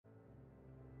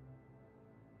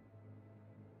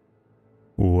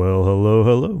Well,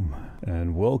 hello,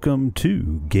 and welcome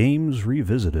to Games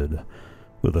Revisited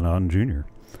with Anon Jr.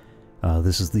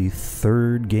 This is the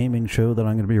third gaming show that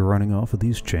I'm going to be running off of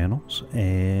these channels,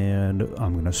 and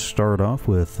I'm going to start off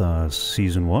with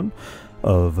Season 1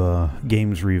 of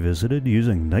Games Revisited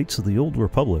using Knights of the Old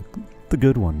Republic, the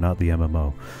good one, not the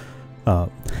MMO.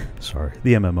 Sorry,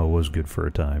 the MMO was good for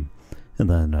a time, and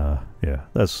then, yeah,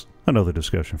 that's another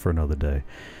discussion for another day.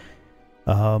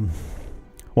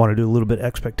 Want to do a little bit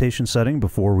expectation setting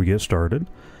before we get started.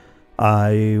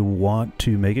 I want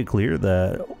to make it clear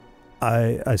that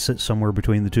I sit somewhere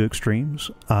between the two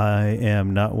extremes. I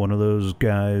am not one of those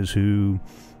guys who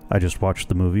I just watch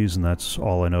the movies and that's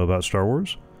all I know about Star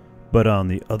Wars. But on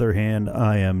the other hand,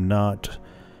 I am not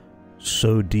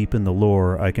so deep in the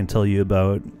lore. I can tell you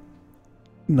about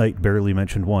Knight barely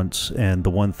mentioned once and the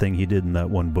one thing he did in that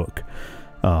one book.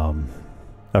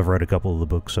 I've read a couple of the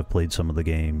books, I've played some of the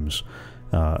games.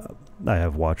 I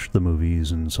have watched the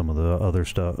movies and some of the other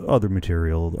stuff, other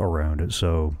material around it,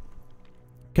 so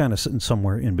kind of sitting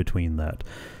somewhere in between that.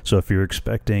 So if you're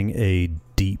expecting a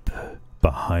deep,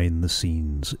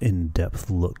 behind-the-scenes, in-depth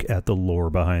look at the lore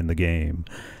behind the game,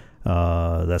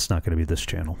 that's not going to be this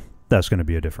channel. That's going to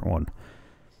be a different one.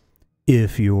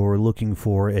 If you're looking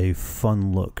for a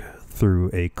fun look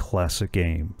through a classic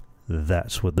game,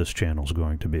 that's what this channel's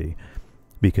going to be,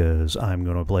 because I'm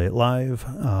going to play it live.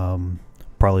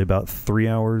 Probably about 3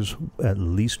 hours at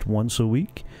least once a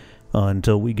week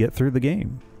until we get through the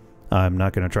game. I'm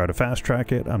not going to try to fast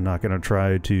track it. I'm not going to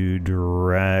try to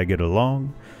drag it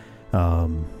along. I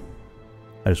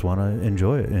just want to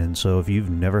enjoy it. And so if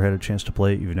you've never had a chance to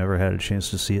play it, you've never had a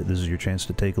chance to see it, this is your chance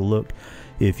to take a look.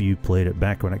 If you played it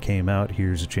back when it came out,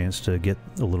 here's a chance to get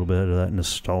a little bit of that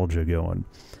nostalgia going.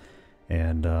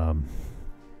 And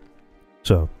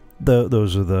so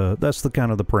that's the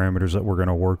kind of the parameters that we're going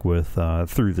to work with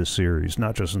through this series,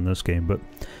 not just in this game, but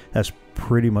that's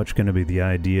pretty much going to be the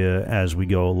idea as we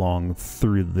go along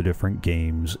through the different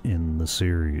games in the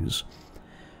series.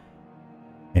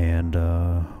 And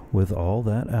with all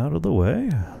that out of the way,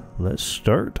 let's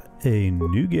start a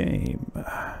new game.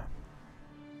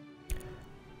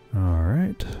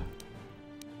 Alright.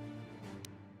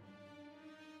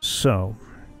 So,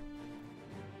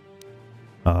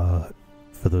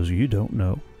 for those of you who don't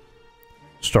know,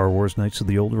 Star Wars Knights of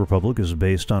the Old Republic is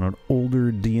based on an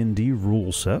older D&D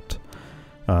rule set.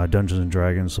 Dungeons &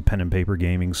 Dragons, a pen and paper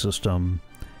gaming system.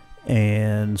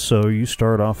 And so you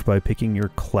start off by picking your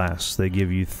class. They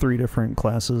give you 3 different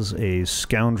classes: a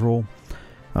scoundrel,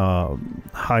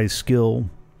 high skill.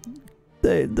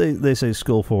 They say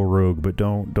skillful rogue, but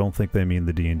don't think they mean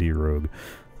the D&D rogue.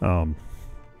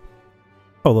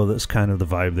 Although that's kind of the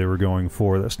vibe they were going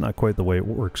for. That's not quite the way it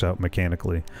works out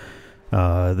mechanically.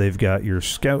 They've got your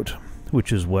scout,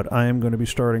 which is what I am going to be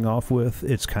starting off with.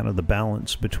 It's kind of the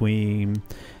balance between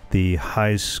the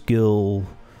high skill,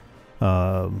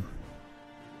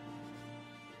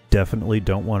 definitely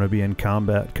don't want to be in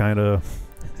combat kind of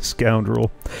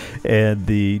scoundrel, and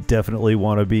the definitely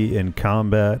want to be in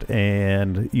combat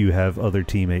and you have other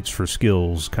teammates for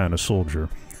skills kind of soldier.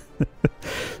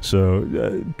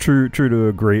 So, true to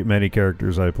a great many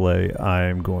characters I play,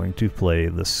 I'm going to play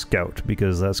the Scout,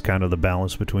 because that's kind of the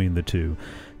balance between the two.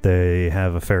 They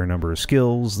have a fair number of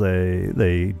skills,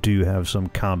 they do have some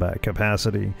combat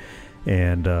capacity,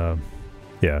 and,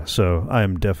 yeah, so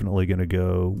I'm definitely going to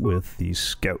go with the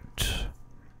Scout.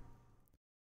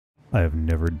 I have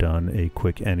never done a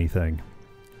quick anything.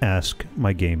 Ask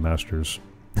my game masters.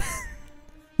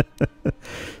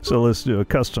 So let's do a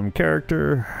custom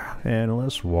character, and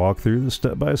let's walk through the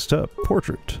step-by-step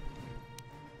portrait.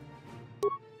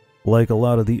 Like a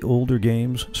lot of the older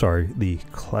games, sorry, the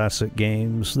classic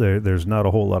games, there's not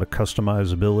a whole lot of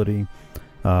customizability.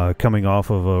 Coming off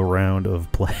of a round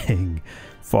of playing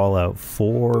Fallout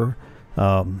 4,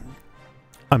 I'm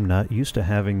not used to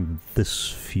having this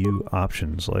few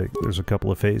options. Like, there's a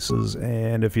couple of faces,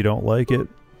 and if you don't like it,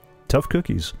 tough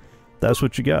cookies. That's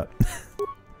what you got.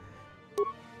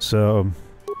 So,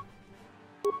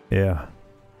 yeah.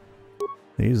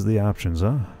 These are the options,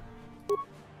 huh?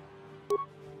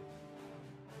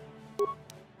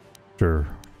 Sure.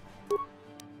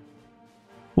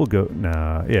 We'll go,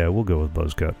 nah, yeah, we'll go with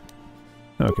Buzzcut.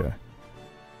 Okay.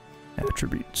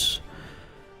 Attributes.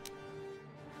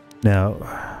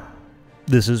 Now,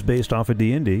 this is based off of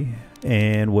D&D,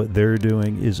 and what they're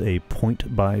doing is a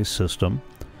point-buy system,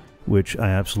 which I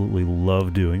absolutely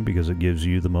love doing because it gives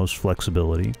you the most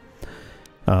flexibility,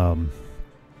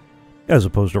 as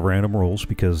opposed to random rolls,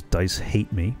 because dice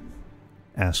hate me.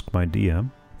 Ask my DM.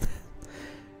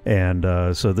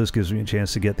 And so this gives me a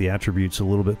chance to get the attributes a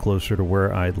little bit closer to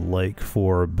where I'd like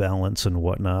for balance and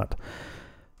whatnot.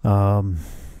 Trying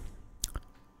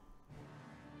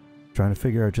to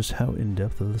figure out just how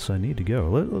in-depth of this I need to go.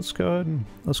 Let's go ahead and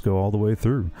let's go all the way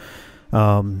through.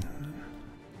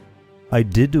 I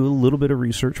did do a little bit of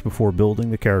research before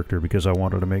building the character because I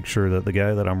wanted to make sure that the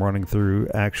guy that I'm running through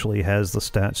actually has the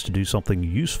stats to do something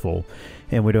useful,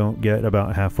 and we don't get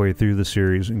about halfway through the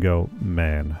series and go,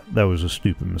 man, that was a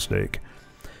stupid mistake.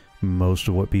 Most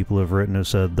of what people have written has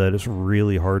said that it's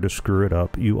really hard to screw it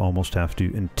up. You almost have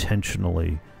to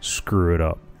intentionally screw it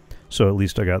up. So at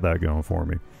least I got that going for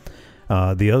me.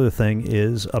 The other thing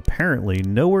is, apparently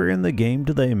nowhere in the game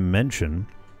do they mention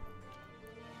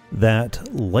that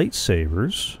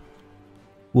lightsabers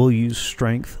will use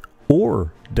strength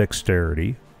or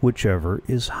dexterity, whichever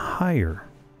is higher,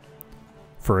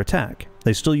 for attack.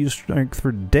 They still use strength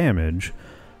for damage,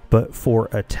 but for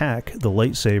attack, the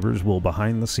lightsabers will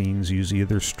behind the scenes use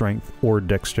either strength or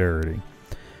dexterity.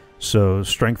 So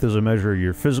strength is a measure of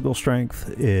your physical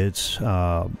strength. It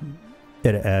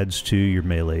adds to your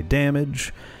melee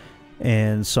damage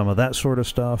and some of that sort of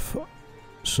stuff.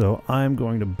 So I'm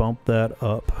going to bump that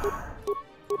up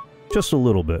just a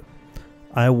little bit.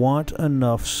 I want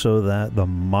enough so that the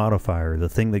modifier, the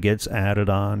thing that gets added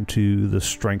on to the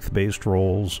strength-based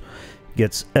rolls,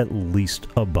 gets at least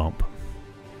a bump.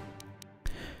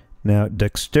 Now,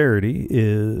 dexterity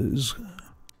is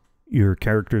your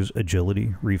character's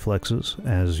agility, reflexes,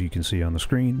 as you can see on the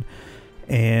screen,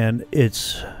 and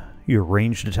it's your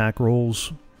ranged attack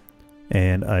rolls,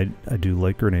 and I do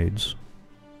like grenades.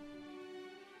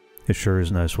 It sure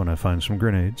is nice when I find some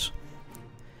grenades.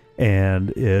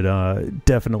 And it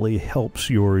definitely helps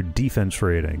your defense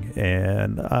rating.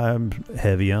 And I'm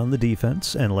heavy on the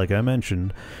defense. And like I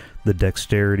mentioned, the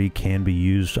dexterity can be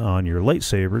used on your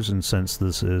lightsabers. And since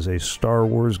this is a Star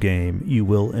Wars game, you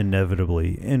will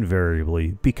inevitably,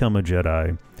 invariably become a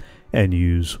Jedi and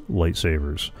use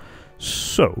lightsabers.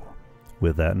 So,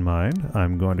 with that in mind,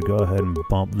 I'm going to go ahead and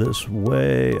bump this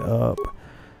way up.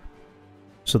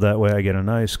 So that way I get a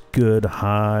nice, good,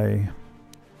 high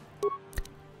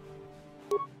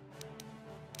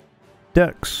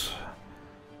dex.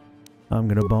 I'm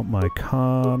going to bump my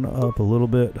con up a little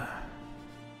bit.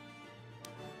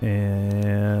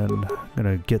 And I'm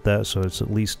going to get that so it's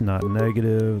at least not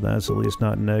negative. That's at least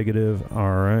not negative.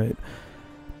 Alright.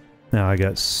 Now I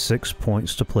got 6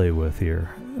 points to play with here.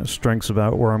 Strength's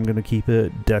about where I'm going to keep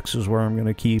it. Dex is where I'm going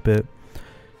to keep it.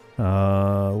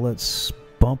 Let's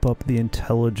bump up the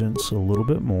intelligence a little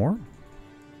bit more,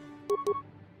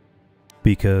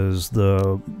 because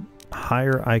the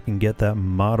higher I can get that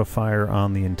modifier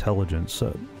on the intelligence.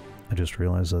 I just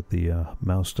realized that the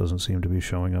mouse doesn't seem to be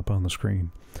showing up on the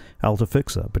screen. I'll have to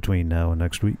fix that between now and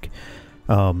next week.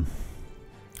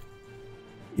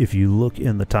 If you look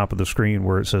in the top of the screen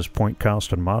where it says point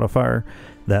cost and modifier,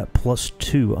 that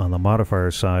 +2 on the modifier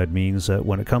side means that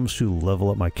when it comes to level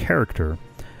up my character,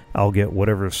 I'll get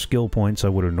whatever skill points I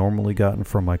would have normally gotten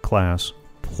from my class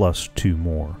 +2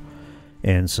 more.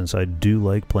 And since I do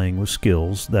like playing with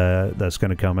skills, that's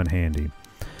going to come in handy.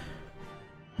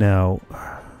 Now,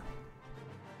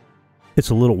 it's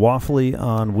a little waffly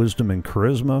on wisdom and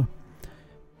charisma,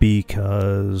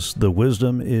 because the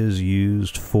wisdom is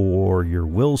used for your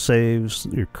will saves,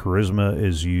 your charisma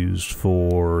is used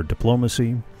for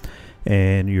diplomacy,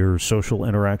 and your social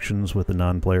interactions with the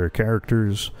non-player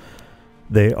characters.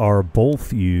 They are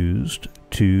both used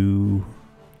to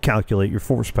calculate your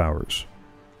force powers.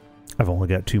 I've only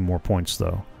got 2 more points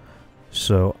though.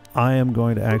 So I am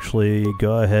going to actually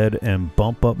go ahead and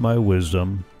bump up my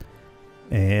wisdom,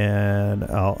 and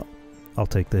I'll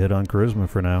take the hit on charisma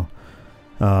for now.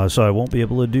 So I won't be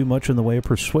able to do much in the way of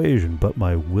persuasion, but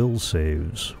my will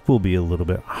saves will be a little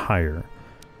bit higher.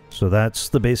 So that's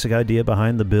the basic idea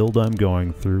behind the build I'm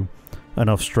going through.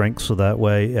 Enough strength so that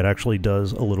way it actually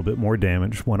does a little bit more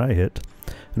damage when I hit.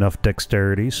 Enough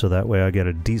dexterity so that way I get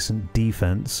a decent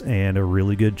defense and a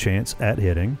really good chance at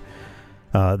hitting.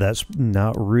 That's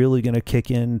not really going to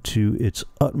kick in to its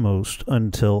utmost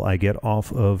until I get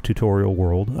off of Tutorial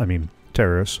World, I mean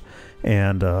Terrace,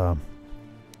 and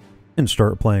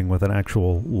start playing with an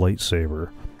actual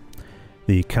lightsaber.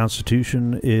 The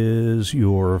Constitution is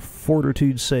your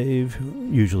Fortitude save,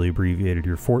 usually abbreviated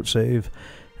your Fort save,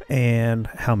 and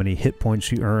how many hit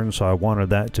points you earn, so I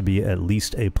wanted that to be at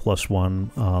least a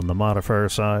 +1 on the modifier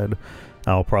side.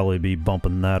 I'll probably be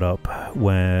bumping that up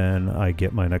when I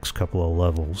get my next couple of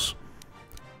levels.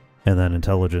 And then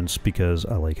intelligence, because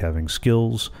I like having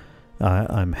skills.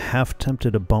 I'm half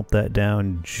tempted to bump that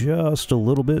down just a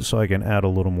little bit so I can add a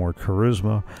little more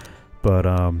charisma, But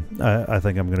I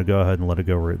think I'm going to go ahead and let it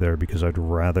go right there because I'd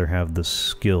rather have the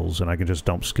skills, and I can just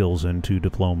dump skills into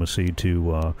diplomacy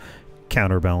to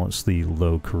counterbalance the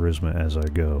low charisma as I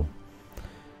go.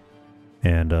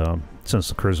 And since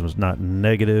the charisma is not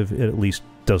negative, it at least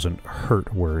doesn't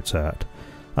hurt where it's at.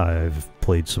 I've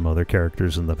played some other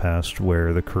characters in the past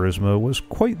where the charisma was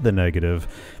quite the negative,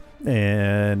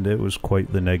 and it was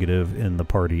quite the negative in the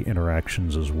party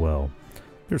interactions as well.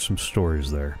 There's some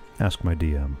stories there. Ask my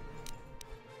DM.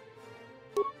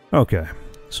 Okay,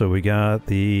 so we got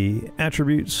the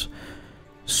attributes.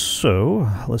 So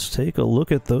let's take a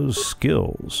look at those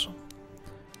skills.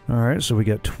 Alright, so we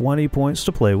got 20 points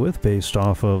to play with based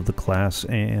off of the class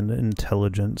and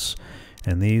intelligence.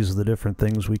 And these are the different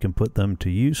things we can put them to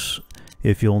use.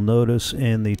 If you'll notice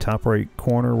in the top right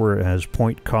corner where it has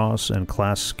point costs and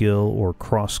class skill or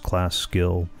cross-class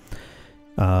skill,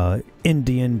 in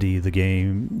D&D, the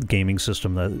gaming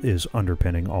system that is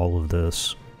underpinning all of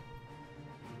this,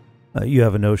 you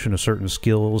have a notion of certain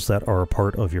skills that are a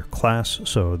part of your class,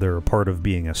 so they're a part of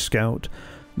being a scout.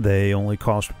 They only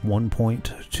cost 1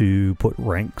 point to put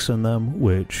ranks in them,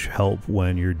 which help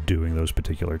when you're doing those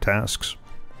particular tasks.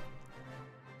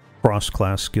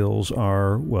 Cross-class skills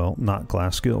are, well, not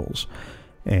class skills,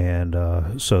 and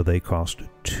so they cost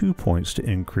 2 points to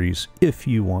increase if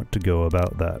you want to go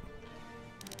about that.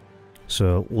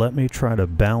 So let me try to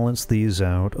balance these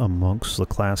out amongst the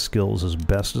class skills as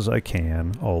best as I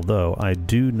can, although I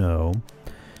do know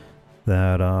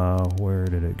that, where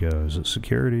did it go? Is it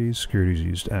security? Security's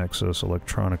used access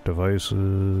electronic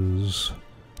devices.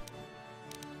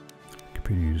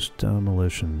 Computer use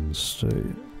demolition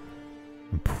state.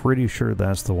 I'm pretty sure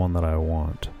that's the one that I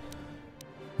want.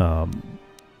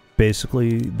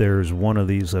 Basically, there's one of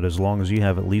these that as long as you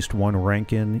have at least one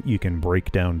rank in, you can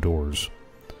break down doors.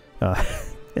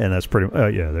 And that's pretty...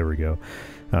 yeah, there we go.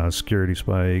 Security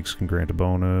spikes can grant a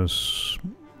bonus.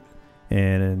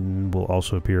 And will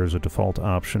also appear as a default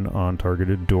option on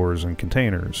targeted doors and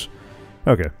containers.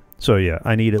 Okay, so yeah,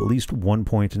 I need at least 1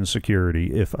 point in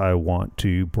security if I want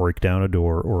to break down a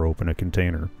door or open a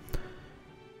container.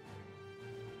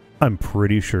 I'm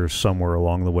pretty sure somewhere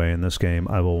along the way in this game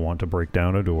I will want to break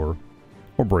down a door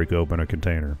or break open a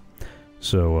container.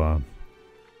 So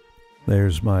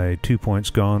there's my 2 points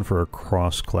gone for a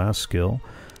cross-class skill.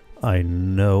 I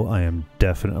know I am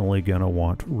definitely going to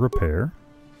want repair.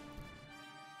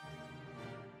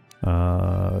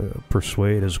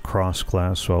 Persuade is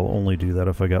cross-class, so I'll only do that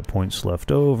if I got points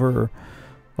left over.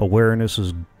 Awareness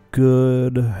is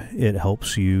good. It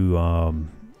helps you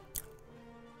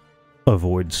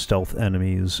avoid stealth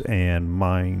enemies and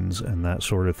mines and that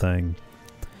sort of thing.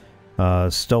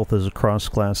 Stealth is a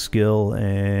cross-class skill,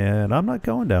 and I'm not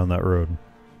going down that road.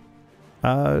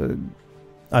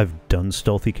 I've done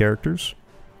stealthy characters.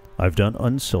 I've done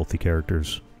unstealthy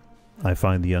characters. I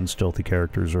find the unstealthy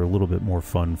characters are a little bit more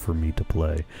fun for me to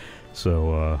play.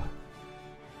 So,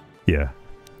 yeah.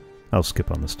 I'll skip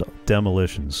on the stuff.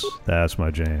 Demolitions. That's my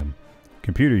jam.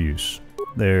 Computer use.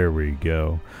 There we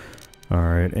go.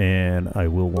 Alright, and I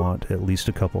will want at least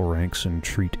a couple ranks in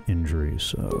treat injuries.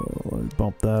 So, let's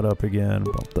bump that up again,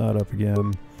 bump that up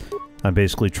again. I'm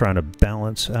basically trying to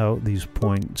balance out these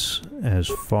points as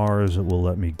far as it will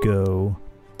let me go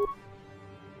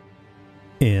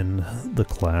in the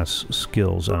class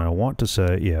skills. And I want to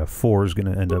say, yeah, 4 is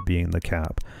going to end up being the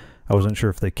cap. I wasn't sure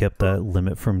if they kept that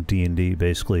limit from D&D.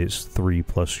 Basically, it's 3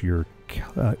 plus your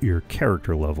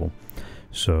character level.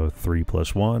 So 3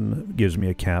 plus 1 gives me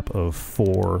a cap of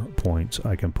 4 points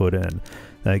I can put in.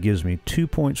 That gives me 2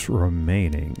 points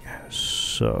remaining.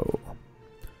 So,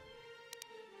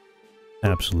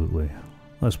 absolutely.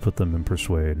 Let's put them in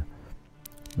Persuade.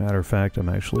 Matter of fact, I'm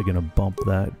actually going to bump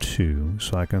that 2,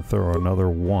 so I can throw another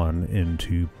 1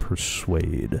 into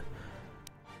Persuade.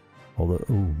 Although,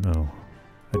 oh no,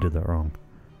 I did that wrong.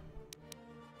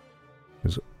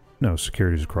 No,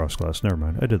 security is cross-class. Never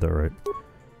mind, I did that right.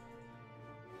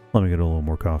 Let me get a little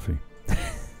more coffee.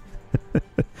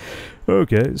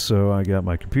 Okay, so I got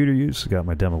my computer use, I got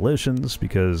my demolitions,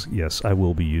 because, yes, I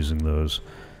will be using those.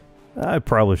 I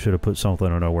probably should have put something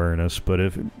on awareness, but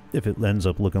if it ends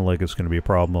up looking like it's going to be a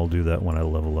problem, I'll do that when I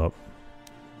level up.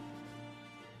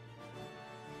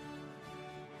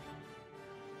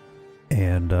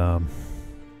 And,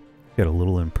 get a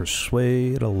little in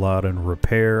Persuade, a lot in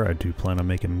Repair. I do plan on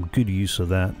making good use of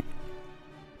that.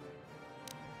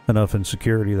 Enough in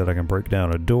Security that I can break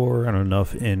down a door, and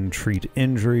enough in Treat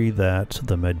Injury that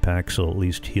the med packs will at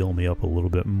least heal me up a little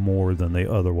bit more than they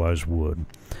otherwise would.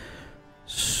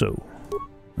 So,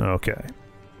 okay.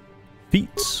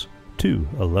 Feats. 2,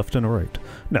 a left and a right.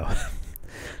 No,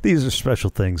 These are special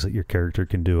things that your character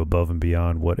can do above and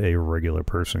beyond what a regular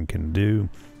person can do.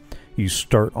 You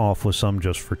start off with some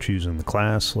just for choosing the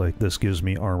class, like this gives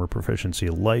me armor proficiency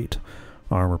light,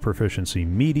 armor proficiency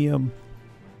medium,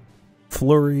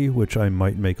 flurry, which I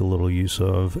might make a little use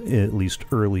of, at least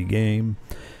early game.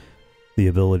 The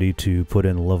ability to put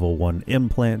in level 1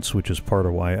 implants, which is part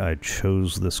of why I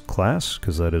chose this class,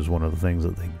 because that is one of the things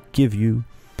that they give you.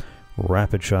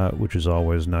 Rapid shot, which is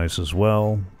always nice as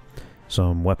well.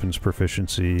 Some weapons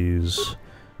proficiencies.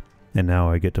 And now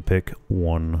I get to pick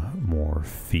one more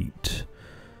feat.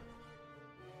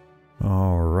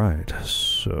 Alright,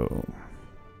 so...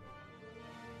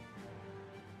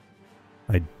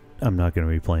 I'm not going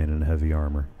to be playing in heavy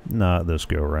armor. Not this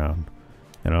go around.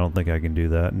 And I don't think I can do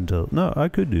that until... No, I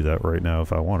could do that right now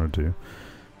if I wanted to.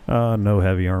 No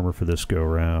heavy armor for this go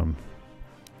around.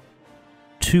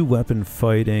 2-weapon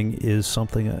fighting is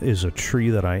a tree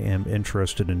that I am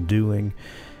interested in doing.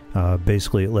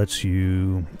 Basically, it lets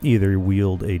you either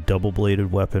wield a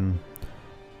double-bladed weapon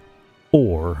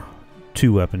or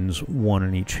 2 weapons, 1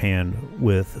 in each hand,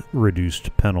 with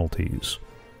reduced penalties.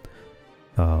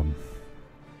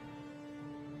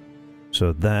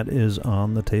 So that is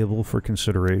on the table for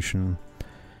consideration.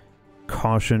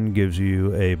 Caution gives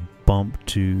you a bump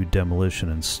to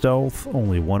demolition and stealth,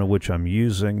 only one of which I'm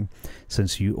using,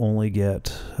 since you only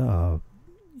get,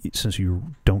 since you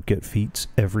don't get feats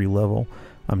every level.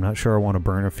 I'm not sure I want to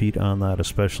burn a feat on that,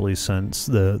 especially since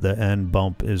the end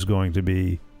bump is going to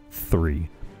be 3.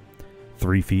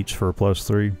 3 feats for a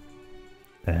 +3.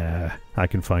 I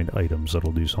can find items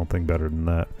that'll do something better than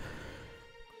that.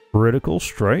 Critical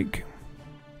strike.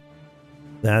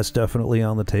 That's definitely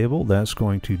on the table. That's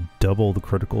going to double the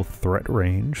critical threat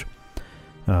range.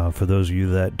 For those of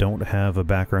you that don't have a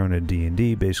background in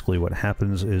D&D, basically what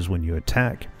happens is when you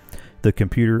attack, the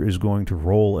computer is going to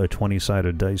roll a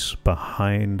 20-sided dice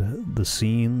behind the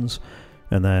scenes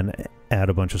and then add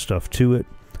a bunch of stuff to it.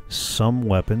 Some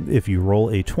weapon, if you roll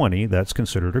a 20, that's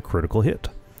considered a critical hit.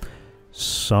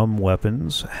 Some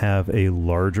weapons have a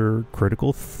larger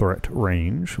critical threat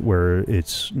range, where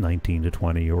it's 19 to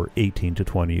 20 or 18 to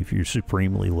 20 if you're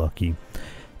supremely lucky.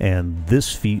 And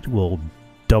this feat will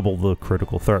double the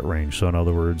critical threat range. So in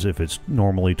other words, if it's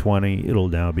normally 20, it'll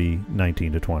now be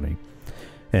 19 to 20.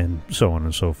 And so on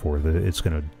and so forth. It's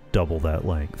going to double that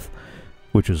length,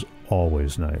 which is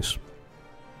always nice,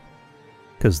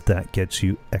 because that gets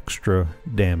you extra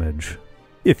damage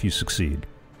if you succeed.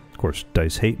 Of course,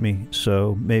 dice hate me,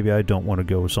 so maybe I don't want to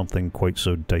go with something quite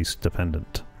so dice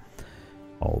dependent.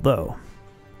 Although,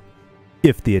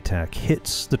 if the attack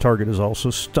hits, the target is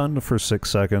also stunned for 6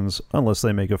 seconds unless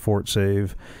they make a fort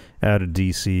save at a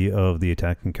DC of the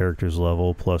attacking character's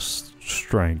level plus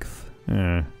strength.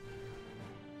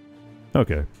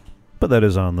 Okay, but that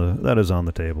is on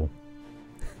the table.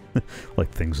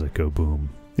 Like things that go boom.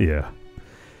 Yeah.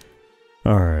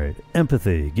 Alright,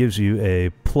 empathy gives you a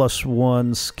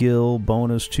 +1 skill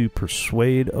bonus to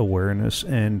persuade, awareness,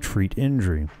 and treat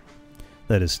injury.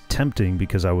 That is tempting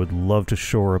because I would love to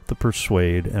shore up the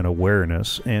persuade and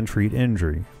awareness and treat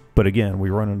injury. But again, we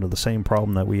run into the same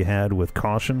problem that we had with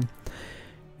caution.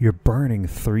 You're burning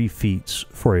 3 feats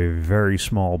for a very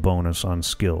small bonus on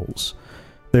skills.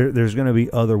 There's going to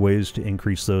be other ways to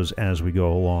increase those as we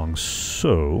go along,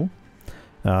 so...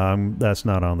 that's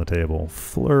not on the table.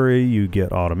 Flurry you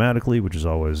get automatically, which is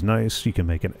always nice. You can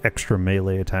make an extra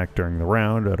melee attack during the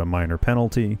round at a minor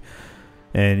penalty.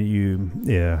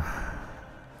 And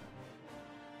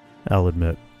I'll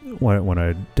admit, when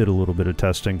I did a little bit of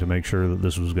testing to make sure that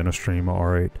this was going to stream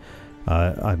alright,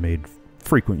 I made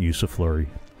frequent use of Flurry.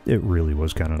 It really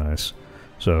was kind of nice.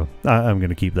 So I'm going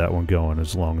to keep that one going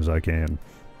as long as I can.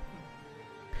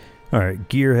 Alright,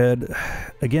 Gearhead.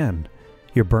 Again,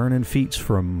 you're burning feats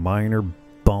for a minor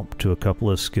bump to a couple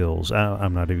of skills.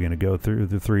 I'm not even going to go through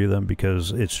the 3 of them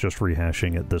because it's just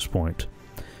rehashing at this point.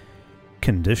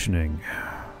 Conditioning.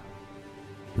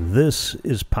 This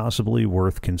is possibly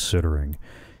worth considering.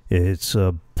 It's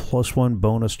a +1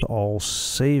 bonus to all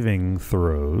saving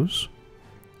throws,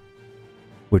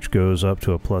 which goes up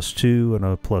to a +2 and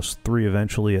a +3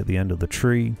 eventually at the end of the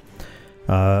tree.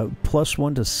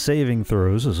 +1 to saving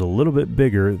throws is a little bit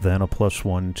bigger than a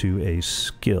 +1 to a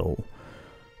skill.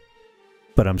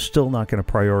 But I'm still not going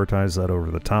to prioritize that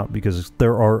over the top because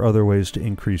there are other ways to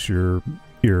increase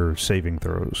your saving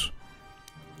throws.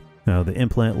 Now the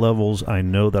implant levels, I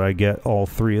know that I get all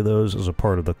 3 of those as a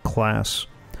part of the class,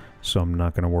 so I'm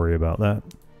not going to worry about that.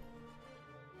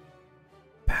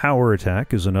 Power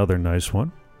attack is another nice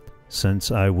one.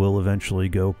 Since I will eventually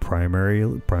go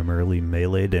primarily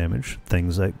melee damage,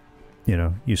 things that, you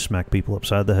know, you smack people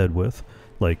upside the head with,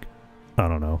 like I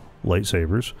don't know,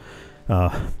 lightsabers.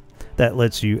 That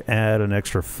lets you add an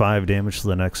extra 5 damage to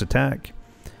the next attack.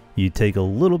 You take a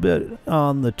little bit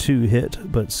on the 2 hit,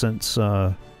 but since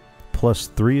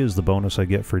 +3 is the bonus I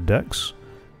get for dex,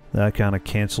 that kind of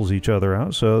cancels each other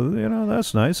out. So, you know,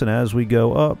 that's nice. And as we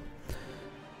go up,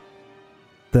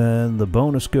 then the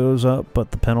bonus goes up,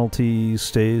 but the penalty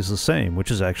stays the same,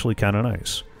 which is actually kind of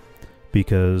nice,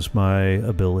 because my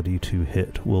ability to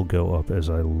hit will go up as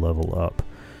I level up.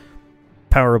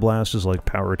 Power Blast is like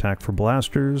Power Attack for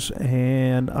blasters,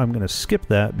 and I'm going to skip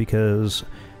that because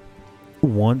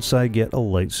once I get a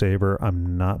lightsaber,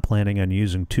 I'm not planning on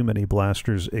using too many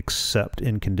blasters except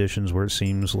in conditions where it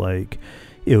seems like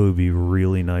it would be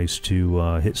really nice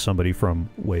to hit somebody from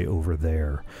way over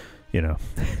there, you know,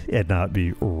 and not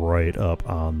be right up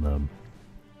on them.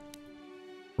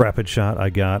 Rapid Shot I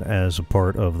got as a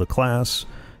part of the class,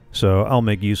 so I'll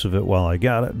make use of it while I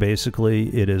got it. Basically,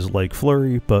 it is like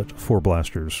Flurry, but for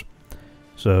blasters.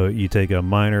 So you take a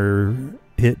minor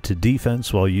hit to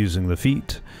defense while using the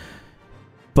feat,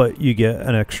 but you get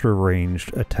an extra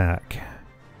ranged attack.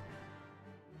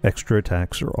 Extra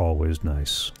attacks are always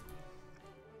nice.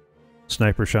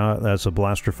 Sniper Shot, that's a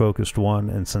blaster-focused one,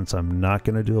 and since I'm not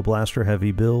going to do a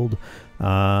blaster-heavy build,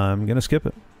 I'm going to skip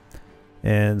it.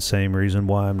 And same reason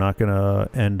why I'm not going to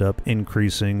end up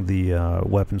increasing the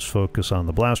weapons focus on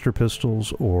the blaster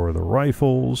pistols or the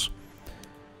rifles.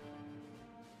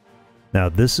 Now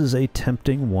this is a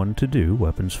tempting one to do,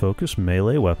 weapons focus,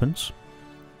 melee weapons.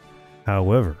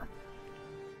 However,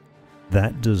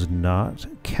 that does not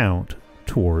count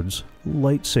towards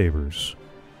lightsabers.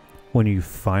 When you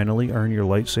finally earn your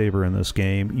lightsaber in this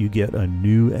game, you get a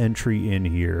new entry in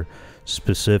here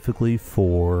specifically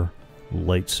for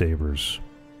lightsabers.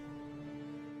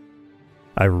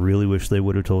 I really wish they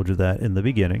would have told you that in the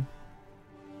beginning.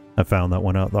 I found that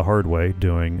one out the hard way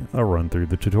doing a run through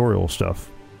the tutorial stuff,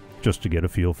 just to get a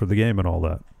feel for the game and all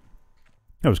that.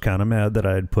 I was kind of mad that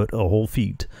I had put a whole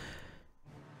feat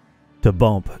to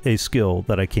bump a skill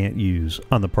that I can't use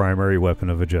on the primary weapon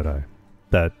of a Jedi.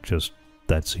 That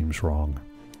seems wrong.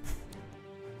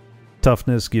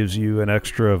 Toughness gives you an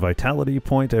extra vitality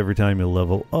point every time you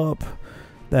level up.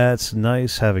 That's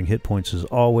nice. Having hit points is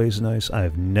always nice.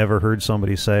 I've never heard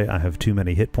somebody say I have too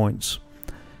many hit points.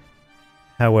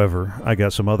 However, I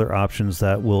got some other options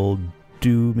that will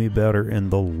do me better in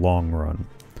the long run.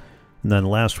 And then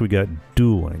last we got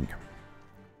dueling.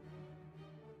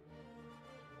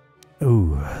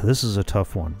 Ooh, this is a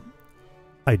tough one.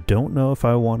 I don't know if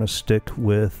I want to stick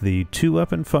with the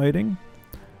 2-weapon fighting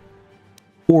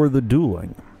or the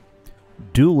dueling.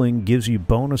 Dueling gives you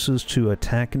bonuses to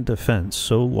attack and defense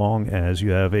so long as you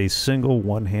have a single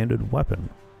one-handed weapon.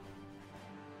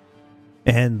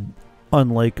 And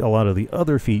unlike a lot of the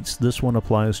other feats, this one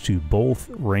applies to both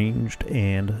ranged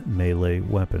and melee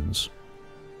weapons.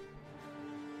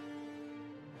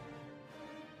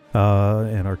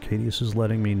 And Arcadius is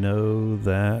letting me know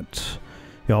that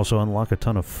you also unlock a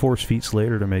ton of force feats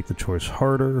later to make the choice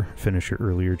harder, finish your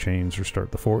earlier chains, or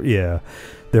start the force. Yeah,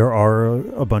 there are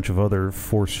a bunch of other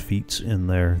force feats in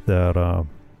there that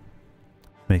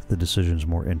make the decisions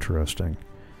more interesting.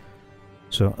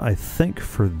 So I think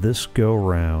for this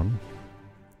go-round,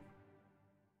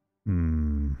 it's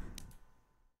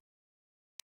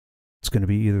going to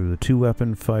be either the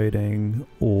 2-weapon fighting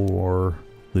or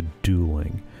the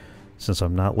dueling. Since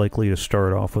I'm not likely to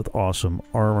start off with awesome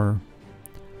armor,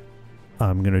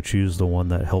 I'm going to choose the one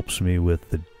that helps me with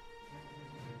the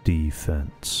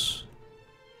defense.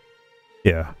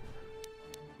 Yeah.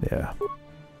 Yeah.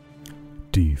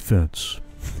 Defense.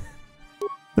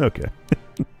 Okay.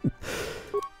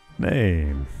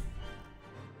 Name.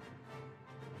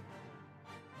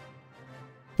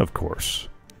 Of course.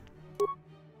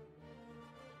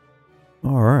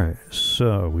 Alright,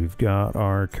 so we've got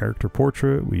our character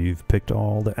portrait, we've picked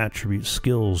all the attributes,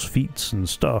 skills, feats, and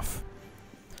stuff.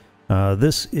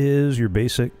 This is your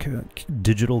basic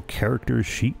digital character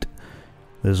sheet.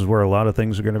 This is where a lot of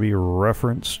things are going to be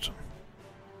referenced.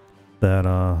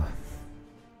 So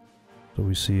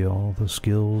we see all the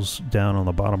skills down on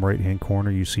the bottom right hand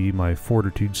corner. You see my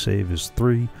fortitude save is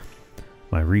 3,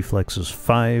 my reflex is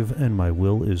 5, and my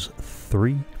will is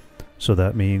 3. So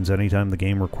that means anytime the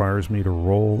game requires me to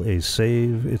roll a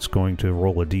save, it's going to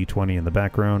roll a d20 in the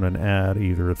background and add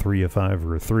either a 3, a 5,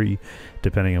 or a 3,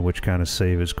 depending on which kind of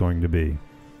save it's going to be.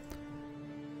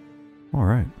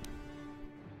 Alright.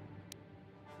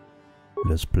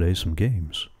 Let's play some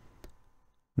games.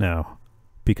 Now,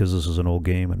 because this is an old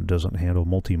game and it doesn't handle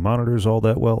multi-monitors all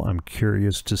that well, I'm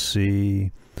curious to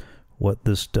see what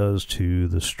this does to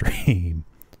the stream.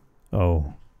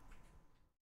 Oh,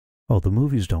 the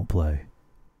movies don't play.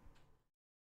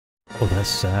 Oh, that's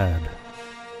sad.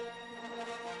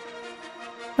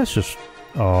 That's just...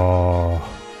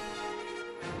 Oh.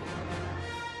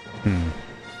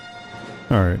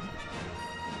 Alright.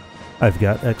 I've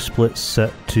got XSplit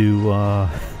set to,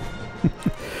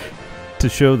 to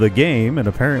show the game, and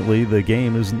apparently the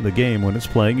game isn't the game when it's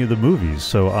playing you the movies.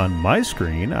 So on my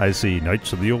screen, I see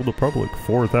Knights of the Old Republic,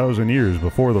 4,000 years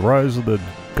before the rise of the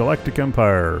Galactic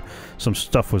Empire. Some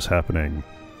stuff was happening.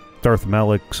 Darth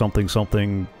Malak something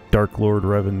something, Dark Lord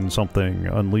Revan something,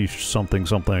 Unleashed something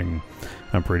something.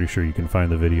 I'm pretty sure you can find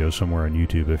the video somewhere on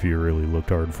YouTube if you really looked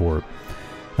hard for it.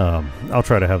 I'll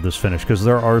try to have this finished, because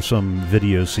there are some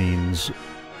video scenes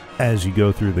as you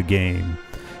go through the game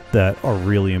that are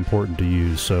really important to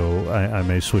use, so I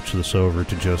may switch this over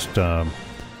to just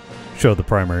show the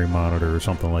primary monitor or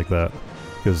something like that,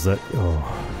 because that...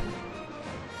 Oh,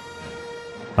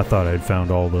 I thought I'd found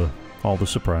all the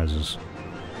surprises.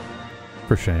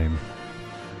 For shame.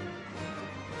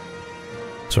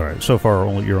 It's alright, so far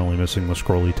you're only missing the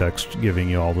scrolly text giving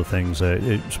you all the things that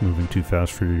it's moving too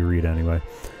fast for you to read anyway.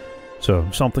 So,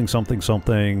 something, something,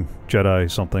 something,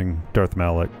 Jedi, something, Darth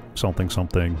Malak, something,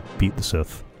 something, beat the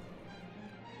Sith.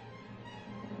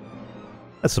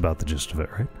 That's about the gist of it,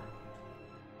 right?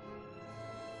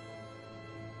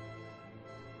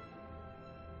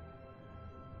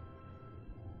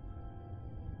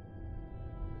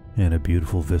 And a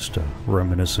beautiful vista,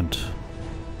 reminiscent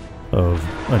of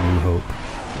A New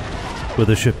Hope,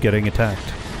 with a ship getting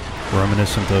attacked,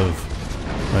 reminiscent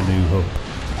of A New Hope.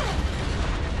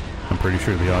 I'm pretty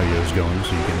sure the audio is going,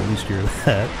 so you can at least hear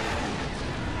that.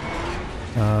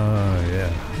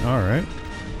 Yeah. Alright.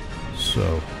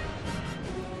 So,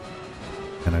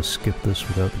 can I skip this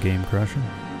without the game crashing?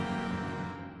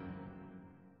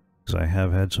 Because I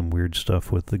have had some weird stuff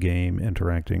with the game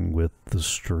interacting with the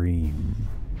stream.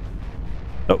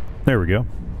 Oh, there we go.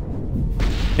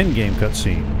 In-game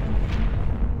cutscene.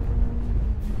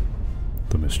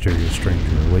 The mysterious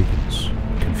stranger awakens,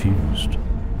 confused.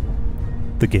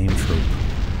 The game trope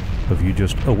of you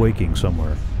just awaking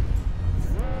somewhere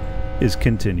is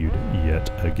continued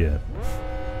yet again.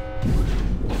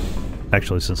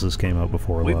 Actually, since this came out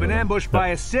before, we've been ambushed by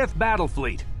a Sith battle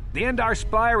fleet. The Endar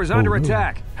Spire is under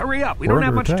attack. Hurry up, we don't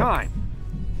have much time.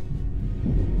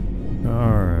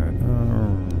 Alright.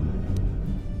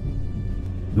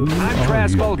 I'm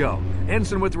Trask Ulgo,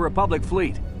 ensign with the Republic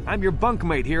fleet. I'm your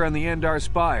bunkmate here on the Endar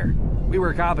Spire. We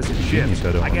work opposite ships.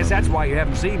 I guess that's why you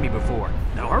haven't seen me before.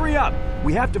 Now hurry up!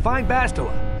 We have to find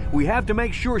Bastila. We have to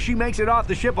make sure she makes it off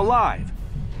the ship alive.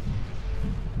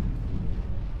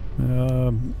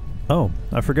 Oh,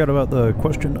 I forgot about the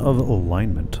question of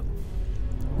alignment.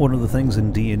 One of the things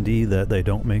in D&D that they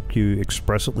don't make you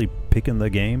expressly pick in the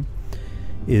game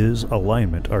is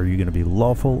alignment. Are you going to be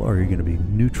lawful? Are you going to be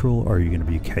neutral? Are you going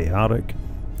to be chaotic?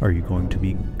 Are you going to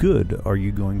be good? Are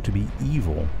you going to be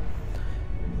evil?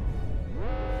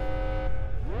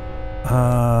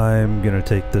 I'm going to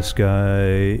take this guy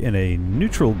in a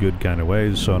neutral good kind of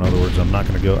way, so in other words, I'm not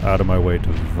going to go out of my way to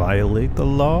violate the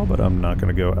law, but I'm not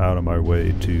going to go out of my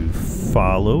way to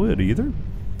follow it either.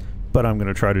 But I'm going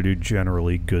to try to do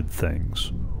generally good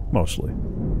things. Mostly.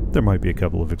 There might be a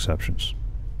couple of exceptions.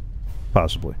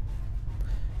 Possibly.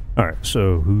 Alright,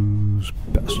 so who's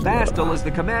Bastila? Bastila is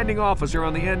the commanding officer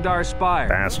on the Endar Spire.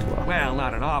 Bastila. Well,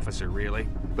 not an officer, really.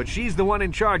 But she's the one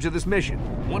in charge of this mission.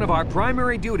 One of our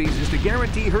primary duties is to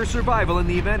guarantee her survival in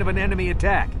the event of an enemy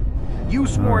attack. You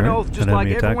swore an oath just like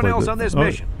everyone else on this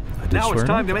mission. Now it's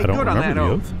time to make good on that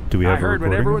oath. Do we have I heard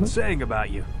what everyone's saying about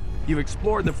you. You've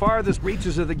explored the farthest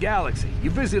reaches of the galaxy. You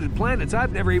visited planets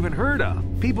I've never even heard of.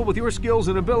 People with your skills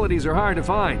and abilities are hard to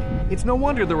find. It's no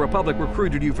wonder the Republic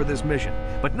recruited you for this mission.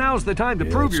 But now's the time to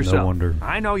prove yourself. No wonder.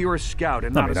 I know you're a scout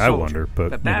and not a soldier. I wonder,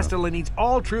 but Bastila needs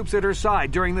all troops at her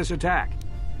side during this attack.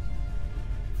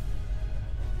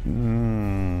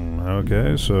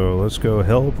 Okay, so let's go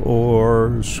help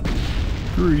or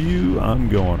screw you. I'm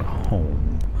going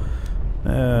home.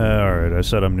 Alright, I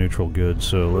said I'm neutral good,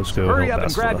 so let's go. Hurry up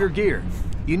and grab your gear.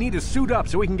 You need to suit up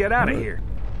so we can get out of here.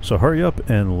 So hurry up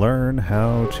and learn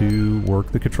how to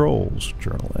work the controls.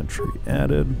 Journal entry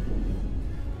added.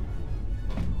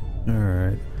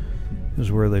 Alright. This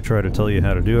is where they try to tell you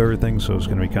how to do everything, so it's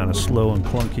going to be kind of slow and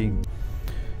clunky.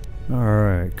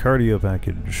 Alright, cardio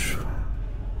package.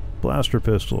 Blaster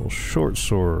pistol, short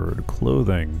sword,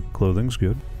 clothing. Clothing's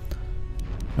good.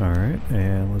 Alright,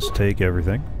 and let's take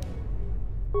everything.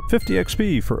 50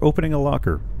 XP for opening a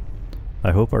locker.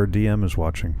 I hope our DM is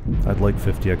watching. I'd like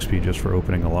 50 XP just for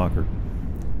opening a locker.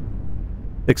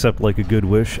 Except like a good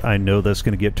wish, I know that's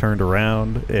going to get turned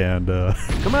around, and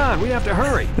Come on, we have to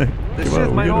hurry. The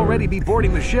Sith might already be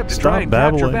boarding the ship to Stop try and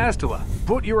capture babbling. Bastila.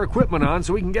 Put your equipment on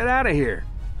so we can get out of here.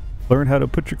 learn how to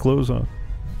put your clothes on.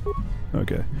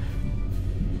 Okay.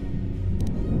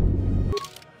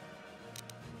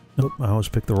 Nope, I always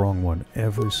pick the wrong one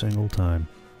every single time.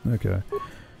 Okay.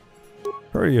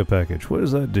 Radio package, what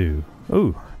does that do?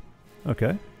 Ooh,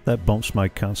 okay. That bumps my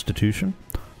constitution.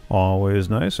 Always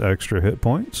nice. Extra hit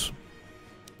points.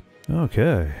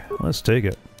 Okay, let's take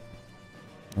it.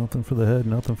 Nothing for the head,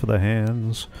 nothing for the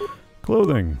hands.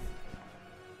 Clothing.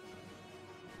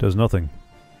 Does nothing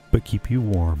but keep you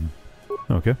warm.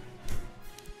 Okay.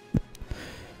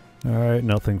 Alright,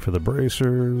 nothing for the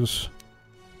bracers.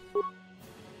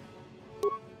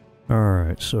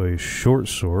 Alright, so a short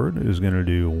sword is going to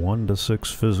do 1 to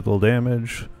 6 physical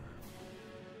damage.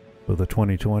 With a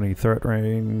 20-20 threat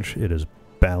range, it is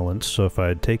balanced, so if I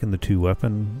had taken the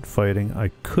 2-weapon fighting, I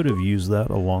could have used that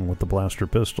along with the blaster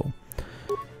pistol.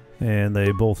 And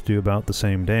they both do about the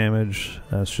same damage,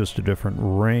 that's just a different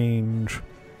range.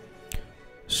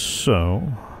 So...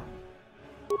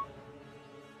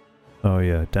 oh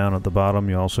yeah, down at the bottom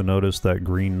you also notice that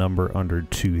green number under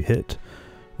 2 hit.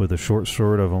 With a short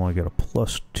sword I've only got a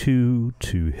 +2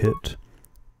 to hit,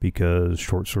 because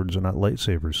short swords are not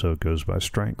lightsabers, so it goes by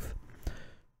strength.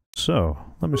 So,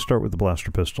 let me start with the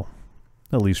blaster pistol.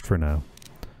 At least for now.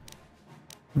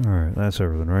 Alright, that's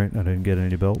everything, right? I didn't get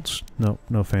any belts? Nope,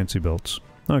 no fancy belts.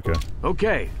 Okay.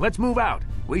 Okay, let's move out.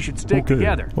 We should stick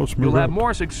together. Let's move You'll have out.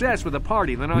 more success with a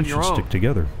party than on We your should own. stick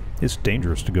together. It's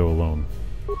dangerous to go alone.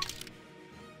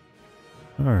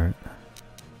 Alright.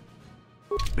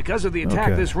 Because of the attack,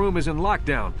 Okay. this room is in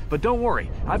lockdown. But don't worry,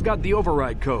 I've got the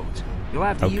override codes. You'll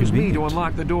have to How use me to convenient.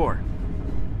 unlock the door.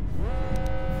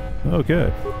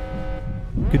 Okay.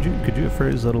 Could you have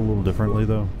phrased that a little differently,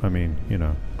 though? I mean, you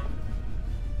know,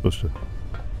 supposed to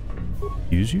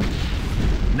use you?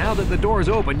 Now that the door is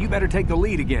open, you better take the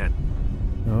lead again.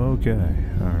 Okay.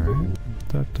 Alright.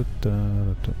 Da, da, da,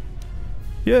 da, da.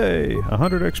 Yay!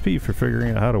 100 XP for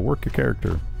figuring out how to work your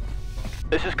character.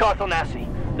 This is Carthel Nassi.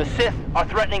 The Sith are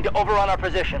threatening to overrun our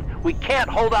position. We can't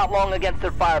hold out long against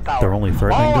their firepower. They're only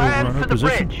threatening All to hands overrun to our the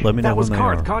position? bridge. Let me know That was when they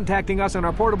Karth are. contacting us on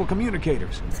our portable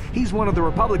communicators. He's one of the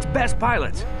Republic's best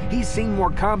pilots. He's seen more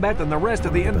combat than the rest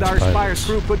of the Endar Spire's pilots.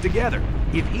 crew put together.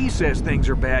 If he says things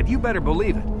are bad, you better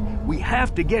believe it. We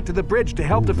have to get to the bridge to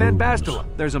help Ooh, defend those. Bastila.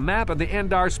 There's a map of the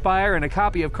Endar Spire and a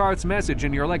copy of Karth's message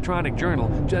in your electronic journal,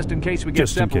 just in case we get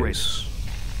Just in separated. case.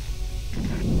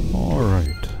 Alright.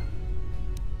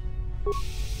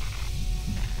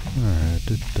 Alright.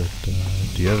 Da, da, da.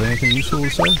 Do you have anything useful to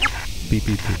say? Beep,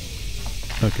 beep, beep.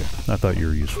 Okay, I thought you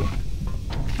were useful.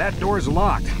 That door's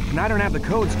locked, and I don't have the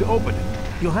codes to open it.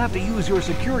 You'll have to use your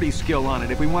security skill on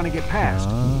it if we want to get past.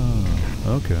 Ah,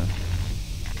 okay.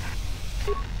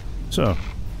 So,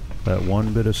 that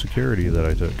one bit of security that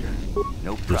I took.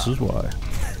 No problem. This is why.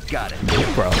 Got it. No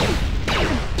problem.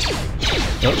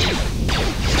 Oh.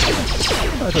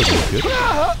 That doesn't look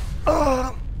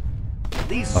good.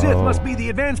 These Sith Oh. must be the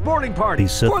advanced boarding party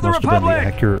These Sith for the must have been the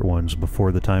Republic. accurate ones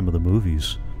before the time of the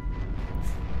movies.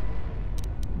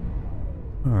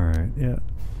 Alright, yeah.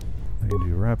 I can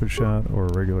do rapid shot or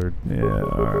regular... yeah,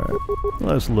 alright.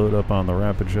 Let's load up on the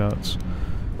rapid shots.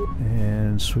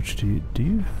 And switch to... do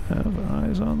you have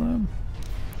eyes on them?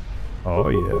 Oh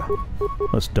yeah.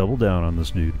 Let's double down on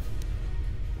this dude.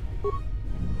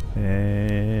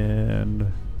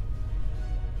 And...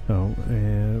 oh,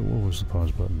 and what was the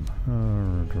pause button?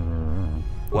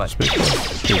 What? Space bar.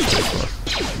 Space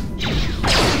bar.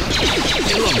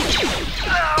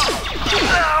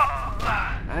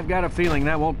 I've got a feeling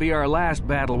that won't be our last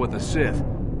battle with the Sith.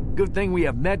 Good thing we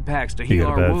have med packs to You heal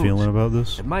got our a bad wounds. feeling about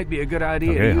this? It might be a good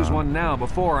idea Okay, to use huh? one now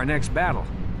before our next battle.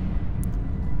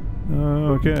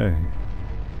 Okay.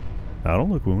 I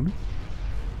don't look wounded.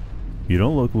 You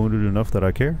don't look wounded enough that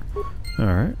I care.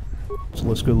 Alright. So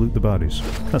let's go loot the bodies.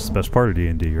 That's the best part of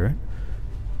D&D, right?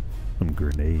 Some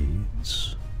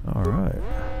grenades. Alright.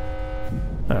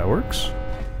 That works.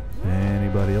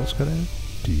 Anybody else got any?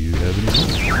 Do you have any loot?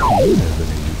 Do you have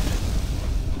any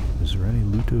loot? Is there any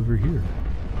loot over here?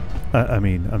 I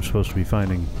mean, I'm supposed to be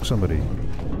finding somebody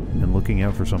and looking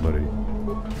out for somebody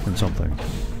and something.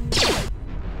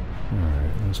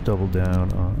 Alright, let's double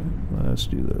down on... let's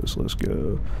do this. Let's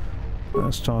go.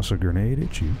 Let's toss a grenade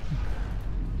at you.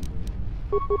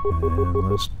 And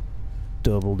let's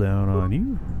double down on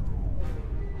you.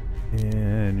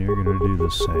 And you're gonna do the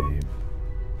same.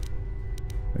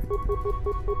 Wait.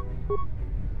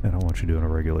 I don't want you doing a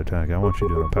regular attack. I want you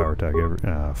doing a power attack every...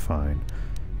 ah, fine.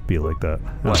 Be like that.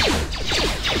 What?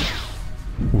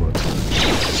 What?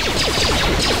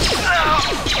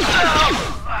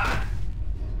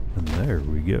 And there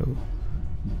we go.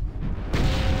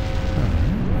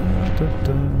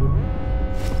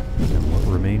 And what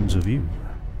remains of you?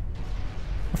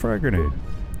 A frag grenade.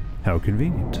 How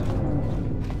convenient.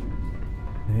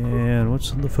 And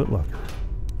what's in the footlocker?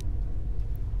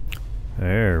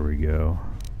 There we go.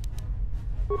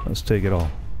 Let's take it all.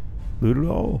 Loot it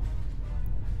all.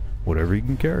 Whatever you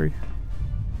can carry.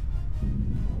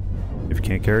 If you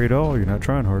can't carry it all, you're not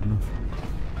trying hard enough.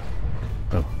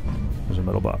 Oh, there's a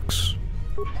metal box.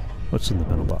 What's in the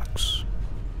metal box?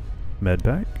 Med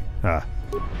pack? Ah,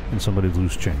 and somebody's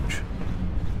loose change.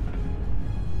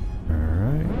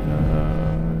 Alright,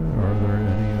 are there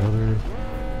any other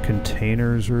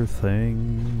containers or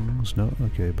things? No?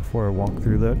 Okay, before I walk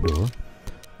through that door,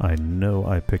 I know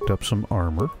I picked up some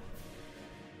armor.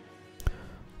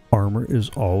 Armor is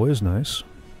always nice.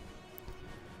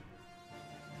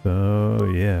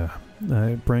 So, yeah.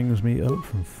 That brings me up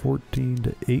from 14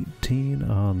 to 18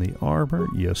 on the armor.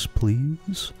 Yes,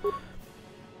 please.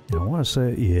 And I want to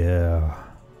say, yeah.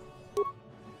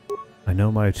 I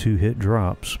know my 2-hit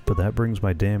drops, but that brings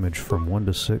my damage from 1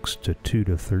 to 6 to 2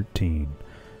 to 13.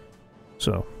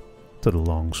 So, to the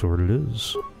longsword it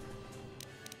is.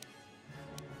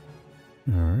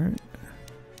 Alright.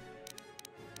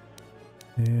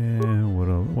 And what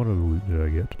other loot did I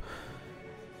get?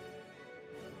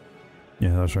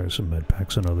 Yeah, that's right, some med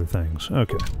packs and other things.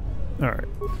 Okay. Alright.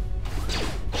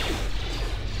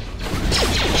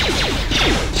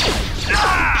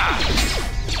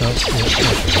 Oh, yeah,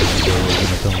 they're going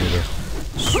to tell me to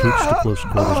switch to close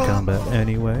quarters combat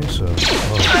anyway, so... Oh.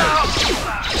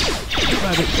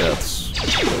 Dramatic deaths.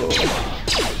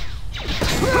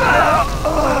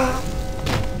 Oh.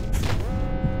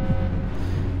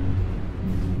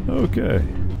 Okay.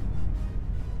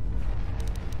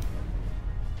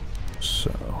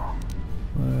 So,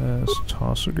 let's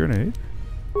toss a grenade.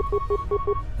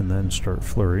 And then start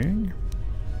flurrying.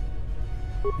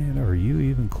 And are you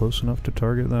even close enough to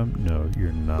target them? No,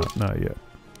 you're not. Not yet.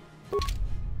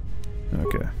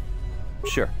 Okay.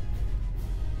 Sure.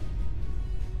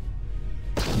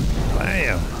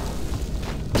 Bam!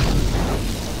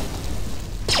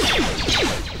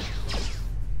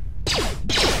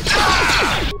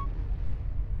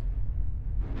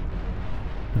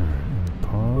 Alright,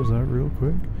 pause that real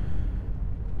quick.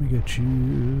 Let me get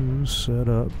you set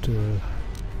up to...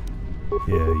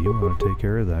 Yeah, you want to take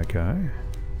care of that guy.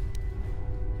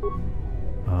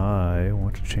 I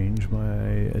want to change my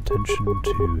attention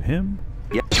to him.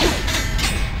 Yep.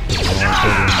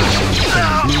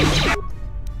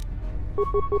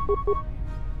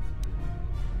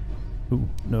 Ooh,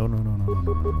 no.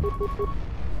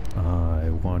 I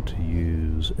want to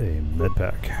use a med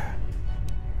pack.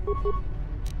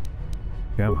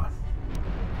 Come on.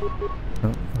 No,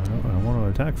 I don't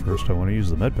want to attack first. I want to use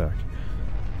the med pack.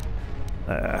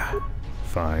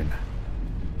 Fine.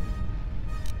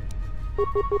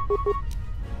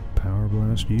 Power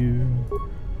blast you,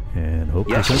 and hope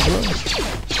this ends well.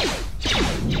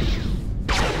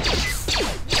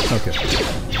 Okay.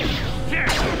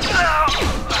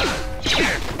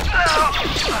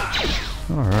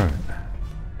 Alright.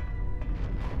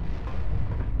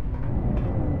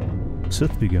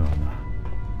 Sith be gone.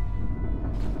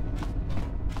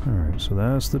 Alright, so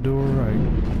that's the door I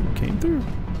came through.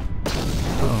 I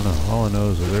don't know. All I know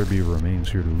is that there be remains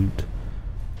here to loot.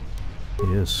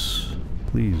 Yes,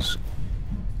 please.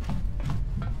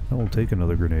 I will take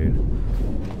another grenade.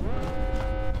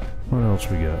 What else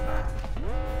we got?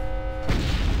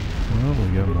 Well,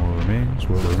 we got more remains.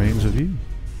 What remains of you?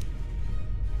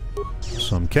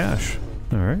 Some cash.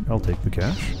 Alright, I'll take the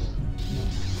cash.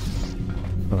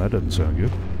 Oh, that doesn't sound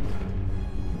good.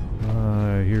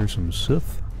 I hear some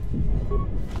Sith.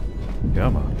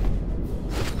 Come on.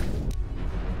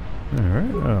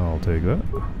 Alright, I'll take that.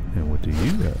 And what do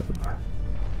you have?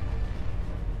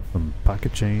 Some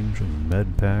pocket change, and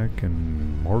med pack,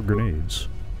 and more grenades.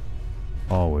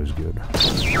 Always good.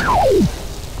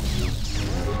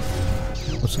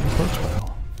 What's in the parts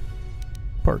pile?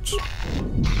 Parts.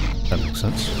 That makes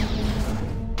sense.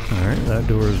 Alright, that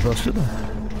door is busted.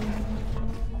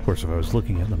 Of course, if I was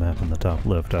looking at the map in the top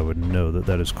left, I would know that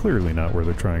that is clearly not where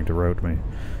they're trying to route me.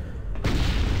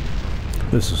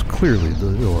 This is clearly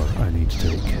the door I need to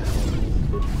take.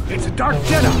 It's a Dark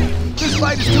Jedi! This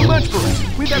fight is too much for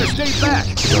us! We better stay back!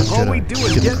 All we do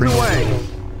is get in the way!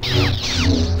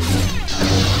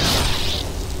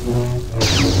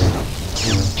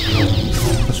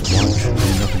 This watch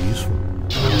ain't nothing useful.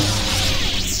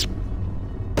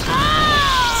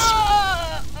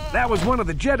 That was one of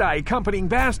the Jedi accompanying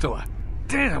Bastila.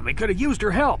 Damn, we could have used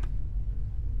her help.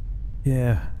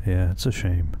 Yeah, it's a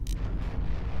shame.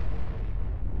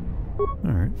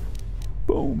 Alright.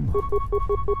 Boom.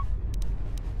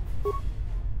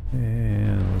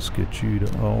 And let's get you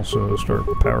to also start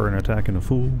power and attacking a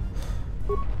fool.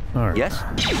 Alright. Yes?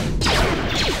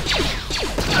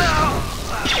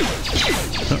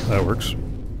 Oh, that works.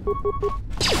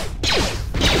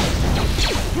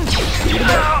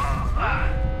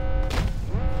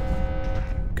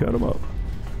 Cut him up.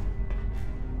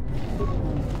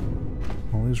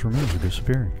 All these remains are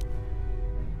disappearing.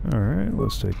 Alright,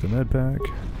 let's take the med pack.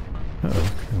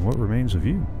 Uh-oh, and what remains of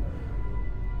you?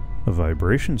 A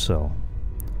vibration cell.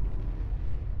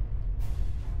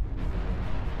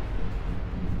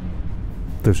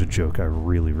 There's a joke I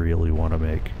really, really want to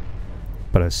make,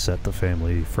 but I set the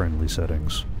family-friendly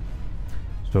settings.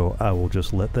 So I will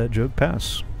just let that joke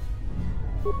pass.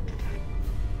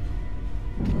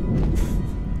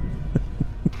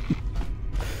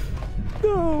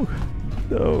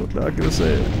 No, not gonna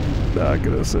say it. Not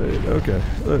gonna say it. Okay,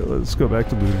 let's go back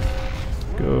to looting.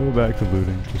 Go back to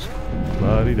looting. Just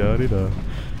la-di-da-di-da.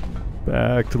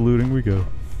 Back to looting we go.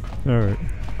 Alright.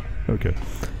 Okay.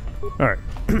 Alright.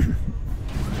 To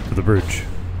the bridge.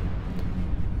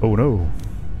 Oh no.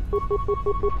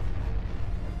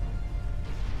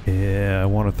 Yeah, I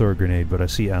want to throw a grenade, but I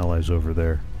see allies over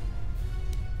there.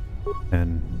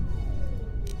 And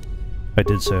I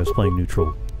did say I was playing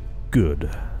neutral good,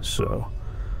 so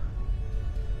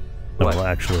I will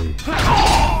actually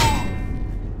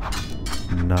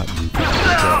not do things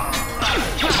like that.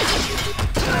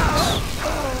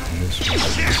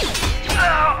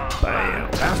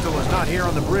 Bam! Bastila's not here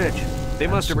on the bridge. They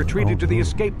must have retreated to the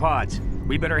escape pods.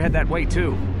 We better head that way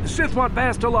too. The Sith want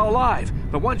Bastila alive,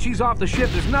 but once she's off the ship,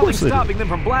 there's nothing stopping them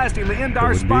from blasting the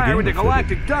Endar Spire into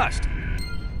galactic dust.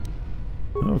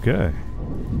 Okay.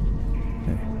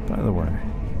 Hey, by the way,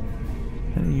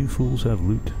 any of you fools have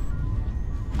loot?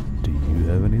 Do you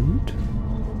have any loot?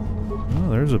 Oh,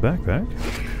 there's a backpack.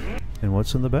 And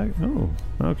what's in the back? Oh,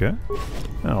 okay.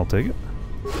 I'll take it.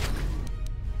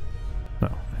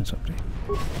 No, it's empty.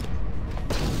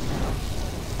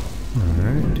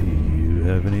 Alright, do you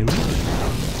have any loot?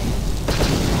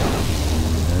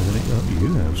 Oh,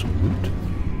 you have some loot.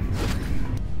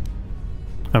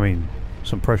 I mean,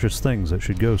 some precious things that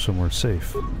should go somewhere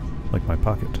safe, like my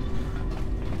pocket.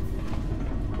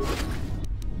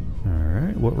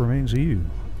 Alright, what remains of you?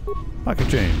 Pocket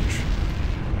change.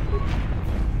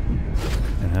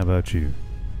 And how about you?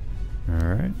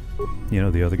 Alright. You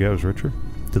know, the other guy was richer.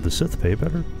 Did the Sith pay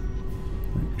better?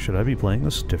 Should I be playing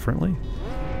this differently?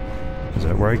 Is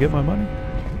that where I get my money?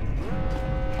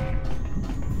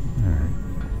 Alright.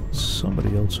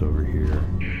 Somebody else over here.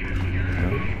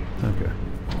 No? Okay.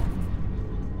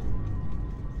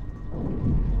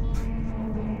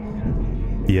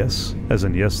 Yes? As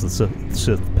in yes, the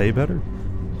Sith pay better?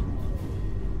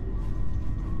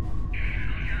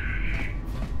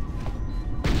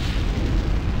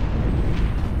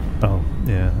 Oh,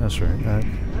 yeah, that's right. I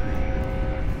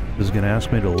was going to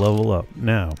ask me to level up.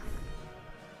 Now,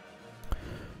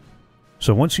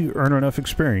 so once you earn enough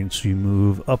experience, you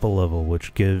move up a level,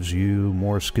 which gives you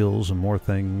more skills and more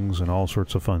things and all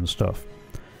sorts of fun stuff.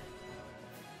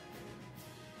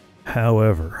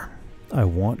 However, I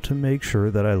want to make sure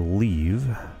that I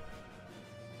leave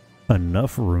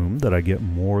enough room that I get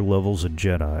more levels of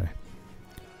Jedi.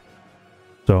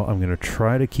 So I'm going to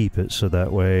try to keep it so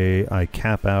that way I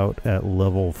cap out at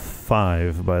level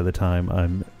 5 by the time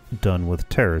I'm done with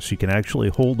Terrace. You can actually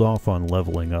hold off on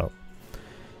leveling up.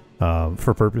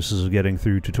 For purposes of getting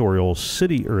through Tutorial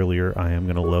City earlier, I am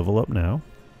going to level up now,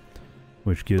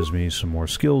 which gives me some more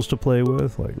skills to play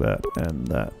with, like that, and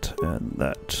that, and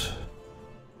that.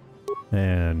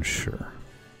 And sure.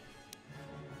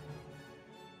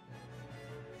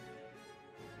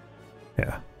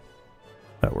 Yeah,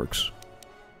 that works.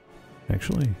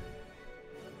 Actually,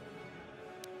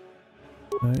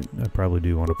 I probably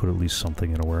do want to put at least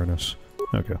something in awareness.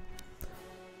 Okay.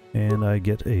 And I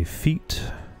get a feat.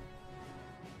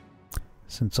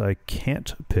 Since I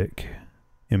can't pick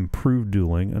Improved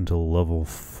Dueling until level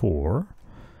 4,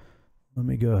 let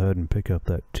me go ahead and pick up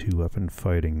that 2-weapon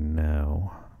fighting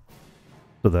now.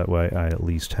 So that way I at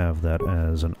least have that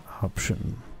as an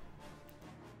option.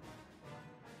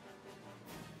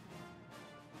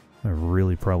 I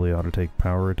really probably ought to take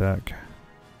power attack.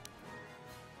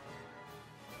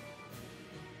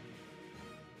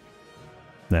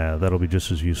 Nah, that'll be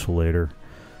just as useful later.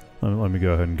 Let me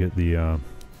go ahead and get the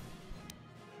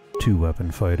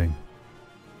 2-weapon fighting.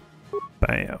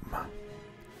 Bam!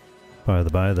 By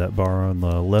the by, that bar on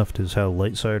the left is how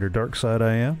light side or dark side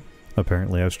I am.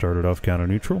 Apparently I started off counter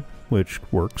neutral, which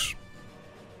works.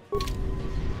 Alright.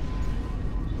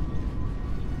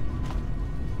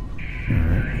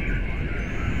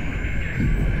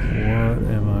 What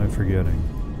am I forgetting?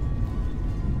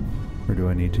 Or do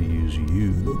I need to use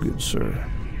you, good sir?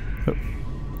 Oh.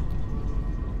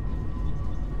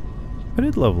 I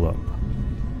did level up.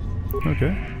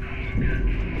 Okay.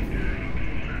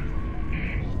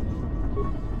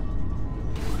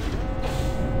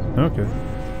 Okay.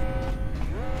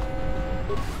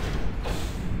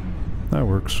 That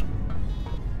works.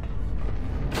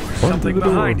 Something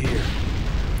behind here.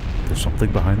 There's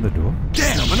something behind the door?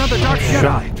 Damn, another Dark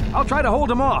Jedi! I'll try to hold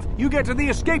him off. You get to the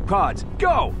escape pods.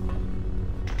 Go!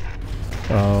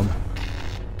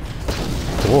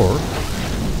 Or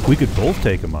we could both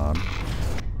take him on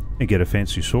and get a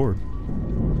fancy sword.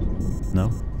 No?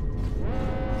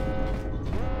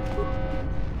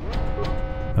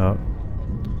 Oh.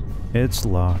 It's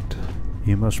locked.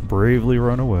 You must bravely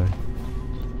run away.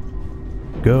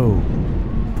 Go.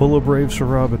 Pull a brave Sir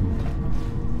Robin.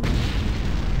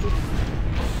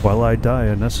 While I die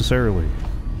unnecessarily.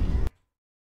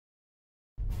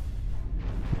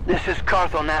 This is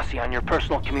Carthel Nassi on your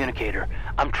personal communicator.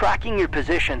 I'm tracking your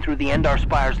position through the Endar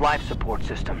Spire's life support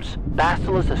systems.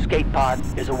 Bastila's escape pod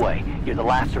is away. You're the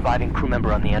last surviving crew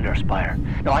member on the Endar Spire.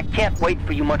 Now, I can't wait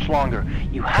for you much longer.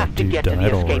 You have to get to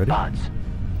the escape pods.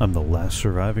 I'm the last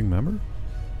surviving member?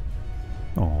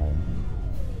 Oh.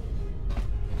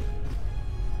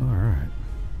 Alright.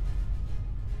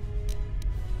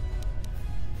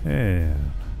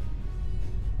 And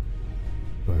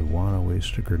do I want to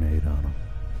waste a grenade on him?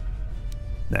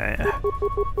 Nah.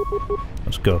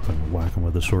 Let's go up and whack him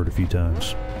with the sword a few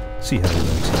times. See how he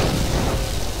likes it.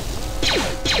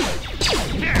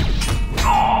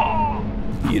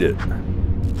 Eat it.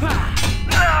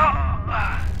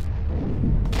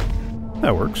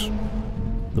 That works.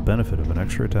 The benefit of an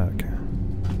extra attack.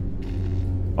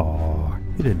 Aw,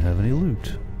 he didn't have any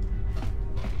loot.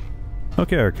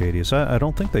 Okay, Arcadius, I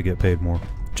don't think they get paid more.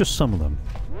 Just some of them.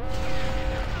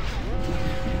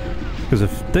 Because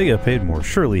if they got paid more,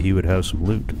 surely he would have some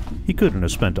loot. He couldn't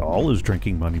have spent all his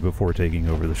drinking money before taking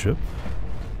over the ship.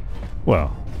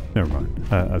 Well, never mind.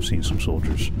 I've seen some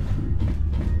soldiers.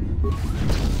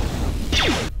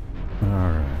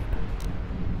 Alright.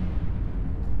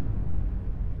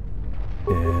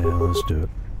 Yeah, let's do it.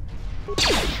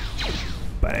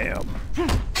 Bam.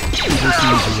 This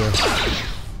easier.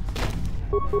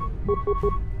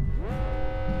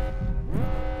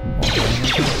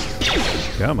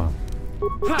 Come on.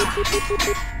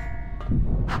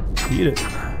 Eat it.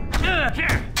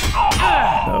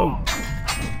 No.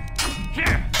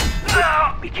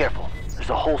 Be careful. There's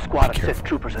a whole squad of Sith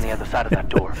troopers on the other side of that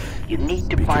door. You need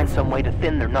to find some way to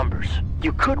thin their numbers.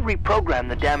 You could reprogram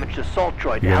the damaged assault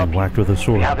droid to help whacked with a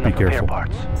sword. You have enough Be repair careful.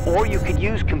 parts. Or you could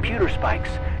use computer spikes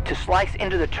to slice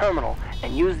into the terminal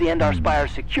and use the Endar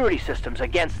Spire's security systems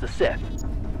against the Sith.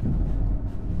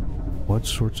 What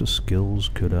sorts of skills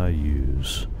could I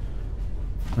use?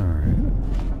 Alright.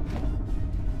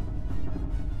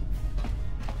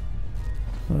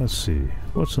 Let's see.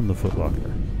 What's in the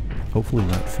footlocker? Hopefully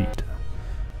not feet.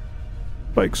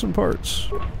 Bikes and parts.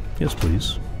 Yes,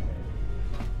 please.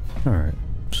 Alright.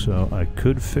 So I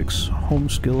could fix Home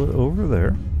Skillet over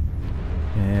there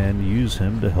and use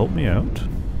him to help me out.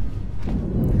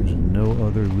 There's no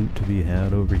other loot to be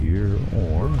had over here,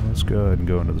 or let's go ahead and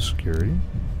go into the security.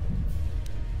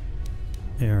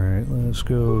 Alright, let's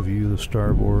go view the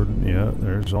starboard. Yeah,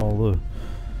 there's all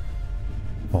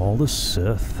the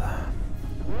Sith.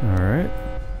 Alright.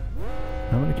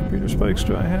 How many computer spikes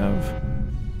do I have?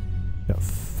 Got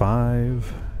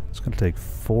 5. It's gonna take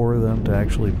 4 of them to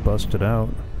actually bust it out.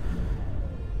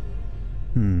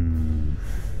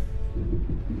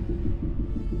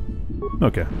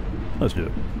 Okay, let's do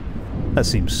it. That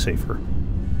seems safer.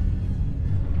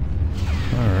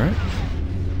 Alright.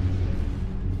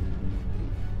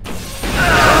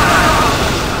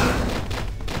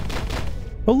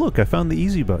 Oh look, I found the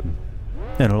easy button.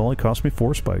 And it only cost me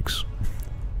 4 spikes.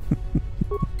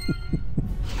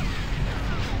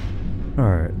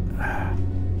 Alright.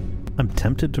 I'm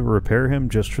tempted to repair him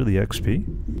just for the XP,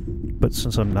 but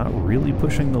since I'm not really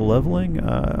pushing the leveling,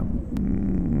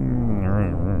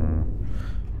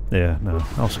 yeah, no,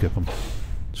 I'll skip him.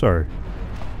 Sorry.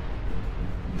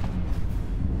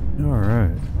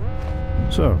 Alright.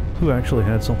 So, who actually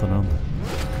had something on them?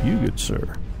 You, good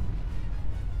sir.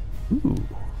 Ooh.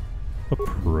 A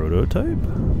prototype?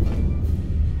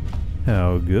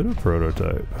 How good a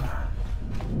prototype?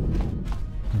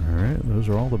 Alright, those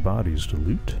are all the bodies to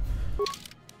loot.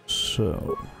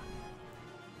 So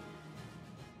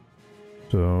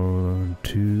 2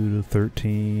 to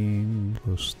 13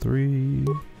 plus 3.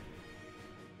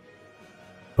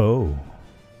 Oh.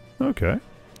 Okay.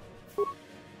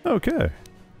 Okay.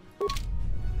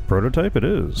 Prototype it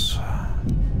is.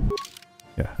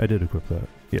 Yeah, I did equip that.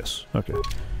 Yes. Okay.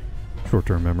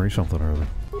 Short-term memory, something or other.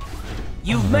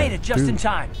 You've made it just in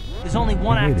time. There's only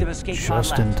one active escape pod left.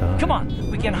 Just in time. Come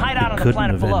on, we can hide out on the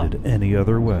planet below. below. Couldn't have ended any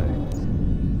other way.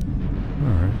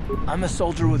 Alright. I'm a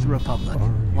soldier with the Republic,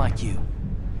 like you.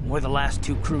 We're the last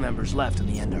 2 crew members left in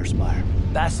the Endar Spire.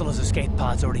 Bastila's escape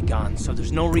pod's already gone, so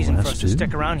there's no reason for us to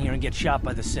stick around here and get shot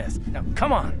by the Sith. Now,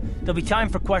 come on. There'll be time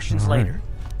for questions later.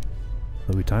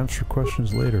 There'll be times for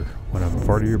questions later, when I'm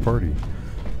part of your party.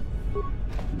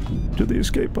 To the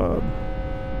escape pod.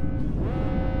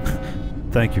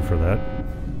 Thank you for that.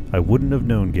 I wouldn't have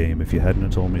known, game, if you hadn't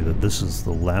have told me that this is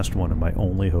the last one and my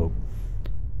only hope.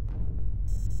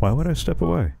 Why would I step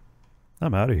away?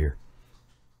 I'm out of here.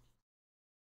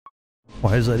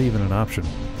 Why is that even an option?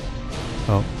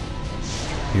 Oh,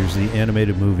 here's the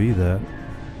animated movie that,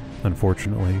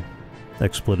 unfortunately,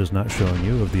 XSplit is not showing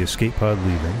you, of the escape pod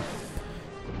leaving,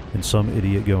 and some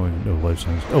idiot going, oh, life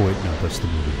science. Oh wait, no, that's the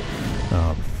movie.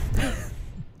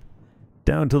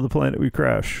 Down to the planet we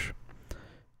crash.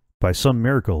 By some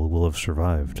miracle, we'll have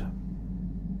survived.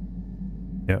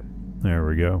 Yep, there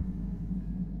we go.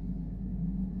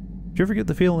 Did you ever get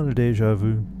the feeling of deja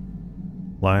vu?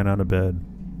 Lying on a bed,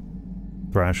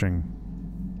 thrashing.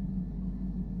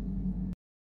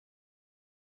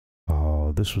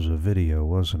 Oh, this was a video,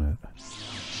 wasn't it?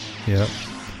 Yep.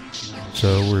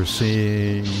 So we're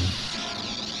seeing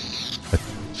a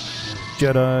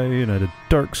Jedi and a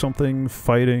dark something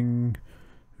fighting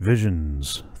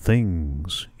visions,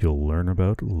 things you'll learn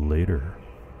about later.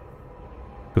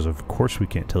 Because of course we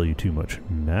can't tell you too much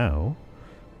now.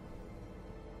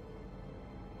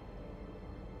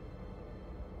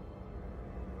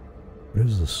 What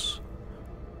is this?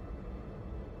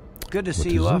 Good to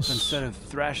see you up instead of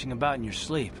thrashing about in your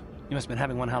sleep. You must have been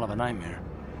having one hell of a nightmare.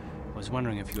 I was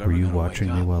wondering if you ever were you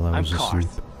watching me while I was asleep? I'm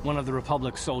Karth, one of the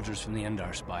Republic soldiers from the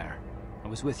Endar Spire. I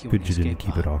was with you. Good you didn't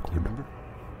keep it awkward.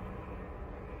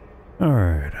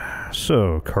 Alright,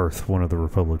 so Karth, one of the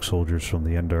Republic soldiers from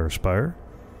the Endar Spire.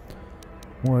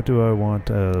 What do I want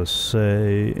to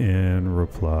say in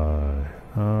reply?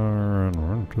 I'm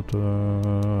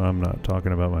not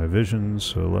talking about my visions,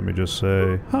 so let me just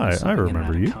say, hi, I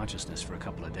remember you. Consciousness for a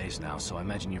couple of days now, so I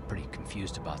imagine you're pretty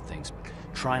confused about things. But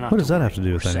try not. What does that have to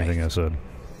do with anything I said?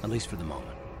 At least for the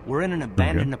moment. We're in an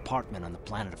abandoned apartment on the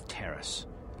planet of Terrace.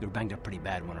 We were banged up pretty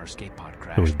bad when our escape pod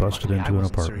crashed. So we busted into an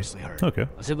apartment. Okay. I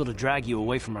was able to drag you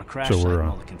away from our crash so site we're and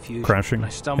all the confusion. crashing and I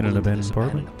stumbled in an abandoned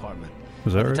apartment?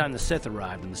 Is that By right? the time the Sith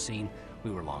arrived on the scene,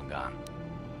 we were long gone.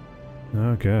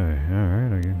 Okay,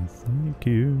 alright, again, thank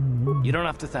you. You don't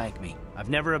have to thank me. I've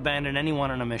never abandoned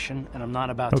anyone on a mission, and I'm not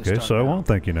about to start Okay, so I won't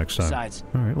thank you next time. Besides,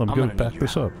 alright, let me go back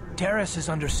this up. Terrace is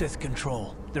under Sith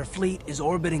control. Their fleet is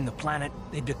orbiting the planet.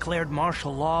 They've declared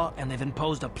martial law, and they've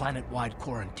imposed a planet-wide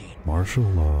quarantine. Martial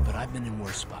law. But I've been in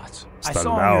worse spots. I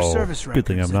saw on your service records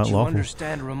Good thing I'm not that you lawful.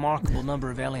 understand a remarkable number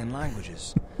of alien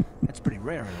languages. That's pretty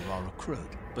rare in a raw recruit.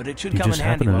 But it should come in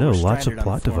handy while we're lots of stranded on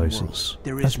plot a foreign devices. world.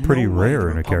 There is That's pretty no way rare the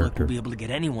in a Republic character. will be able to get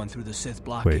anyone through the Sith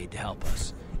blockade to help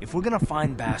us. If we're gonna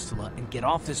find Bastila and get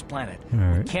off this planet,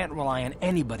 we can't rely on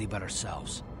anybody but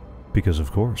ourselves. Because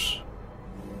of course.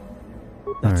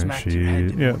 That smacked your head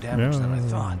did more damage than I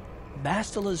thought.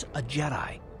 Bastila's a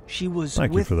Jedi. She was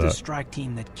with the strike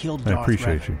team that killed Darth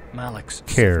Revan, Malik's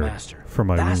Sith master. For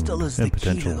my Bastila's the and key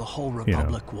potential, to the whole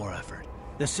Republic war effort.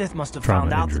 The Sith must have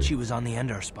found out that she was on the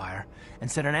Endar Spire and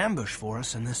set an ambush for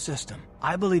us in this system.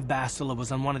 I believe Bastila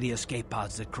was on one of the escape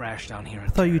pods that crashed down here. I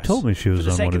thought you told me she was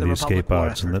on one of the escape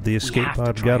pods and that the escape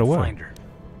pod got away.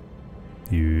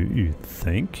 You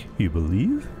think? You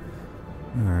believe?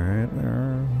 Alright.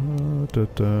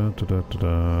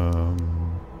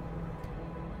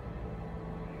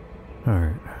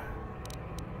 Alright.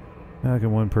 How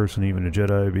can one person, even a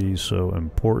Jedi, be so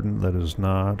important that is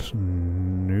not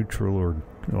neutral or...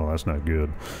 Oh, that's not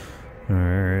good.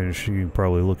 Alright, she can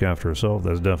probably look after herself.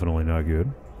 That's definitely not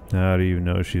good. How do you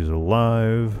know she's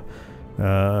alive?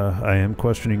 I am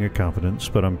questioning her competence,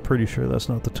 but I'm pretty sure that's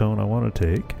not the tone I want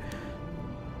to take.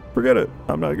 Forget it.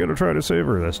 I'm not going to try to save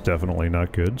her. That's definitely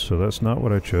not good, so that's not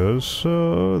what I chose.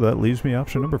 So that leaves me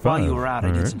option number 5. While you were out,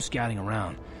 I did some scouting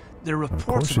around. There are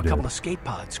reports of a couple of escape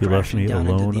pods crashing down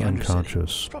into the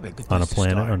unconscious on a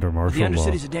planet under martial law. The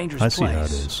Undercity's a dangerous I see place. how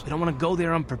it is. We don't want to go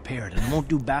there unprepared, and it won't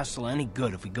do Bastila any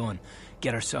good if we go and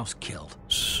get ourselves killed.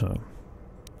 So,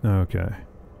 okay.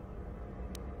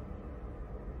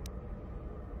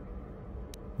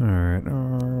 Alright.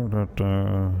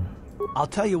 I'll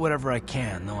tell you whatever I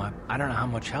can, though I don't know how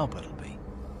much help it'll be.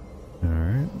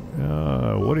 Alright.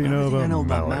 What do you know Everything about I know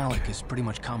about Malik? Malik is pretty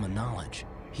much common knowledge.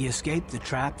 He escaped the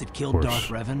trap that killed Of Darth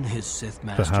course. Revan, his Sith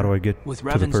master. So how do I get With to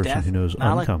the Revan's person death, who knows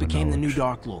Malik uncommon became the new knowledge?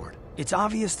 Dark Lord. It's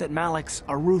obvious that Malik's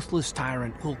a ruthless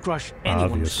tyrant who'll crush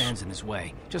anyone who stands in his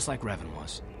way, just like Revan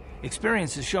was.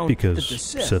 Experience has shown Because that the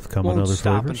Sith come in won't other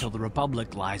stop flavors? until the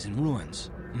Republic lies in ruins.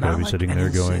 I'll be Malik sitting and there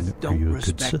his going, Sith are don't you a good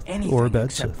respect Sith anything or a bad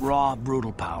except Sith? raw,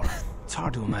 brutal power. It's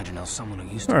hard to imagine how someone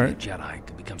who used to Alright. be a Jedi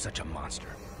could become such a monster.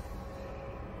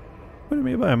 What do you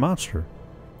mean by a monster?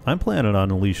 I'm planning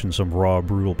on unleashing some raw,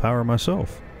 brutal power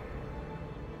myself.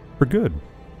 For good.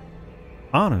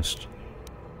 Honest.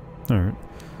 Alright.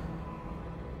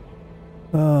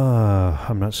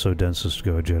 I'm not so dense as to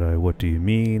go a Jedi. What do you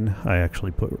mean? I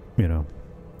actually put, you know,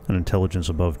 an intelligence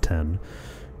above 10.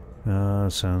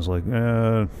 Sounds like,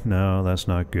 no, that's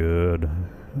not good.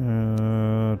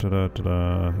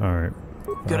 Alright.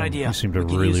 Good idea. You seem to we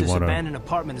can really use this want to... abandoned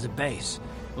apartment as a base.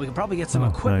 We can probably get some Oh,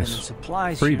 equipment nice. and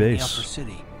supplies Free here in the base. upper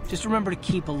city. Just remember to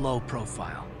keep a low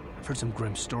profile. I've heard some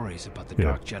grim stories about the Yeah.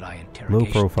 Dark Jedi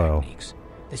interrogation profile. techniques.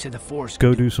 They say the Force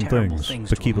Go can do some terrible things,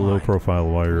 to but keep a a low mind. profile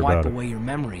while you're Wipe about it. away your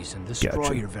memories and destroy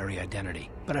Gotcha. your very identity.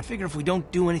 But I figure if we don't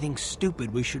do anything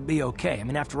stupid, we should be okay. I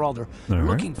mean, after all, they're All right.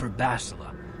 looking for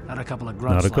Bastila, not a couple of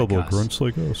grunts Not a couple like of us. grunts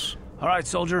like us. All right,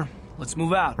 soldier, let's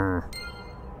move out.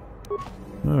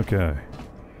 Okay.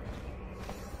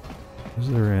 Is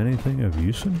there anything of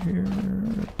use in here?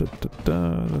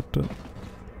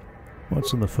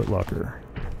 What's in the footlocker?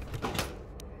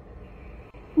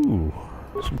 Ooh,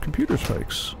 some computer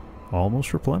spikes.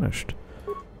 Almost replenished.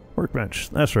 Workbench.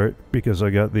 That's right, because I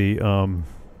got the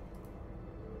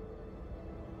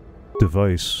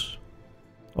device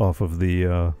off of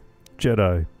the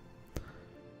Jedi.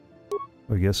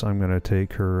 I guess I'm gonna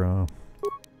take her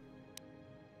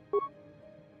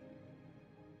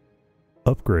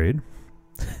upgrade.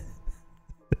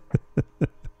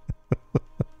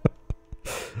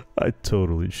 I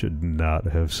totally should not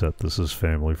have set this as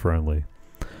family friendly.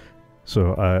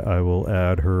 So I will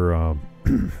add her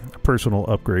personal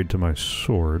upgrade to my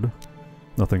sword.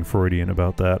 Nothing Freudian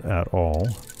about that at all.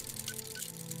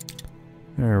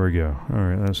 There we go.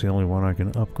 Alright, that's the only one I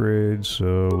can upgrade,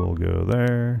 so we'll go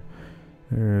there.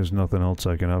 There's nothing else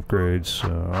I can upgrade, so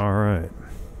alright.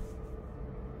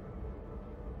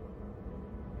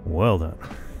 Well done.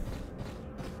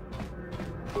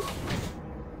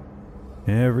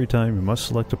 Every time you must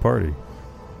select a party.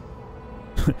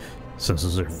 Since this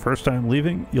is their first time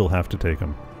leaving, you'll have to take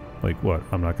them. Like what?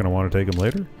 I'm not going to want to take them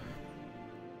later?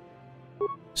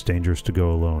 It's dangerous to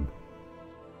go alone.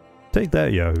 Take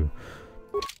that, Yahoo.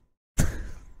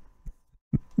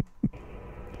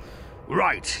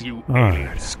 Right, you Alright.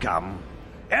 alien scum.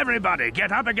 Everybody,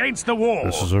 get up against the wall.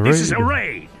 This is a This is raid. a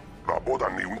raid.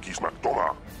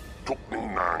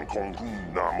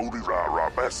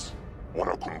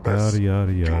 Yada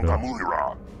yada yada.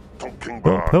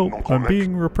 Help, help, I'm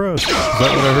being repressed. Is that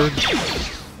what I heard?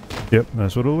 Yep,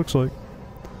 that's what it looks like.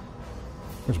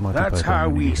 Where's my That's Python how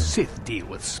when you we need him? Sith deal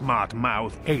with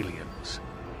smart-mouth aliens.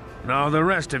 Now the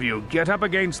rest of you, get up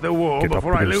against the wall Get up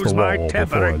before I against lose the my wall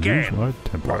temper before I lose again. my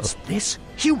temper. What's this?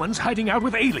 Humans hiding out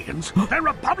with aliens? They're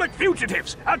Republic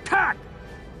fugitives! Attack!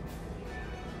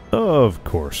 Of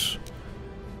course.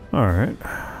 Alright.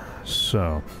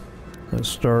 So, let's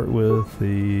start with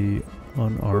the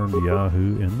unarmed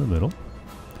Yahoo in the middle.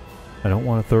 I don't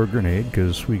want to throw a grenade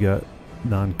because we got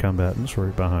non-combatants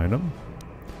right behind him.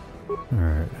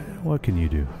 Alright, what can you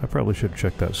do? I probably should have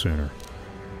checked that sooner.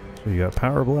 So you got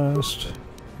Power Blast,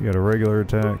 you got a regular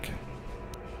attack.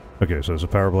 Okay, so it's a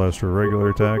Power Blast or a regular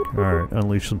attack. Alright,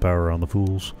 unleash some power on the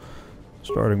fools.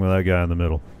 Starting with that guy in the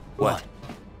middle. What?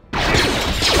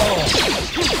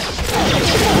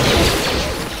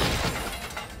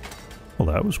 Well,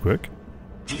 that was quick.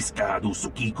 I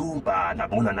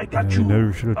You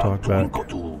never should have talked back.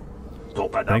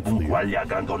 Thankfully.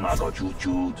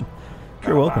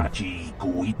 You're welcome.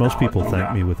 Most people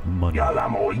thank me with money.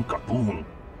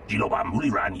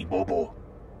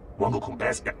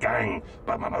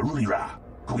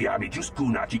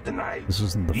 This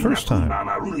isn't the first time.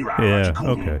 Yeah,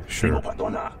 okay, sure.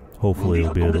 Hopefully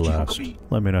it'll be the last.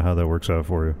 Let me know how that works out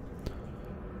for you.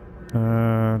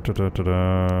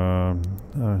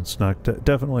 It's not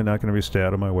definitely not going to be stay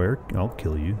out of my way. I'll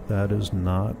kill you. That is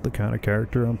not the kind of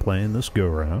character I'm playing this go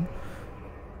around.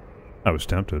 I was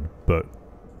tempted, but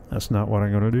that's not what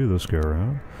I'm going to do this go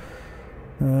around.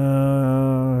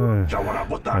 I don't want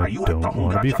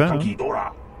to be found. So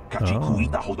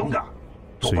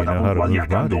you know how to move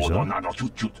bodies, huh?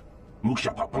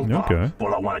 Okay.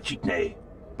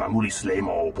 I'll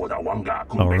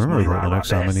remember that the next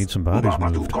time I need some bodies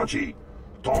moved.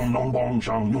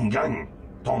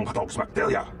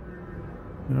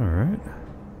 Alright.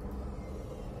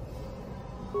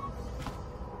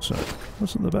 So,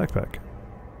 what's in the backpack?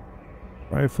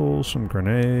 Rifle, some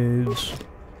grenades,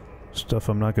 stuff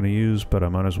I'm not going to use, but I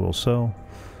might as well sell.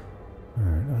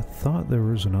 Alright, I thought there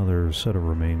was another set of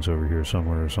remains over here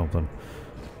somewhere or something.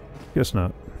 Guess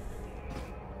not.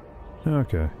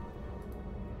 Okay.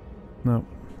 Nope.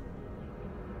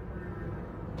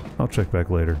 I'll check back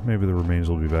later. Maybe the remains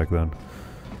will be back then.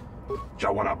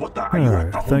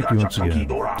 Alright, thank you once again.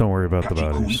 Don't worry about the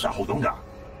bodies.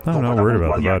 I'm not worried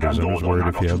about the bodies, I'm just worried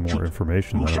if you have more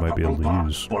information that I might be able to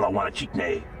use.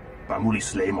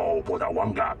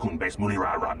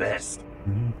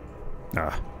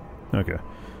 Ah, okay.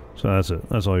 So that's it.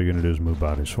 That's all you're gonna do is move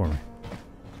bodies for me.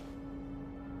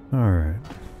 Alright.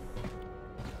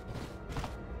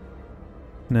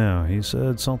 Now, he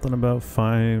said something about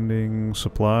finding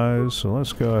supplies, so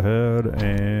let's go ahead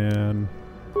and...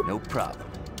 No problem.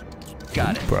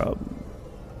 Got it. No problem.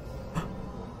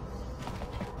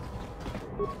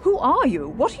 Who are you?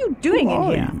 What are you doing in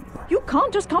here? You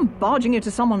can't just come barging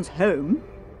into someone's home.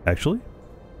 Actually,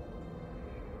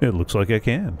 it looks like I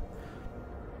can.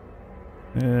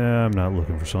 Yeah, I'm not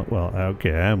looking for something. Well,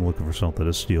 okay, I am looking for something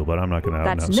to steal, but I'm not going to out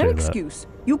and out say that. That's no excuse.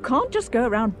 You can't just go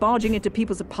around barging into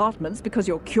people's apartments because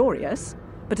you're curious.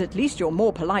 But at least you're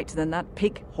more polite than that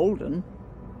pig Holden.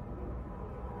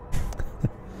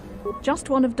 Just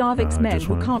one of Darvik's men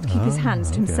who can't keep his hands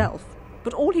to himself.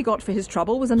 But all he got for his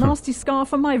trouble was a nasty scar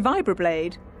from my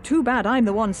vibroblade. Too bad I'm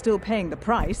the one still paying the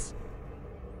price.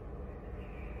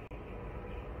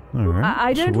 All right.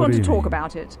 I don't want to talk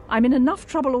about it. I'm in enough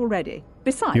trouble already.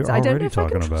 Besides, I don't know if I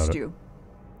can trust you.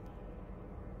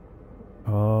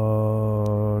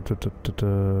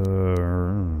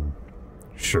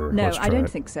 Sure. No, I don't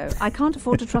think so. I can't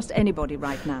afford to trust anybody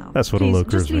right now. That's what a low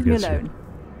charisma gets you. Please, just leave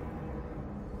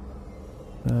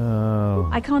me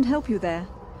alone. I can't help you there.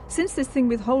 Since this thing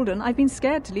with Holden, I've been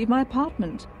scared to leave my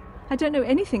apartment. I don't know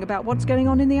anything about what's going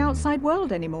on in the outside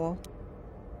world anymore.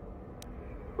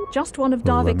 Just one of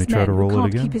Darvik's men who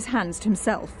can't keep his hands to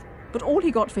himself. But all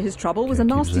he got for his trouble was a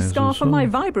nasty scar from my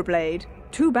vibroblade.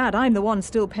 Too bad I'm the one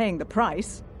still paying the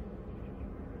price.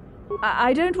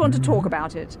 I don't want to talk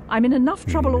about it. I'm in enough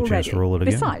trouble already.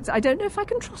 Besides, I don't know if I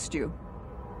can trust you.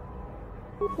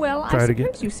 Well, I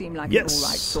suppose you seem like an all right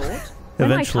sort.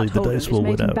 Eventually the dice will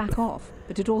win out. Back off,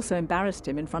 but it also embarrassed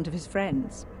him in front of his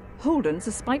friends. Holden's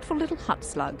a spiteful little hut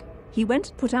slug. He went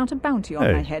and put out a bounty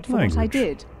on my head for what I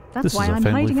did. That's why I'm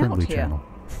hiding out here.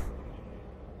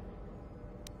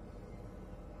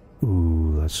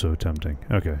 Ooh, that's so tempting.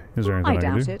 Okay, is there anything I can do?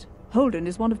 I doubt it. Holden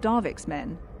is one of Darvik's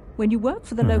men. When you work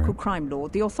for the local crime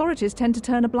lord, the authorities tend to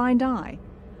turn a blind eye.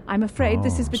 I'm afraid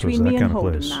this is between me and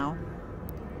Holden now.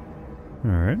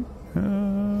 Alright.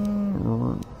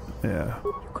 Yeah.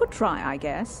 You could try, I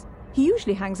guess. He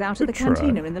usually hangs out at the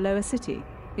cantina in the lower city.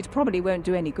 It probably won't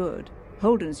do any good.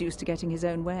 Holden's used to getting his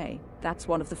own way. That's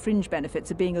one of the fringe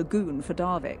benefits of being a goon for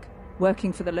Darvik.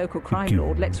 Working for the local crime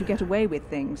lord lets you get away with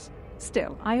things.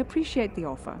 Still, I appreciate the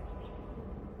offer.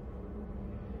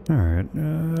 Alright,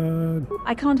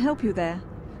 I can't help you there.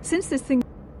 Since this thing...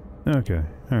 Okay,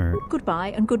 alright. Goodbye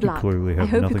and good luck. I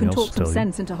hope you can talk some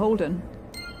sense into Holden.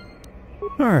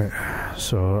 Alright,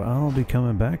 so I'll be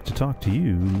coming back to talk to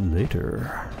you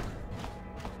later.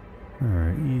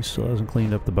 Alright, he still hasn't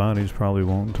cleaned up the bodies, probably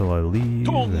won't until I leave.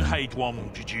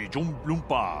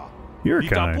 You're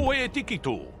kind.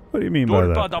 What do you mean by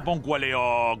that?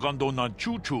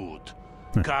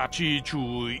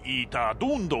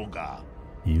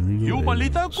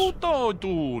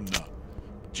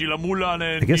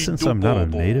 I guess since I'm not a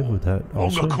native, would that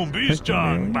also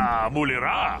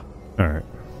Alright.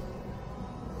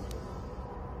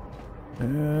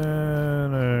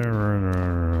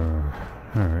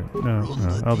 Alright, no,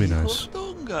 I'll be nice.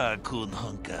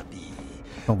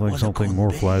 Something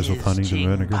more flies with honey than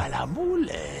vinegar.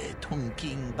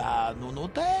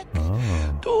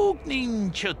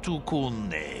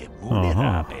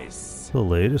 The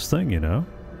latest thing, you know.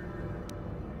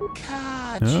 Okay,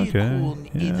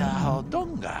 yeah.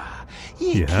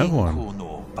 You have one.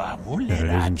 And it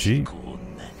isn't cheap.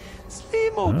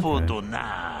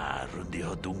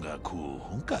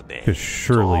 Because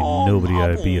surely nobody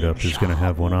I beat up is going to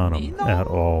have one on them at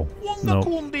all. Nope.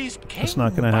 It's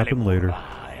not going to happen later.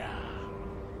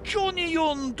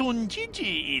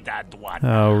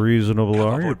 How reasonable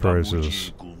are your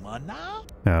prices?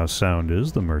 How sound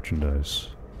is the merchandise?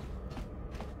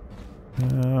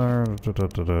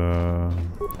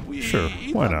 Sure,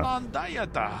 why not?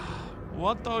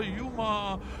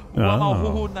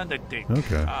 Oh,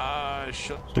 okay.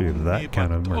 So you're that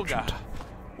kind of merchant.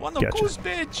 Gotcha.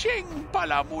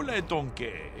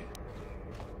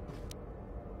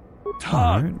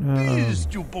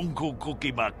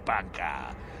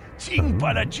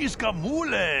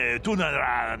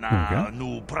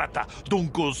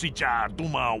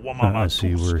 Alright, I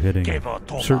see we're hitting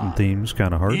certain themes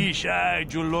kind of hard. A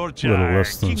little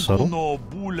less than subtle.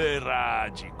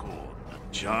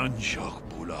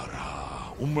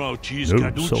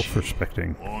 Nope,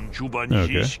 self-respecting.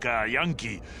 Okay.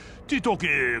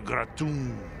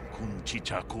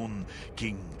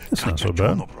 That's not so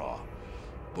bad.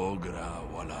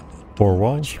 4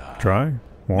 walls, dry,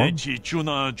 warm.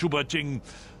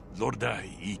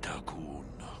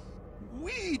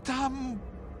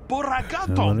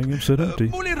 And letting him sit empty.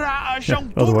 Yeah,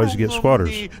 otherwise you get squatters.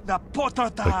 Like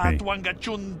me.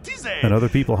 And other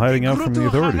people hiding out from the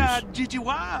authorities.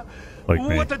 Like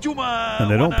me. And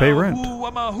they don't pay rent.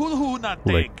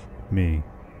 Like me.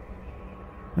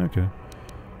 Okay.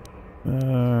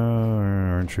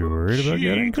 Aren't you worried about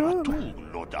getting caught?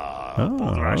 Oh,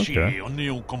 okay.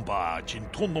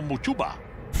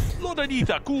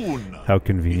 How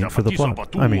convenient for the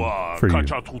plot. I mean, for you.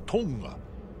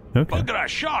 Okay.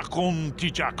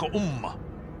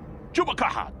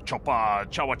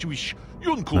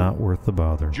 Not worth the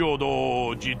bother.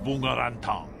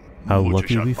 How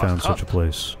lucky we found such a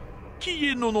place.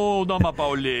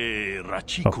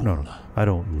 Oh, no. I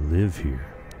don't live here.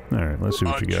 Alright, let's see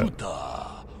what you got.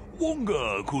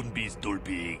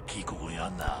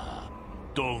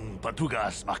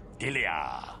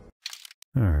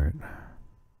 Alright.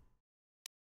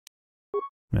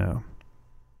 Now,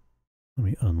 let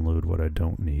me unload what I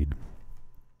don't need.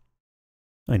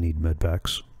 I need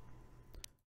medpacks.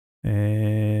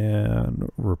 And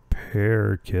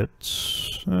repair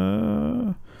kits.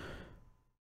 Can't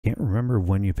remember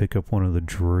when you pick up one of the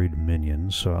droid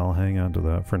minions, so I'll hang on to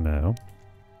that for now.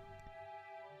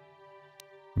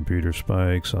 Computer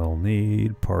spikes I'll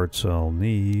need, parts I'll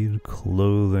need,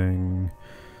 clothing.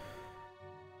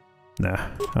 Nah,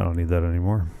 I don't need that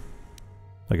anymore.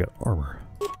 I got armor.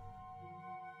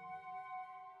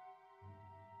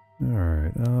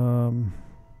 Alright,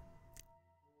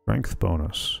 strength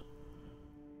bonus.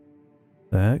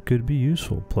 That could be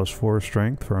useful. +4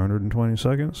 strength for 120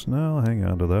 seconds. No, I'll hang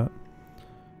on to that.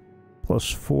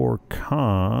 +4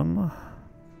 con.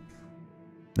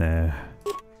 Nah.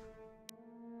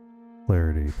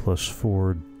 Clarity.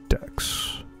 +4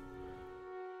 dex.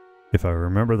 If I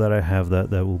remember that I have that,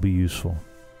 that will be useful.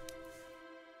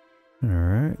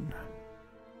 Alright.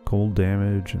 Cold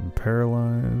damage and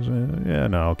paralyze. Yeah,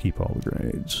 no, I'll keep all the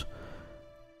grenades.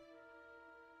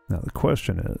 Now the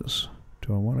question is,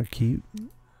 do I want to keep...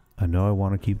 I know I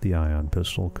want to keep the ion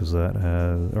pistol, because that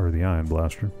has... or the ion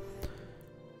blaster.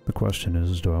 The question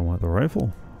is, do I want the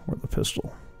rifle or the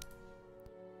pistol?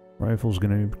 Rifle's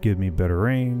going to give me better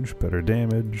range, better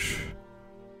damage.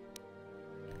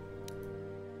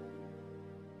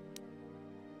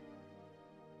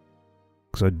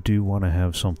 Because I do want to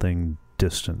have something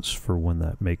distance for when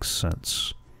that makes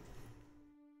sense.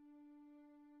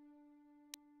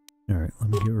 Alright, let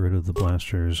me get rid of the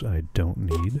blasters I don't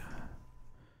need.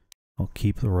 I'll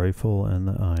keep the rifle and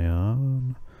the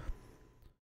ion.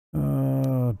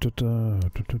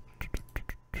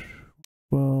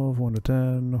 12, 1 to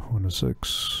 10, 1 to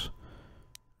 6.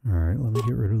 Alright, let me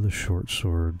get rid of the short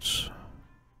swords.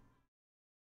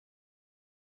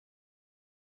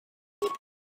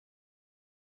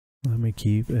 Let me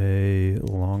keep a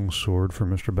long sword for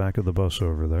Mr. Back of the Bus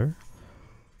over there.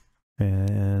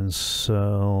 And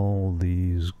sell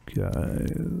these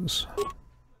guys.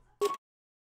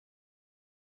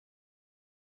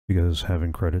 Because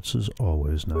having credits is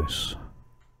always nice.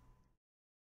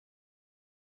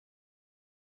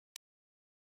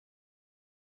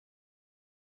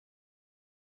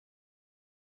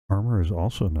 Armor is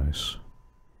also nice.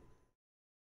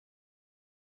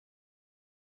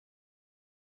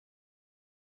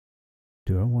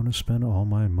 Do I want to spend all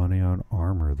my money on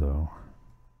armor, though?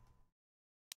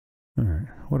 Alright,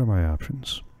 what are my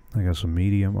options? I got some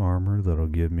medium armor that'll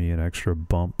give me an extra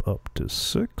bump up to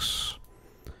 6.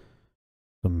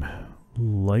 Some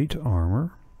light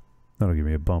armor that'll give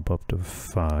me a bump up to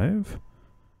 5.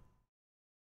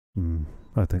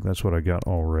 I think that's what I got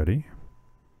already.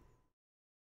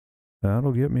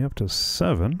 That'll get me up to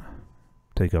 7.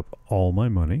 Take up all my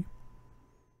money.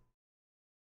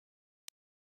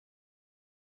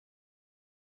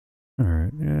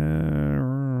 Alright,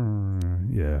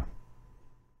 yeah.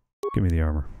 Give me the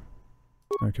armor.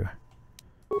 Okay.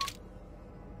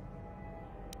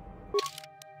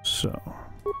 So,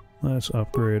 let's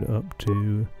upgrade up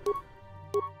to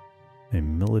a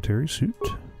military suit.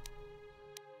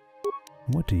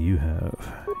 What do you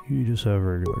have? You just have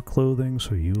regular clothing,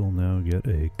 so you will now get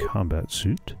a combat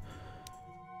suit.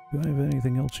 Do I have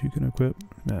anything else you can equip?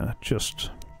 Nah, just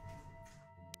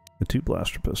the 2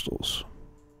 blaster pistols.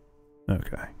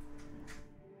 Okay.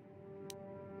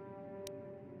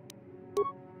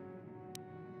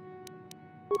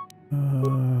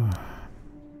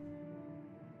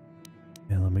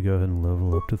 Yeah, let me go ahead and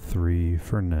level up to 3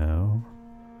 for now.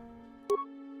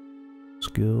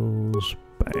 Skills,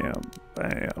 bam,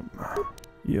 bam.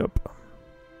 Yep.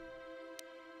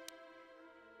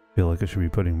 Feel like I should be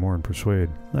putting more in Persuade.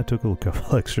 I took a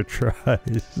couple extra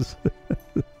tries.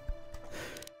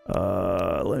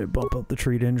 Let me bump up the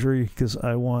treat injury, because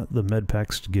I want the med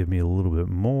packs to give me a little bit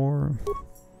more.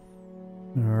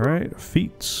 Alright,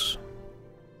 feats.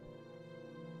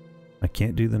 I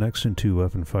can't do the next in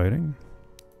 2-weapon fighting.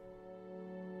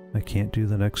 I can't do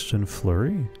the next in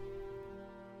flurry.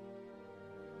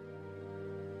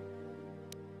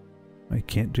 I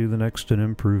can't do the next in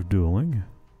improved dueling.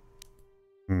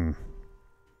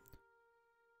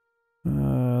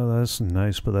 That's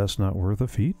nice, but that's not worth a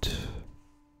feat.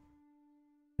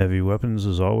 Heavy weapons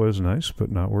is always nice, but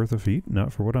not worth a feat.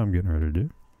 Not for what I'm getting ready to do.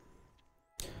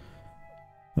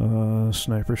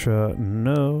 Sniper shot,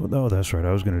 no. Oh, that's right,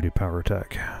 I was going to do power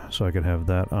attack. So I could have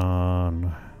that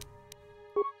on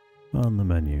the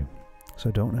menu. So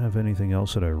I don't have anything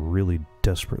else that I really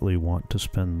desperately want to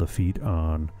spend the feat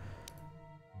on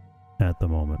at the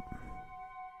moment.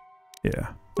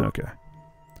 Yeah, okay.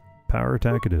 Power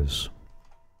attack it is.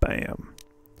 Bam.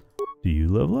 Do you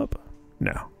level up?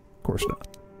 No, of course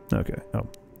not. Okay, oh.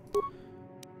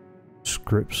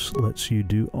 Scripts lets you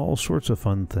do all sorts of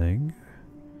fun things.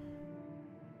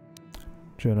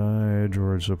 Jedi,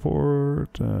 droid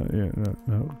support, yeah,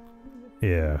 no.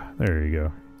 Yeah, there you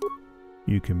go.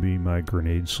 You can be my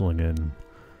grenade slinging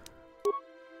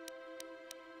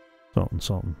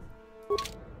something.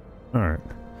 Alright.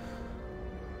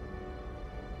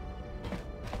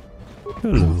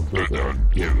 Hello.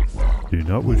 Do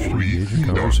not wish to engage in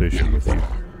conversation with you.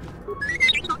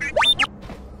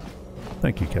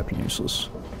 Thank you, Captain Useless.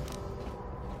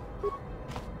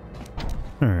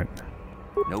 Alright.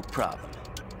 No problem.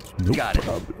 No Got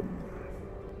problem.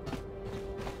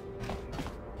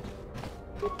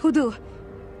 Pudu,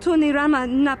 Tunirama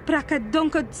na praka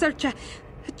donko searcha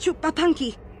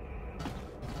chupapanki.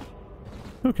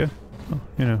 Okay. Well,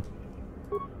 you know,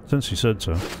 since you said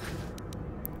so.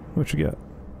 What you got?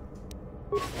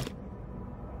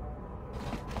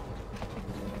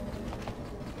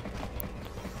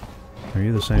 Are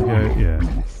you the same guy? Yeah.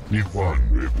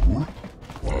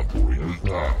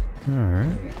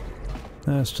 Alright.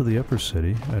 That's to the upper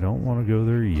city. I don't want to go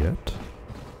there yet.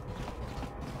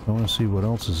 I want to see what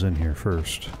else is in here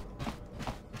first.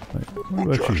 Wait,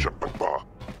 what about you?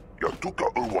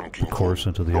 The course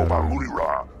into the outer rim.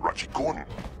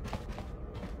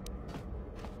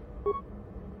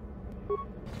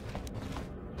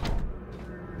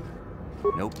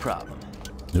 No problem.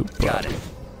 Nope. Got it.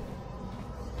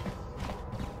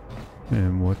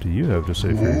 And what do you have to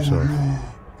say for yourself?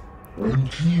 Well,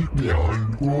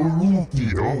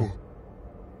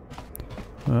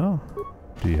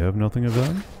 do you have nothing of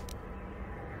value?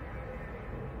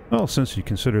 Well, since you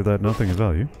consider that nothing of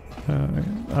value,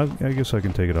 I guess I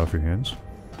can take it off your hands.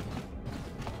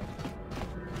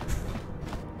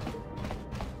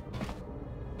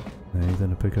 Anything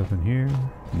to pick up in here?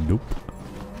 Nope.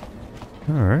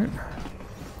 Alright.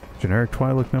 Generic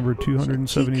Twi'lek number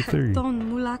 273. Changing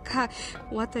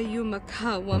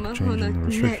the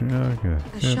restriction. Okay.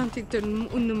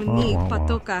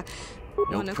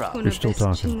 No problem. You're still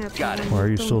talking. Got it. Why are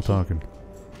you still talking?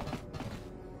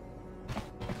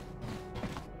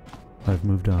 I've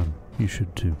moved on. You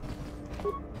should too.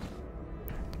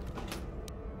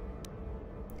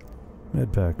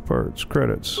 Medpack, parts,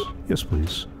 credits. Yes,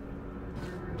 please.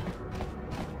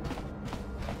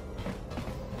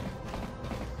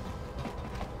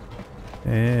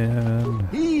 And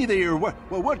hey there, what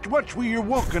were you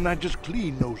walking? I just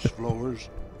cleaned those floors.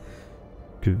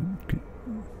 Could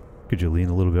you lean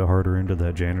a little bit harder into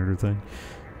that janitor thing?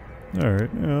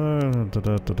 Alright.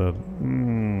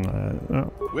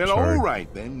 Well, sorry.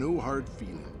 alright then, no hard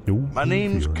feelings. No My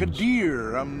name's feelings.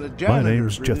 Kadir. I'm the janitor My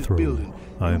name's for Jethro. this building.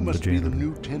 I You am the must be the janitor.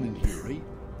 new tenant here, right?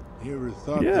 You ever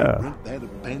thought Yeah. they'd rent that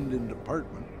abandoned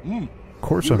apartment? Of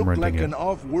course You I'm look renting like it. an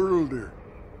off-worlder.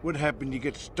 What happened? You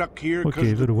get stuck here What because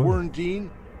gave of it the away?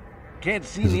 quarantine? Can't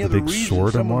see Is any it the other big reason sword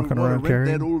I'm someone walking would wanna around rent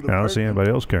carrying? that old I don't see apartment.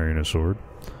 anybody else carrying a sword.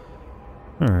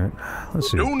 Alright. Let's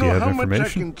see. Don't Do you know have how much I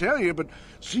information? can tell you, but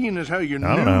seeing as how you're new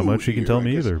I don't know how much you can here, tell I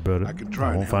me guess either, but I could I try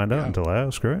and won't find help out you until I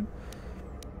ask, right?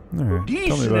 Alright, tell me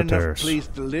Decent about enough Terrace. place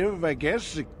to live, I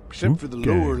guess, except for the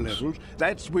lower levels.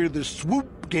 That's where the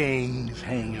swoop gangs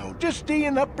hang out. Just stay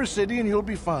in Upper City and you'll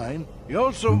be fine. You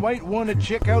also might want to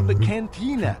check out the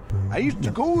cantina. I used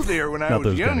to go there when I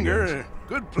was younger.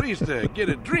 Good place to get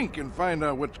a drink and find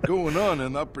out what's going on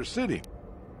in the Upper City.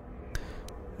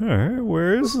 Alright,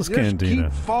 where is this cantina?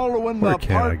 Just keep following Where the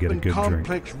can I get a apartment good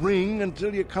complex ring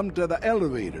until you come to the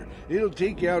elevator. It'll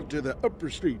take you out to the upper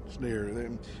streets there.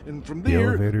 And from The there,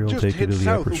 elevator will just take you head to the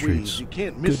south upper a ways. streets. You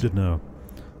can't miss Good to know.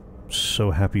 So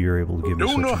happy you're able to give me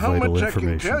Don't know such how vital much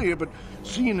information. I can tell you, but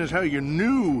seeing as how you're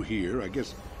new here, I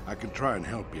guess I can try and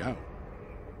help you out.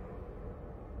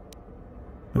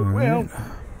 Well,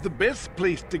 the best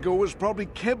place to go is probably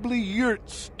Kebley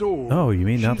Yurt's store. Oh, you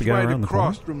mean not the guy right around the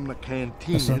across corner? from the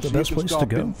cantina. That's not the so best you can place to stop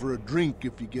go? in for a drink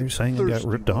if you get You're saying I got thirsty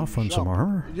ripped while off you on some shop.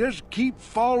 armor? Just keep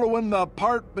following the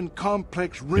apartment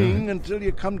complex ring until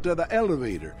you come to the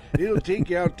elevator. It'll take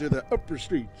you out to the upper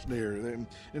streets there.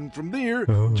 And from there,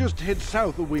 just head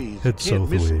south a ways. Head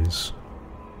south a ways.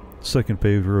 Second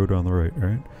paved road on the right,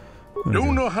 right? Okay.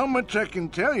 Don't know how much I can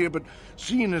tell you, but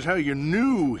seeing as how you're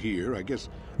new here, I guess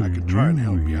I could try and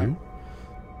help you out.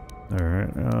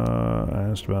 Alright, I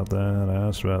asked about that, What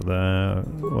else do you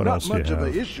have? Not much of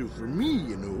an issue for me,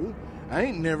 you know. I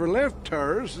ain't never left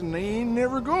Taurus, and I ain't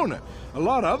never gonna. A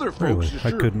lot of other folks are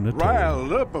sure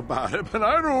riled up about it, but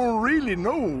I don't really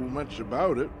know much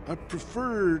about it. I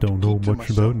prefer to Don't know keep to much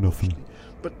myself about nothing.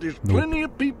 But there's plenty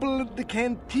of people at the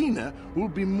cantina who'll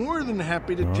be more than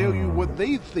happy to tell you what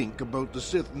they think about the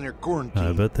Sith and their quarantine.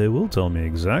 I bet they will tell me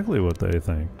exactly what they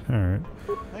think. Alright.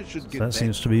 I should get That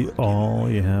seems to be all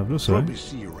you have to say. Probably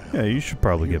see you around. Yeah, you should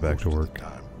probably get back to work.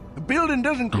 The building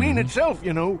doesn't clean itself,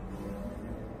 you know.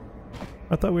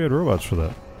 I thought we had robots for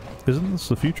that. Isn't this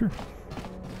the future?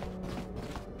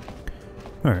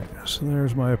 Alright, so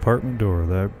there's my apartment door.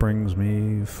 That brings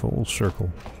me full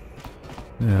circle.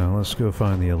 Yeah, let's go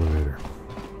find the elevator.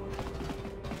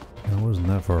 It wasn't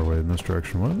that far away in this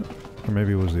direction, was it? Or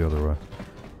maybe it was the other way.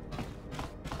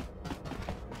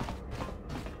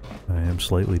 I am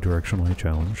slightly directionally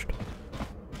challenged.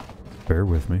 Bear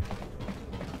with me.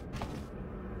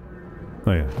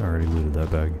 Oh yeah, I already looted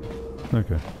that bag.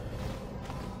 Okay.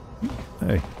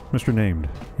 Hey, Mr. Named.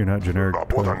 You're not generic.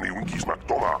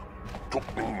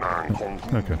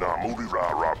 Okay.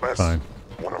 Fine.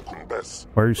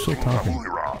 Why are you still talking?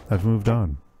 I've moved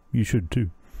on. You should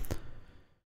too.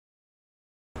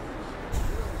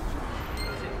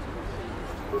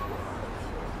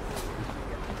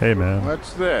 Hey man.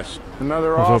 What's this?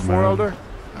 Another What's up, man? off-worlder?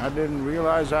 I didn't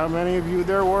realize how many of you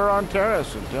there were on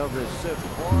Terrace until this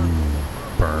Sith born.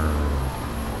 Burn.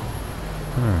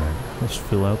 Alright, let's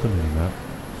fill out the minimap.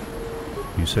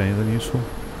 You say anything useful?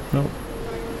 Nope.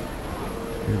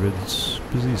 You're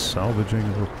busy salvaging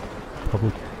a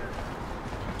Republic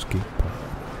escape pod.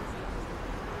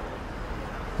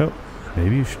 Oh,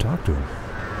 maybe you should talk to him.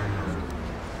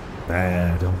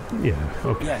 Nah, don't. Yeah,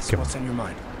 okay. Yes, what's on your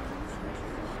mind?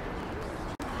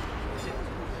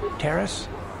 Terrace?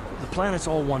 The planet's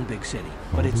all one big city,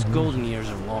 but its golden years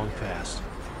are long past.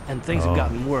 And things have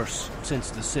gotten worse since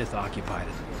the Sith occupied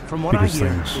it. From what I hear,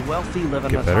 the wealthy live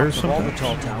on the tops of all the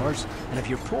tall towers, and if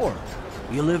you're poor,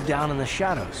 you live down in the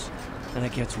shadows. And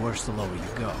it gets worse the lower you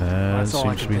go. That's all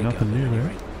I can think of. New,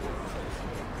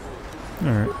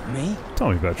 Alright. Me?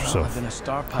 Tell me about yourself. I've been a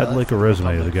star pilot. I'd like a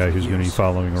resume of the guy who's going to be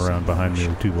following around behind me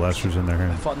with two blasters in their I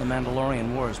hand. fought in the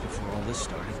Mandalorian Wars before all this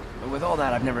started. But with all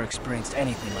that, I've never experienced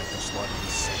anything like the slaughter of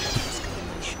these Sith.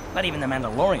 Not even the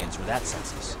Mandalorians were that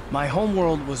senseless. My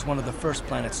homeworld was one of the first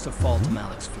planets to fall to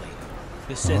Malik's fleet.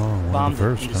 The Sith bombed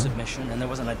it into submission, and there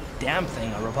wasn't a damn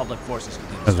thing our Republic forces could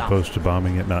do to stop it. As opposed to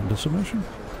bombing it not into submission?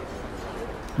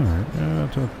 Alright,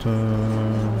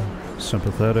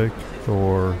 sympathetic,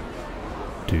 or...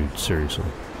 Dude, seriously.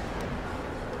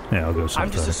 Yeah, I'll go sympathetic.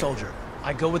 I'm just a soldier.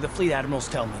 I go where the fleet admirals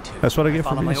tell me to. That's what I get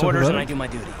for being my sympathetic? orders and I do my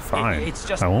duty. Fine. It's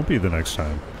just... I won't be the next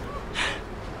time.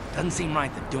 Doesn't seem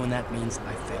right that doing that means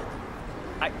I failed.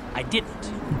 I didn't.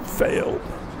 Failed.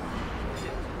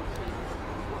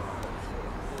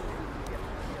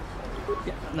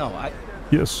 Yeah, no,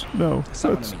 Yes, no. That's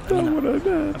not what I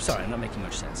meant. I'm sorry, I'm not making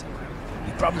much sense.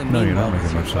 You probably mean you're not well making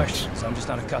with much your sense. questions. I'm just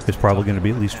not accustomed. It's probably going to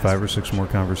be at least 5 or 6 more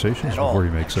conversations before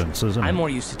you make sense, isn't it? I'm more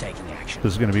used to taking action.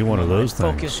 This is going to be one of those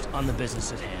things. Focused on the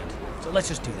business at hand. So let's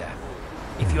just do that.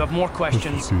 If you have more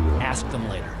questions, ask them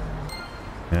later.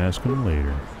 Ask them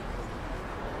later.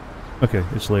 Okay,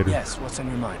 it's later. Yes, what's on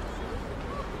your mind?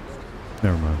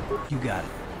 Never mind. You got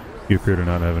it. You appear to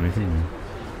not have anything new.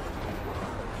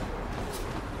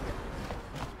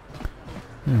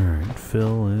 Alright,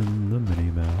 fill in the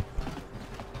mini-map.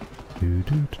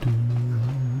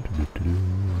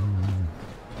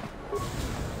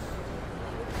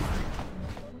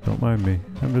 Don't mind me.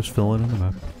 I'm just filling in the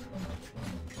map.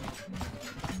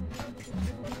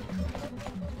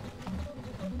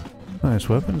 Nice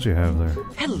weapons you have there.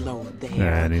 Hello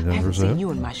there. Anything Haven't for sale? seen you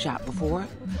in my shop before.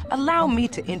 Allow me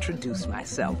to introduce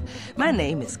myself. My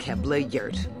name is Kebla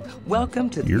Yurt. Welcome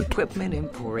to the Equipment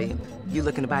Emporium. You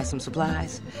looking to buy some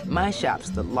supplies? My shop's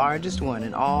the largest one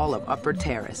in all of Upper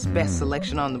Terrace. Best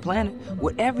selection on the planet.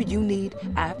 Whatever you need,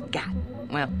 I've got.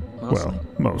 Well, mostly.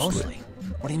 Mostly.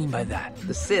 What do you mean by that?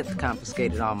 The Sith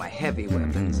confiscated all my heavy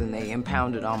weapons and they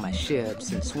impounded all my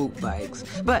ships and swoop bikes.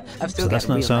 But I've still got a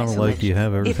real nice selection. That's not sounding like you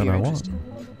have everything I want.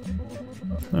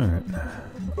 Alright.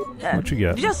 What you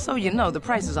got? Just so you know, the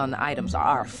prices on the items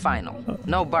are final.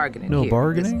 No bargaining no here.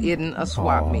 Bargaining? This isn't a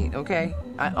swap meet, okay?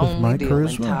 I only deal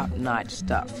in top-notch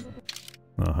stuff.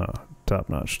 Uh-huh.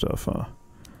 Top-notch stuff, huh?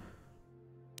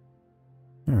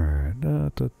 Alright.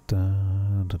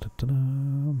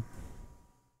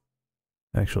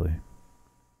 Actually,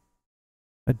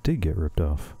 I did get ripped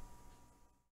off.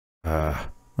 I'll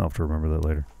have to remember that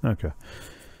later. Okay.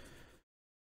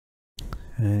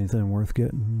 Anything worth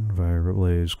getting?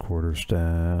 Vibroblades,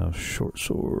 quarterstaff, short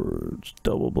swords,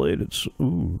 double-bladed.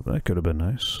 Ooh, that could have been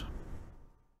nice.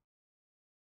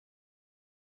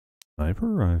 Sniper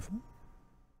rifle.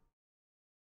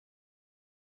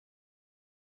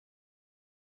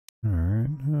 Alright,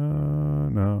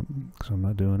 no, because I'm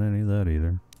not doing any of that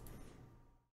either.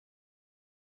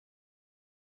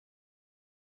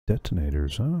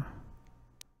 Detonators, huh?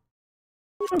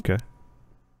 Okay.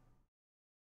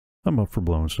 I'm up for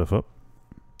blowing stuff up.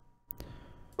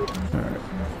 Alright.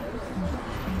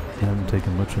 Haven't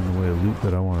taken much in the way of loot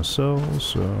that I want to sell,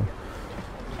 so...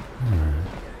 Alright.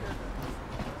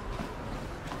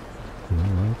 Fill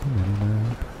out the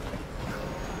minimap.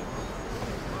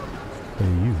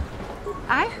 Hey, you.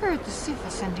 I heard the Sith are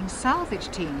sending salvage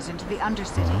teams into the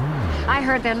Undercity. Oh. I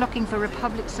heard they're looking for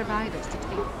Republic survivors to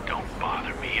take... Don't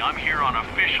bother me. I'm here on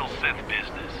official Sith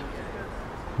business.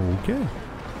 Okay.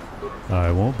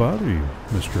 I won't bother you,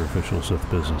 Mr. Official Sith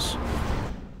Business.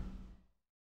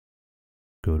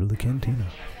 Go to the cantina.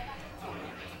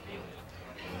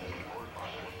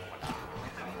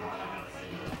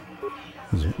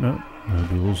 Is it? No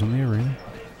duels in the arena.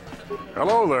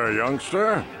 Hello there,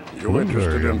 youngster. You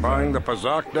interested in buying the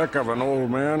Pazak deck of an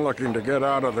old man looking to get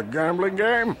out of the gambling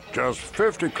game? Just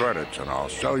 50 credits and I'll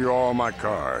sell you all my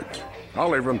cards.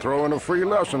 I'll even throw in a free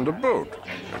lesson to boot.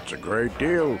 It's a great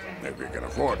deal, if you can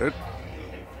afford it.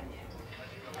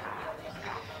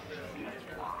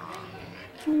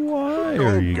 Why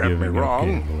are you giving me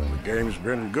wrong. The game's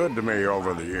been good to me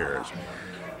over the years.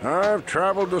 I've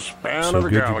traveled the span of the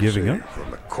galaxy,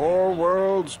 from the core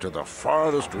worlds to the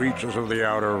farthest reaches of the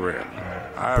Outer Rim.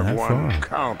 I've won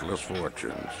countless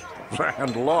fortunes,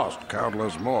 and lost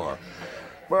countless more.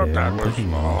 But that was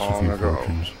long ago.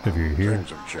 Things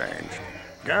have changed.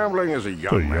 Gambling is a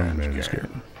young man's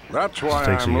game. That's why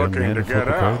I'm looking to get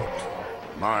out.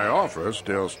 My offer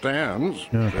still stands.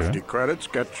 50 credits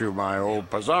gets you my old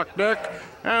Pazak deck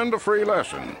and a free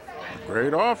lesson. A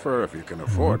great offer if you can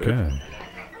afford it.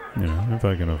 You know, if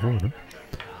I can afford it.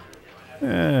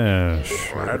 Yeah,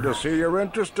 sure. Glad to see you're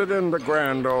interested in the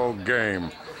grand old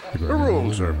game. The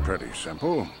rules are pretty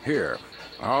simple. Here,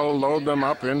 I'll load them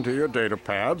up into your data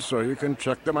pad so you can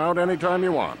check them out anytime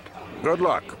you want. Good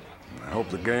luck. I hope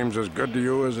the game's as good to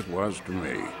you as it was to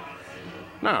me.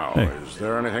 Now, is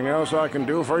there anything else I can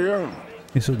do for you?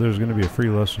 He said there's going to be a free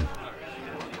lesson.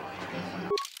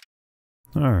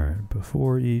 Alright,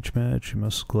 before each match, you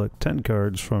must collect 10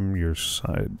 cards from your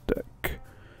side deck.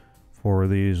 4 of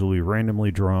these will be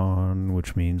randomly drawn,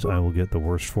 which means I will get the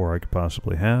worst 4 I could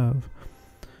possibly have.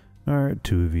 Alright,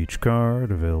 2 of each card,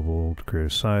 available to create a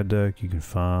side deck. You can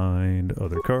find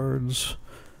other cards.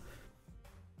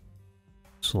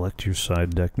 Select your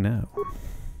side deck now.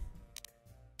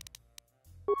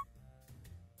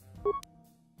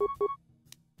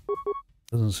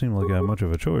 Doesn't seem like I have much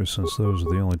of a choice since those are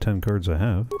the only 10 cards I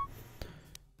have.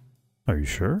 Are you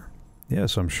sure?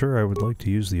 Yes, I'm sure I would like to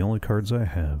use the only cards I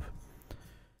have.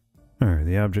 Alright,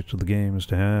 the object of the game is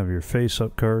to have your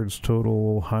face-up cards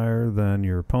total higher than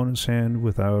your opponent's hand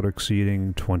without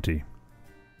exceeding 20.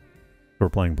 We're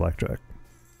playing blackjack.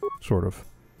 Sort of.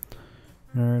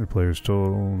 Alright, the player's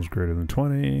total is greater than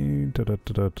 20.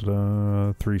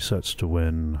 Da-da-da-da-da-da. 3 sets to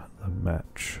win the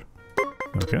match.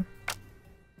 Okay.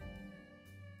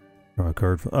 Draw a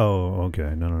card from... Oh,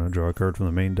 okay. No. Draw a card from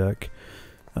the main deck.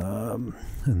 And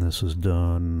this is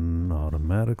done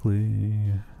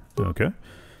automatically. Okay.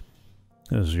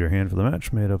 This is your hand for the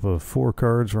match, made up of 4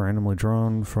 cards randomly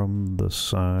drawn from the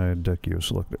side deck you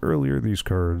selected earlier. These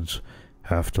cards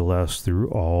have to last through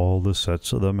all the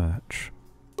sets of the match.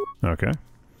 Okay.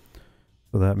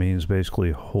 So that means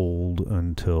basically hold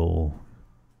until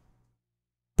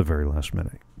the very last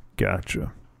minute.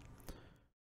 Gotcha.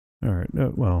 Alright,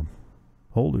 well,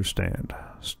 hold or stand.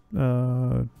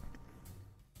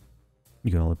 You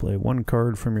can only play 1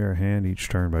 card from your hand each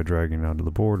turn by dragging it onto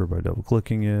the board or by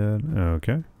double-clicking it.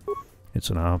 Okay. It's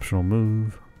an optional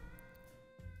move.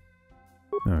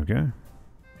 Okay.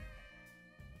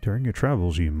 During your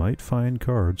travels, you might find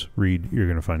cards. Read, you're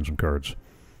going to find some cards.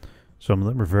 Some of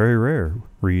them are very rare.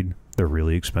 Read, they're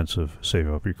really expensive. Save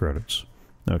up your credits.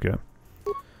 Okay.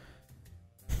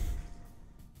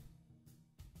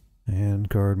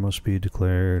 And card must be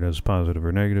declared as positive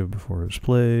or negative before it's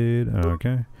played.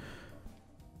 Okay.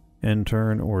 End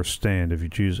turn or stand. If you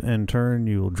choose end turn,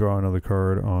 you will draw another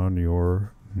card on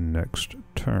your next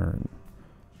turn.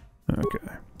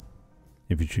 Okay.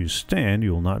 If you choose stand,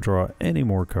 you will not draw any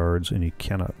more cards and you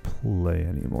cannot play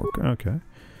any more. Okay.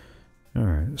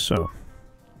 Alright, so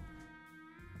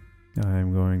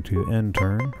I'm going to end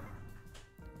turn.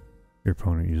 Your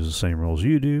opponent uses the same rules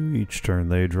you do. Each turn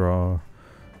they draw.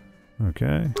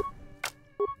 Okay.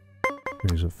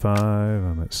 He's at 5.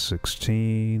 I'm at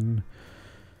 16.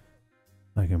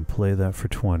 I can play that for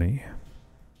 20.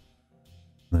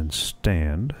 Then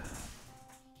stand.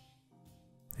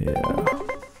 Yeah.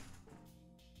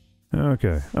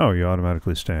 Okay. Oh, you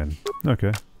automatically stand.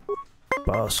 Okay.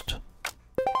 Bust.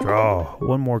 Draw.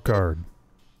 1 more card.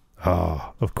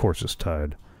 Ah, of course it's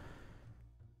tied.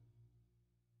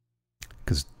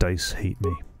 Because dice hate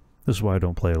me. This is why I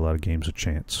don't play a lot of games of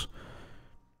chance.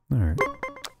 Alright.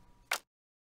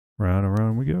 Round and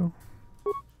round we go.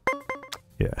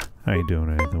 Yeah, I ain't doing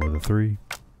anything with a 3.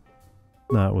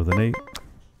 Not with an 8.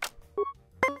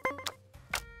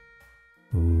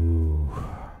 Ooh.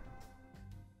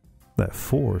 That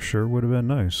 4 sure would have been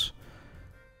nice.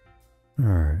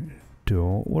 Alright.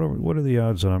 What are the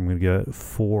odds that I'm going to get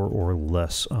 4 or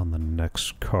less on the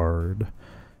next card?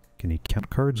 Can you count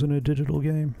cards in a digital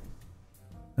game?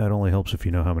 That only helps if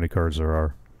you know how many cards there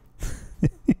are.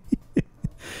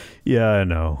 Yeah, I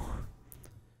know.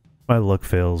 My luck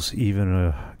fails, even in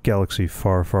a galaxy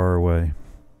far, far away.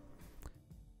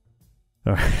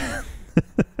 Alright.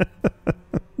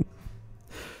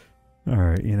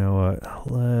 Alright, you know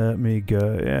what? Let me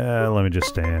go. Yeah, let me just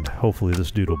stand. Hopefully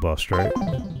this dude will bust, right?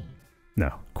 No,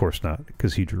 of course not,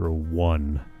 because he drew a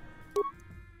 1.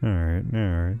 Alright,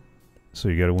 alright. So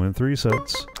you gotta win 3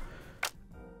 sets.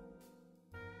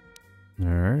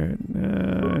 Alright,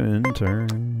 end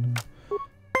turn.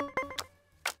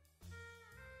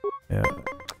 Yeah.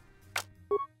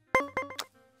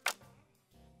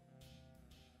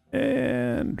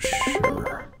 And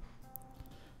sure.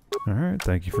 Alright,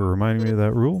 thank you for reminding me of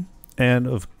that rule. And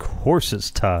of course it's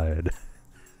tied.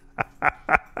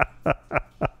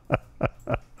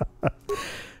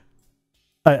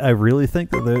 I really think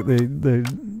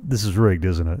that this is rigged,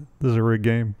 isn't it? This is a rigged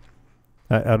game.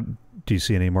 Do you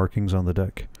see any markings on the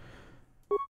deck?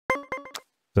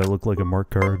 Does that look like a mark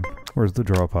card? Where's the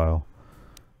draw pile?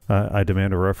 I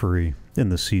demand a referee in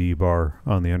the CD bar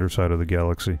on the underside of the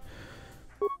galaxy.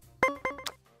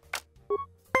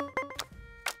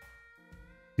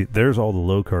 There's all the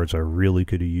low cards I really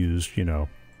could have used, you know,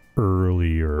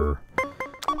 earlier.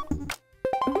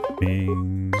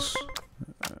 Bings.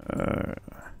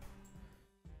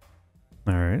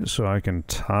 Alright, so I can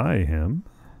tie him,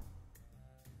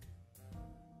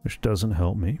 which doesn't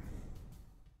help me.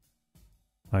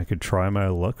 I could try my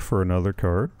luck for another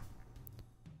card,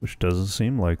 which doesn't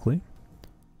seem likely.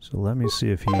 So let me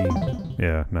see if he...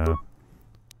 Yeah, no.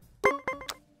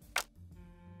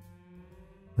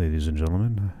 Ladies and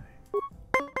gentlemen,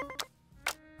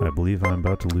 I believe I'm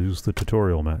about to lose the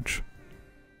tutorial match.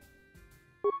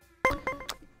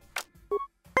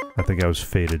 I think I was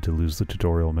fated to lose the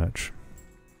tutorial match.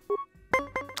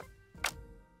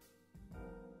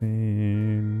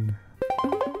 And...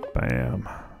 Bam.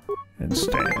 And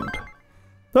stand.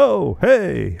 Oh,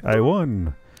 hey! I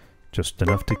won! Just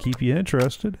enough to keep you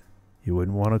interested. You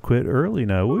wouldn't want to quit early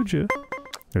now, would you?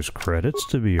 There's credits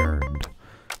to be earned.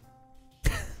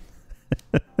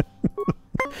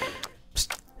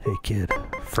 Psst. Hey kid,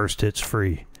 first hit's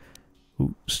free.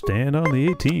 Ooh, stand on the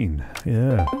 18.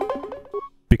 Yeah.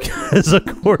 Because of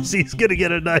course he's gonna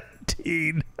get a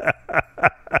 19.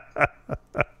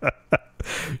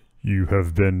 You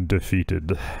have been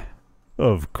defeated.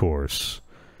 Of course.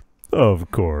 Of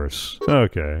course.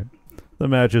 Okay. The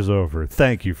match is over.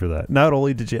 Thank you for that. Not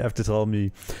only did you have to tell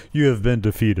me you have been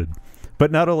defeated, But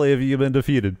not only have you been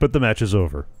defeated, but the match is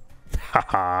over.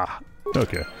 Haha.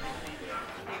 Okay.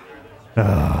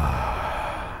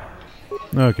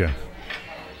 Okay.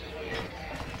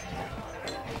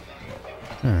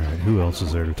 Alright, who else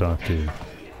is there to talk to?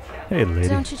 Hey, lady.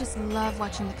 Don't you just love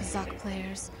watching the Kazakh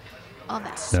players? All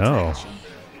that strategy.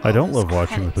 No. I don't love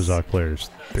watching the Kazakh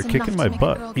players. They're kicking my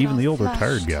butt. Even the old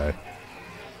retired guy.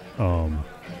 I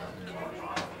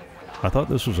thought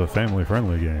this was a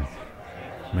family-friendly game.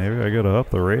 Maybe I gotta up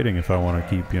the rating if I want to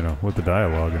keep, you know, with the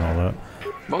dialogue and all that.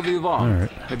 What do you want? All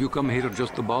right. Have you come here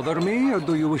just to bother me, or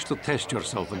do you wish to test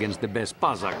yourself against the best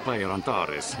Kazakh player on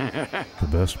Taurus? The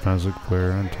best Kazakh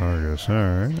player on Taurus.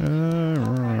 Alright.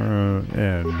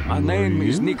 And my name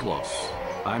is Niklos.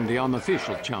 I'm the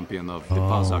unofficial champion of the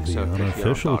Kazakh circuit. The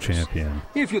unofficial champion.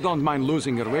 If you don't mind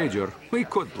losing your wager, we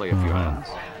could play a few hands.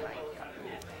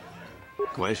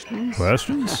 Questions?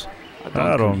 Questions?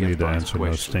 I don't need to answer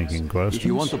no stinking questions. If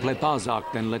you want to play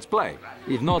Kazakh, then let's play.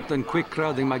 If not, then quick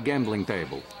crowding my gambling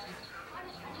table.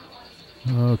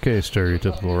 Okay,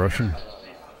 stereotypical Russian.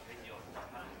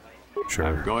 Sure.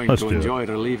 I'm going to enjoy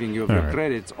relieving you of your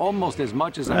credits almost as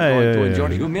much as I'm going to enjoy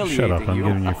humiliating you. Shut up, I'm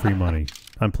giving you free money.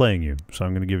 I'm playing you, so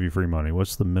I'm going to give you free money.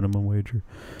 What's the minimum wager?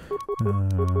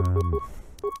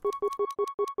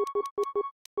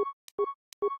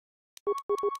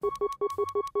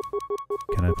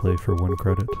 Can I play for 1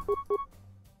 credit?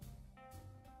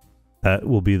 That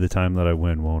will be the time that I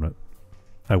win, won't it?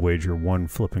 I wager 1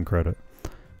 flipping credit.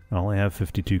 I only have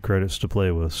 52 credits to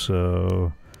play with,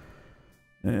 so...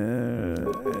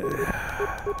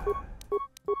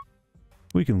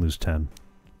 we can lose 10.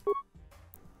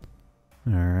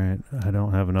 Alright, I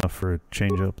don't have enough for a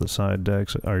change up the side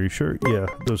decks. Are you sure? Yeah,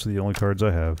 those are the only cards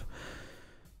I have.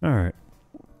 Alright.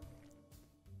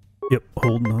 Yep,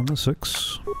 holding on the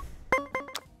 6.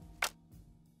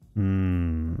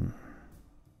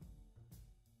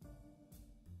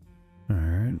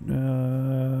 Alright,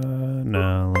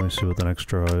 no, let me see what the next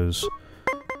draw is.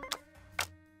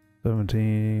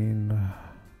 17.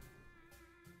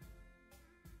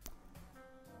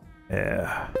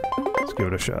 Yeah, let's give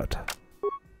it a shot.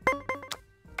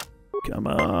 Come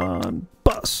on,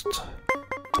 bust!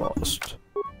 Bust.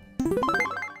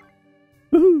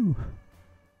 Woohoo!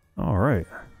 Alright.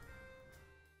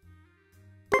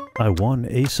 I won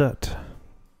a set.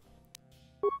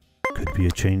 Could be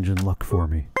a change in luck for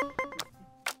me.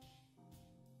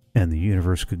 And the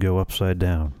universe could go upside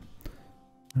down.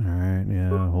 Alright, yeah,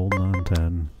 holding on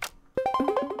 10.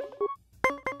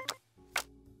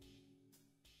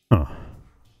 Huh.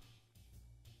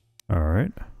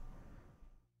 Alright.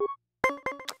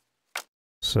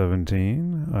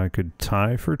 17. I could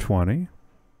tie for 20.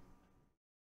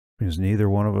 Because neither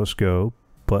one of us go,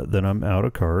 but then I'm out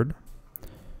of card.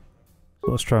 So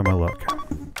let's try my luck.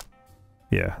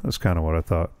 Yeah, that's kind of what I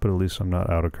thought, but at least I'm not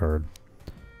out of card.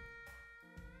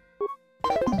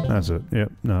 That's it.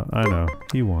 Yep, no, I know.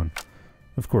 He won.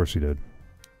 Of course he did.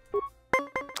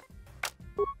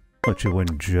 Let you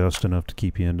win just enough to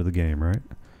keep you into the game, right?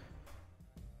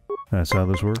 That's how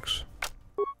this works?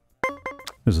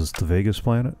 Is this the Vegas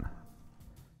planet?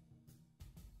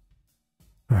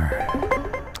 Alright.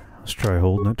 Let's try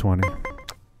holding at 20.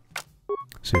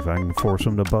 See if I can force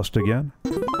him to bust again.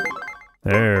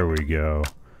 There we go.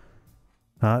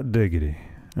 Hot diggity.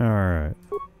 Alright.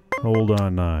 Hold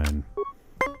on 9.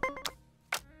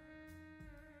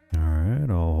 Alright,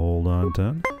 I'll hold on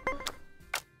 10.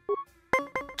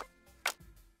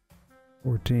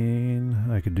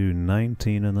 14. I could do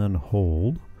 19 and then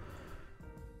hold.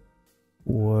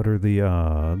 What are the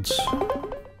odds?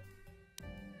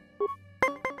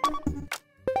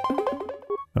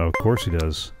 Oh, of course he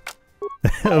does.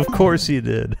 Of course he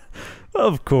did.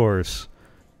 Of course.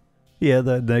 He had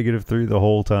that -3 the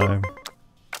whole time.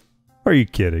 Are you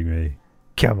kidding me?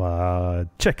 Come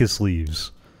on. Check his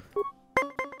sleeves.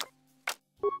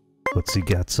 What's he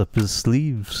got up his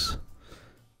sleeves?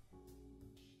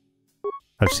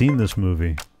 I've seen this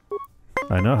movie.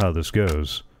 I know how this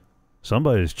goes.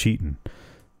 Somebody's cheating.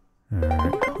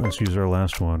 Alright, let's use our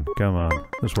last one. Come on.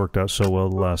 This worked out so well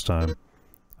the last time.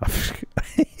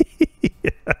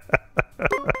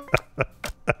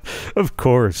 Of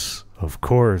course. Of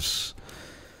course.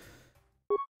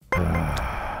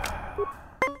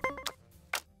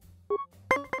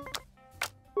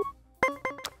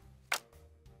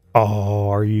 Oh,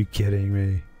 are you kidding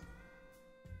me?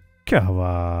 Come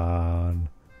on.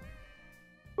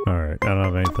 Alright, I don't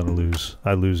have anything to lose.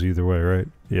 I lose either way, right?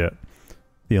 Yeah.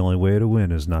 The only way to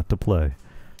win is not to play.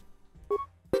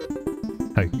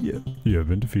 Yeah, you have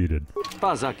been defeated.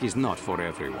 Kazakh is not for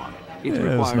everyone. It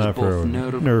requires both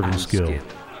nerve and skill.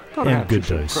 Perhaps good you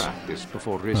should dice. practice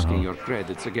before risking your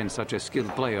credits against such a skilled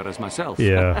player as myself.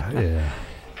 Yeah.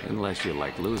 Unless you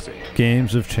like losing.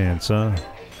 Games of chance, huh?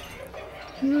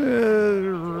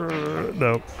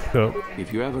 Nope.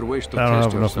 If you ever wish to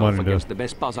test yourself against the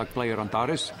best Pazak player on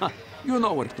Taris, you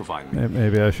know where to find me.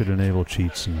 Maybe I should enable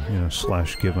cheats and,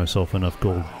 / give myself enough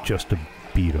gold just to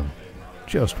beat him.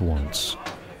 Just once.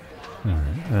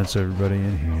 Alright, that's everybody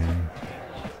in here.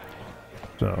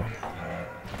 So.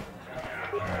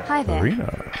 Hi there.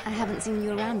 Marina. I haven't seen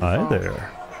you around before. Hi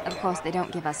there. Of course, they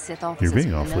don't give us Sith officers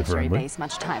from the military base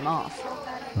much time off.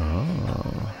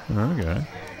 Oh, okay.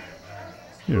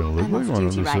 You don't look I'm like off one of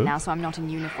duty the right Sith. now, so I'm not in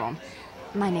uniform.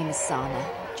 My name is Sana,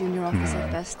 junior officer,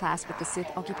 first class with the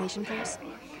Sith Occupation Force.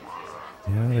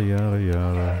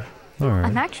 Yada. Alright.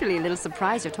 I'm actually a little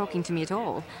surprised you're talking to me at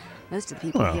all. Most of the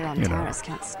people here on Taris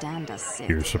can't stand us Sith.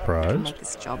 You're It surprised? can make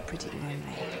this job pretty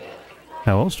lonely.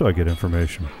 How else do I get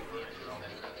information?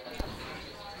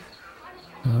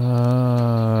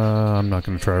 I'm not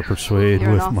going to try to persuade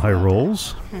You're with my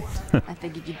rolls. I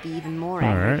figured you'd be even more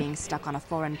angry being stuck on a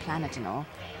foreign planet and all.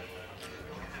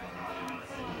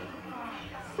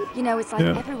 You know, it's like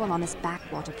everyone on this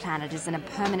backwater planet is in a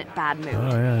permanent bad mood. Oh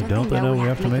yeah, don't they know we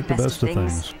have to make the best of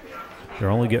things?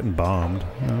 They're only getting bombed.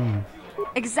 Oh.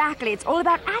 Exactly, it's all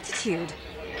about attitude.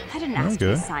 I didn't ask to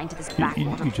be assigned to this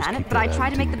backwater planet, but I try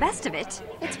to make the best of it.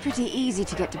 It's pretty easy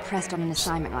to get depressed on an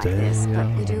assignment like this, but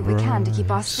we do what we can to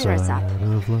keep our spirits up.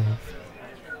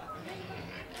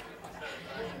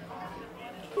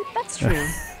 That's true.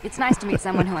 It's nice to meet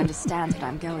someone who understands what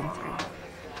I'm going through.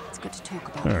 It's good to talk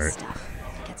about this stuff.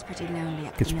 It gets pretty lonely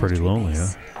up Gets pretty lonely, huh?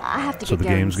 I have to so get the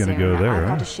game's going gonna soon. go there, I've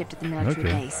huh? got a shift at the military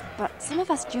base, but some of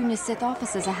us junior Sith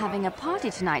officers are having a party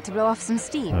tonight to blow off some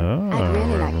steam. I'd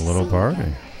really like a to little see party.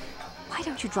 you. Why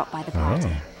don't you drop by the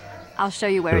party? I'll show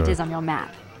you where it is on your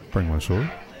map. Bring my sword.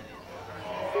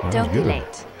 Don't be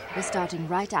late. We're starting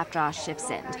right after our shifts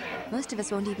end. Most of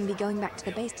us won't even be going back to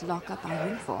the base to lock up our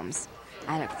uniforms.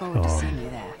 I look forward to seeing you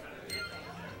there. Is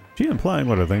she implying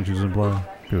what I think she's implying?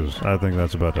 Because I think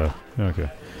that's about to... Okay.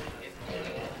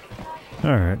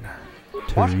 Alright.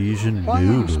 Teresian Why are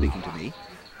you Noodle. speaking to me?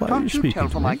 Why are you Can't you speaking tell to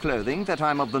from me? my clothing that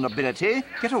I'm of the nobility?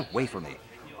 Get away from me.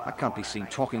 I can't be seen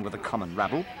talking with a common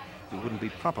rabble. It wouldn't be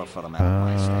proper for a man of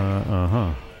my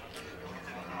stamp.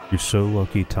 You're so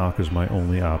lucky talk is my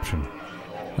only option.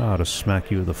 I ought to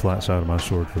smack you with the flat side of my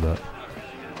sword for that.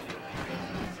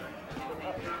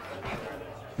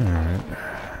 Alright.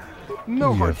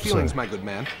 No hard feelings, my good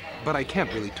man, but I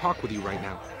can't really talk with you right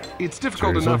now. It's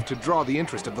difficult enough to draw the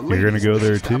interest of the ladies You're gonna go in this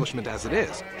there too? establishment as it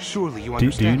is. Surely you Do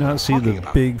understand you not see the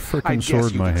big frickin'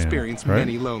 sword in my hand? I've experienced right?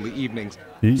 many lonely evenings.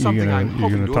 You Something gonna, I'm you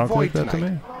hoping gonna to talk avoid like that tonight.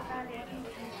 to me?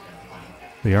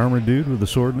 The armored dude with the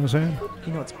sword in his hand?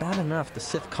 You know, it's bad enough the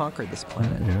Sith conquered this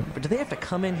planet. But do they have to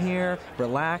come in here,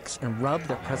 relax, and rub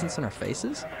their presence in our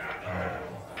faces?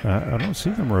 I don't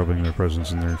see them rubbing their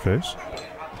presence in their face.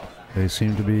 They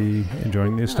seem to be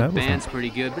enjoying the The establishment. band's pretty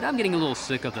good, but I'm getting a little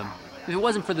sick of them. If it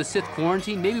wasn't for the Sith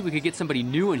quarantine, maybe we could get somebody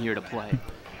new in here to play.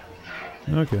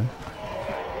 Okay.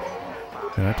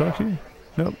 Can I talk to you?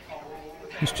 Nope.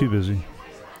 He's too busy.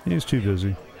 He's too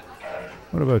busy.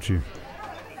 What about you?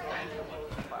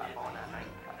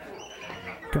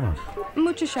 Come on.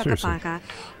 Mucho Seriously. shakapaka.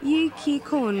 Yi ki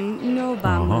kon no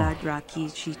ba muladra ki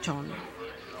chichon.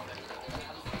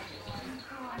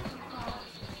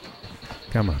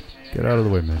 Come on. Get out of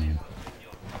the way, minion.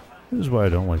 This is why I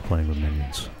don't like playing with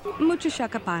minions. Mucho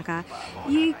shakapaka.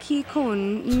 Yi ki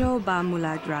kon no ba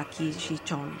muladra ki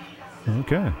chichon.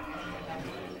 Okay.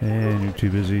 And you're too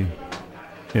busy.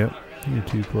 Yep. You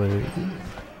two play.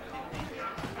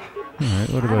 Alright,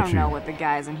 what I about don't know you? what the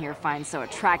guys in here find so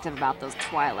attractive about those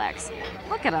Twi'leks.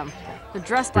 Look at them. They're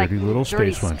dressed Dirty like little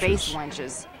dirty space space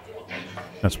wenches. wenches.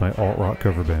 That's my alt-rock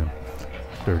cover band.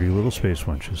 Dirty little space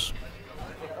wenches.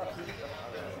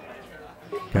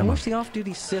 I Come on. wish the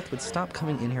off-duty Sith would stop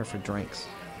coming in here for drinks.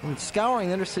 I mean, scouring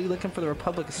the Undercity looking for the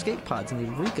Republic escape pods, and they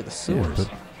reek of the Yeah, sewers.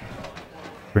 but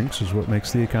drinks is what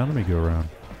makes the economy go round.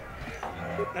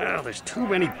 Oh, there's too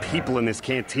many people in this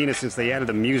cantina since they added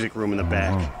the music room in the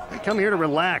back. I come here to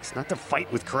relax, not to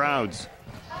fight with crowds.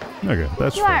 Okay,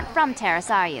 that's You fair. aren't from Terrace,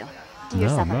 are you? Do No,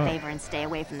 yourself I'm a not. favor and stay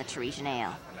away from the Teresian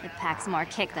ale. It packs more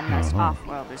kick than most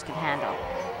off-worlders could handle.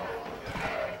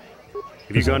 Have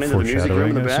you Is that gone into the music room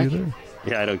in the foreshadowing, I back? see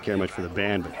there? Yeah, I don't care much for the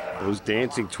band, but those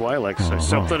dancing Twi'leks are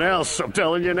something else, I'm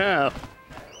telling you now.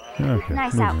 Okay,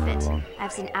 Nice moving right outfit. along.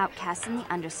 I've seen outcasts in the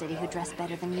Undercity who dress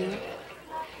better than you.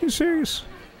 You serious?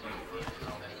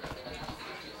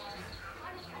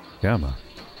 Come on.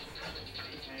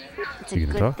 It's a You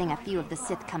gonna good talk? thing a few of the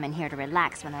Sith come in here to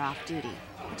relax when they're off duty.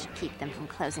 It should keep them from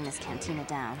closing this cantina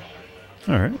down.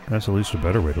 Alright, that's at least a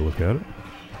better way to look at it.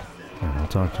 And I'll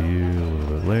talk to you a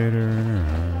little bit later.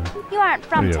 You aren't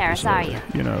from Terrace, are you?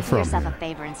 You're not from yourself here. a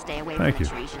favor and stay away Thank from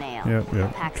you. the Tresian Ale.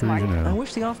 Yep, Tresian Ale. I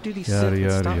wish the off-duty Sith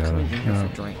would stop coming here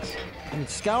for drinks. And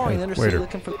scouring the undercity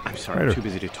looking for... I'm sorry, I'm too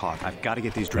busy to talk. I've got to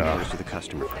get these drink orders to the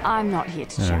customer. I'm not here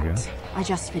to chat. I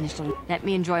just finished a... Let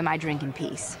me enjoy my drink in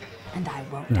peace. And I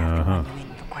won't have to run you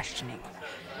in for questioning.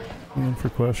 In for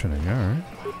questioning, alright.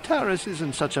 Terrace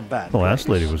isn't such a bad The last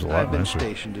place. lady was a lot I've been nicer.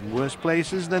 stationed in worse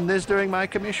places than this during my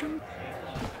commission.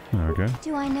 Okay.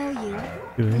 Do I know you?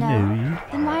 Do I know you?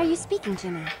 Then why are you speaking to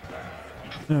me?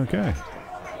 Okay.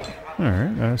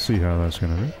 Alright, I see how that's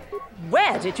gonna be.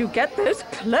 Where did you get those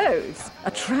clothes?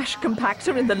 A trash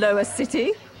compactor in the lower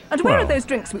city? And where are those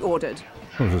drinks we ordered?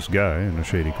 There's this guy in a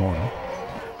shady corner.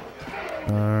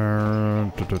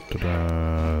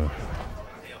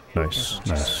 Nice.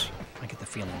 I get the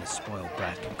feeling this spoiled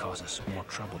brat can cause us more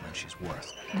trouble than she's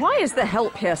worth. Why is the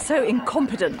help here so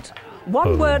incompetent?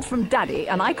 One word from Daddy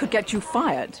and I could get you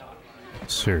fired.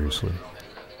 Seriously.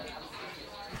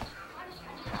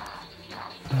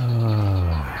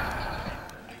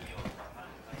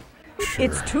 Sure.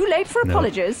 It's too late for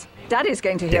apologies. Daddy's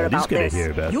going to hear about this.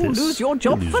 You'll lose your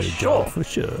job for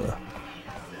sure.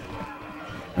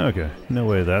 Okay, no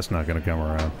way that's not going to come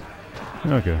around.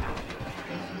 Okay.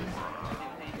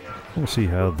 We'll see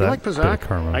how that like bit of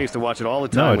karma. I used to watch it all the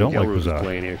time. No, I don't like was Pazak.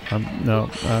 Playing here. I don't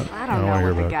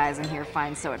know what the guys in here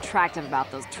find so attractive about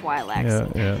those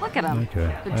Twi'leks. Yeah. Look at them.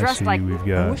 Okay. They're dressed like...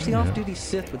 I wish the off-duty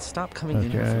Sith would stop coming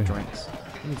in here for drinks.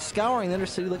 Scouring the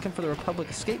undercity looking for the Republic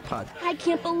escape pod. I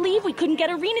can't believe we couldn't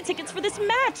get arena tickets for this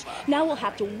match. Now we'll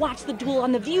have to watch the duel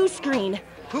on the view screen.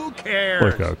 Who cares?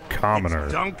 Like a commoner.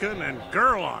 It's Duncan and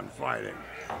Gurlon fighting.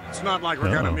 It's not like we're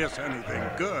gonna miss anything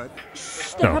good.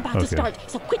 Shh, they're about to start,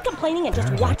 so quit complaining and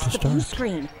just watch the view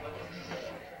screen.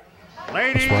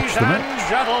 Ladies and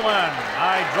gentlemen,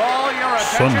 I draw your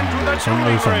attention to the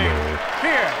dueling ring.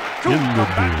 Here, two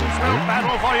combatants will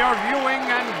battle for your viewing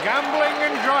and gambling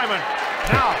enjoyment.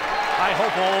 Now, I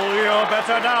hope all your bets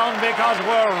are down because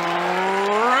we're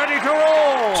ready to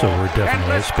roll. So we're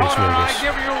definitely at Space Vegas. I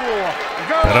give you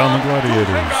Bet on the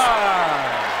Gladiators.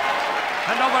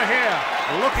 And over here,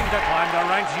 looking to climb the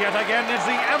ranks yet again is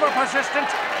the ever-persistent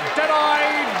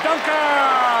Deadeye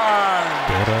Duncan.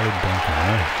 Deadeye Duncan,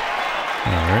 huh?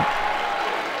 All right.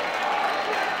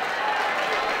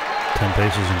 10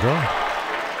 paces and draw.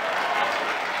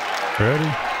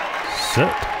 Ready,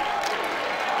 set.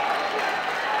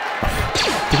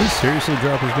 Did he seriously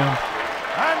drop his gun?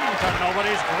 And to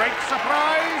nobody's great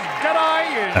surprise,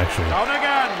 Deadeye is down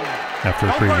again.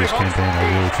 After a previous campaign, I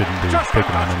really shouldn't be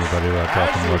picking on anybody without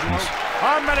dropping weapons.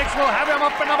 Our medics will have him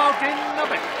up and about in a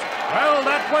bit. Well,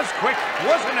 that was quick,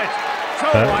 wasn't it? So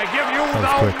I give you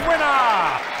the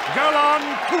winner, Gurlon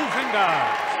Two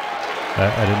Fingers.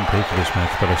 I didn't pay for this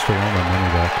match, but I still want my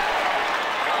money back.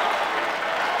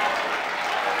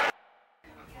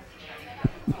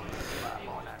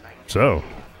 So,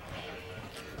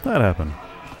 that happened.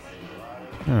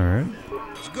 Alright.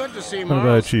 It's good to see What Marl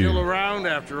about you? still around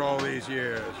after all these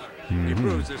years. He Mhm.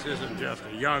 proves this isn't just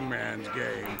a young man's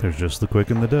game. There's just the quick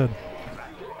and the dead.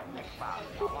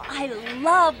 I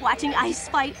love watching Ice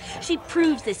fight. She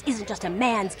proves this isn't just a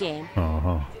man's game.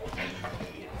 Uh-huh.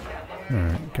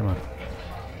 Alright, come on.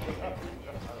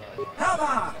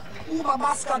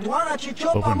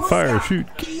 Open fire, shoot.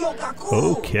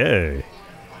 Okay.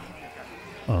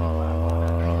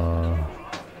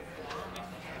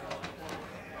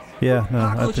 Yeah, no,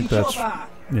 I think that's...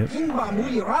 Yep.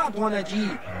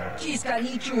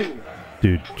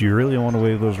 Dude, do you really want to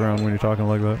wave those around when you're talking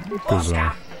like that? Because,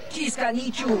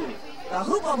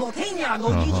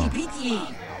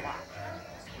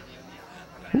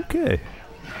 okay.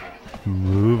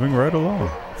 Moving right along.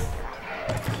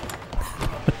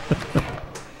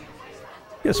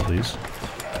 Yes, please.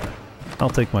 I'll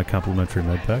take my complimentary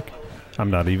med pack.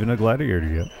 I'm not even a gladiator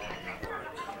yet.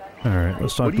 Alright,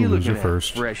 let's talk to loser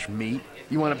first. Fresh meat?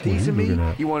 You want a piece of me?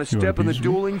 You want to step in the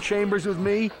dueling chambers with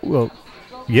me? Well,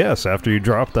 yes, after you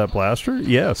drop that blaster,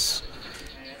 yes.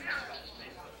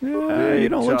 Yeah, you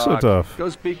don't look so tough. Go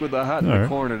speak with the hut in the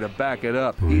corner to back it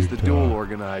up. He's the duel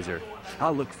organizer.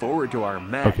 I'll look forward to our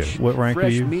match. Okay, what rank are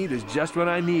you? Fresh meat is just what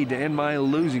I need to end my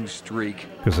losing streak.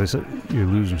 Because they said you're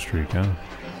losing streak, huh?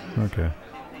 Okay.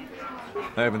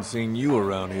 I haven't seen you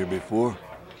around here before.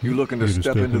 You looking to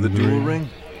step into the duel ring?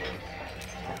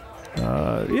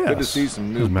 Yes. Good to see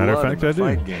some new As a matter of blood fact, in the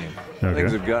I do. fight game. Okay.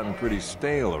 Things have gotten pretty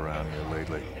stale around here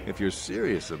lately. If you're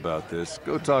serious about this,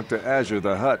 go talk to Azure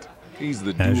the Hutt. He's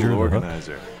the Azure duel the Hutt?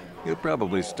 organizer. He'll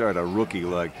probably start a rookie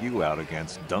like you out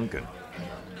against Duncan.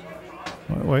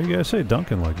 Why you guys say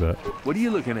Duncan like that? What are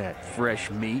you looking at, fresh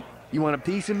meat? You want a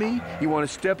piece of me? You want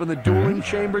to step in the dueling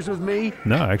chambers with me?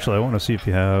 No, actually, I want to see if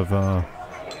you have...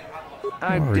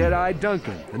 I'm Deadeye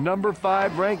Duncan, the number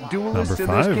 5 ranked duelist in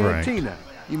this cantina.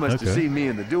 You must have seen me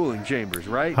in the dueling chambers,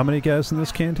 right? How many guys in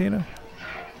this cantina?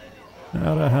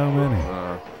 Out of how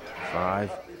many?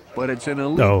 5. But it's an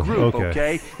elite group,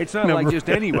 okay? It's not like just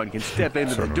anyone can step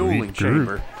into the dueling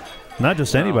chamber. Not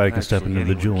just anybody can step into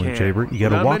the dueling chamber. You got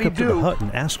to walk up to the hut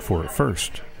and ask for it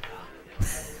first.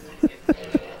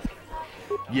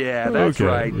 Yeah, that's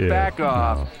right. Yeah. Back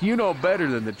off. No. You know better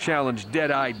than to challenge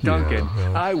Deadeye Duncan.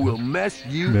 Yeah, I will mess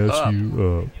you up.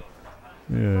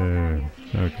 Yeah.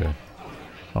 Okay.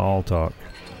 I'll talk.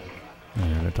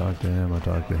 And I talk to him. I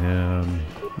talk to him.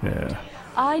 Yeah.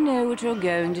 I know what you're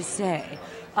going to say.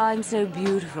 I'm so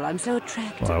beautiful. I'm so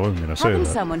attractive. Well, I wasn't going to say Having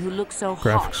that. someone who looks so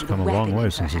Graphics hot have come a long way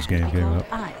since this game came out.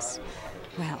 Ice.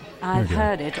 Well, I've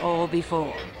heard it all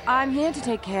before. I'm here to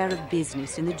take care of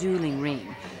business in the dueling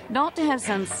ring. Not to have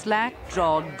some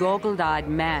slack-jawed, goggled-eyed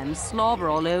man slobber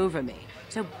all over me.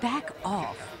 So back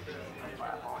off.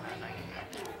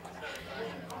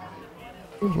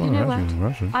 You know what?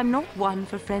 I'm not one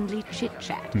for friendly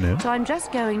chit-chat. No? So I'm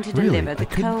just going to deliver the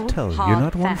cold, hard You're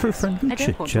not one facts. for friendly chit-chat?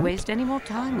 I don't want to waste any more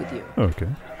time with you. Okay.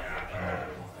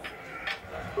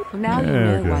 Well, now you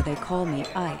know why they call me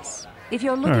Ice. If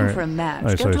you're looking for a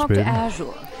match, go talk to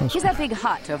Azure. He's that big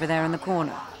hut over there in the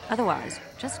corner. Otherwise,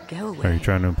 just go away. Are you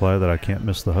trying to imply that I can't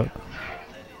miss the hut?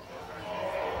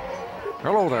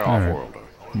 Hello there, Offworlder.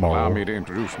 Allow me to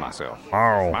introduce myself.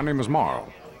 My name is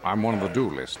Marl. I'm one of the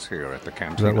duelists here at the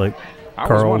cantina. Is that like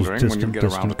Carl's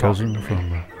distant cousin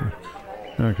from...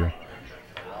 Okay.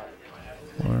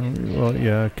 Well,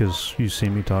 yeah, because you see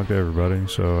me talk to everybody,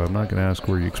 so I'm not going to ask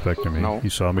where you expected me. No, you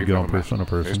saw me go person to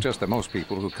person. It's just that most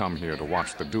people who come here to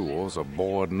watch the duels are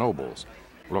bored nobles,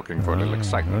 looking for a little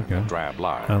excitement in drab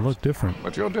lives. I look different.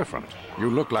 But you're different. You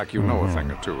look like you know a thing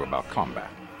or two about combat.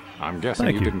 I'm guessing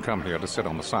you didn't come here to sit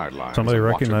on the sidelines. Somebody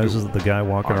recognizes that the guy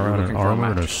walking around in armor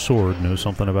and a sword knows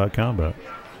something about combat.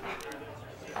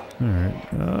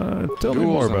 Alright, tell me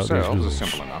more about these duels. Are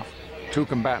simple enough. 2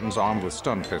 combatants armed with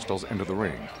stun pistols into the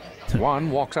ring. One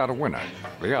walks out a winner.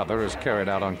 The other is carried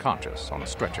out unconscious on a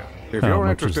stretcher. If you're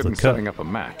interested in setting up a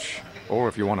match, or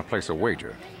if you want to place a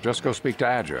wager, just go speak to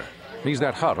Adger. He's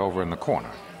that hut over in the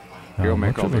corner. He'll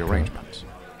make all the arrangements.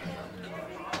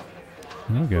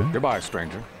 Okay. Goodbye,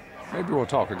 stranger. Maybe we'll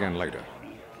talk again later.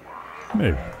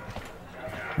 Maybe.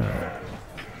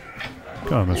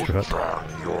 Come on, Mr. Hut.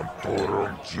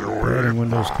 Padding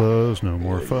windows closed, no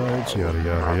more fights, yada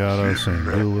yada yada, same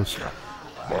duelist.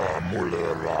 Wah,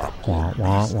 wah,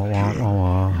 wah, wah, wah,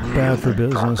 wah. Bad for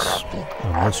business,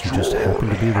 unless you just happen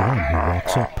to be the one who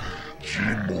walks up.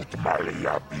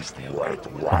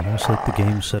 Almost like the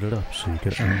game set it up so you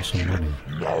could earn some money.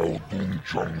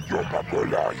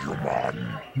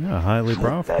 Yeah, highly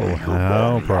profitable.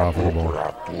 How profitable?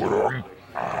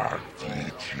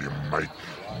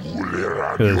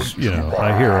 Because, you know,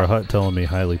 I hear a hut telling me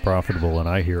highly profitable, and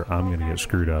I hear I'm going to get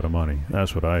screwed out of money.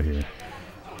 That's what I hear.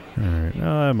 Alright,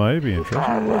 I might be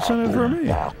interested. What's in it for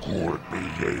me? Alright.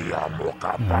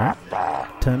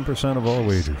 10% of all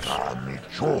wagers.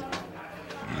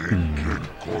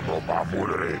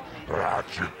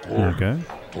 Okay.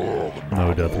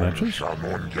 No death matches. I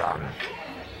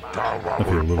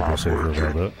feel a little bit safer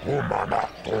about that.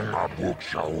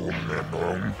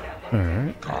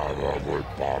 Alright.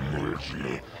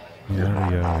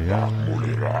 Yada yada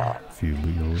yada. Few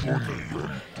legal.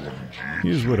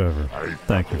 Use whatever.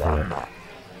 Thank you for that.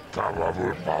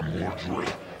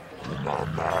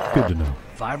 Good to know.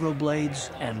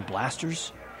 Vibroblades and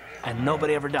blasters, and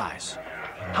nobody ever dies.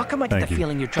 How come I get the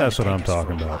feeling you're trying That's to what take I'm us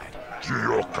talking for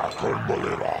a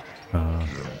about.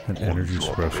 An energy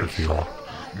suppressor field.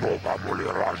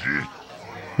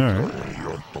 Alright.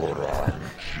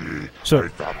 So,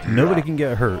 nobody can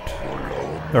get hurt.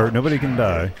 Or nobody can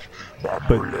die.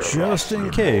 But just in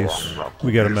case,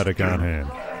 we got a medic on hand.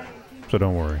 So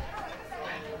don't worry.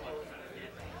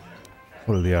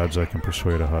 What are the odds I can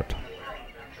persuade a hut?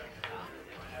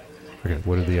 Okay,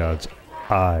 what are the odds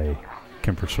I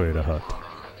can persuade a hut?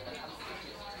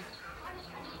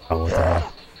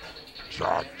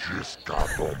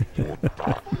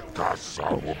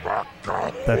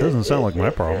 That doesn't sound like my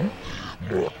problem.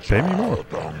 Pay me more.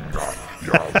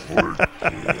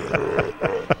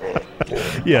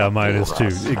 Yeah, mine is too.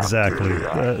 Exactly.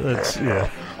 That's, yeah.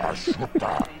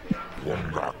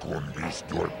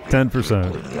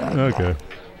 10%. Okay.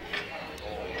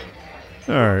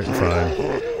 Alright, fine.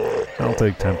 I'll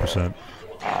take 10%.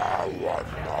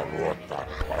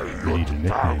 You need a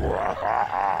nickname.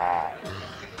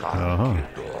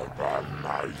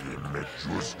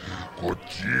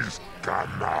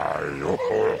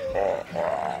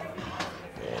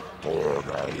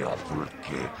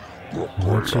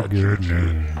 What's a good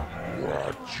name?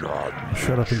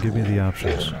 Shut up and give me the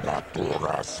options.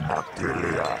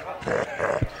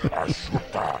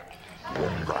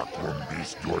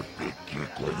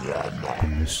 The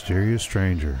mysterious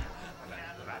stranger.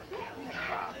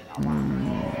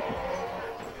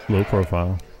 Low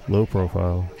profile. Low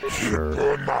profile. Sure.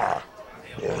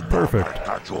 Perfect.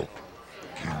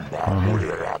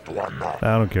 I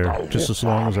don't care. Just as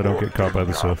long as I don't get caught by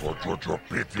the Sith. I'm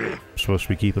supposed to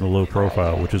be keeping a low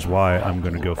profile, which is why I'm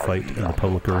going to go fight in the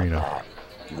public arena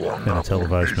in a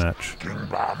televised match.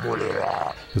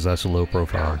 Because that's a low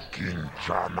profile.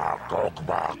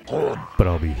 But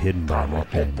I'll be hidden by a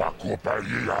nickname.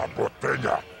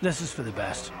 This is for the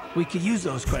best. We could use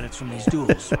those credits from these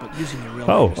duels, but using your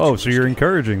real Oh, so you're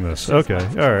encouraging this. Okay,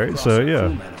 alright, so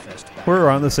yeah. We're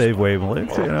on the same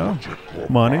wavelength, you know.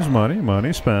 Money's money,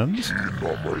 money spends.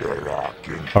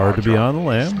 Hard to be on the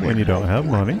lam when you don't have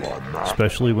money,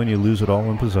 especially when you lose it all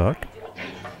in Pazak.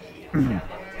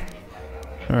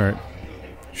 Alright.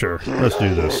 Sure, let's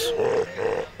do this.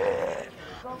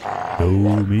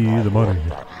 Show me the money.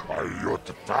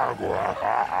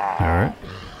 Alright.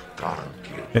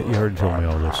 You already told me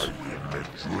all this.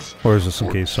 Or is this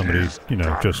in case somebody, you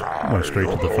know, just went straight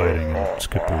to the fighting and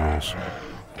skipped the rules?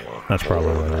 That's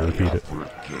probably why I repeat it.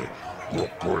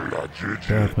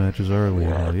 Death matches are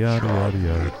illegal, yada yada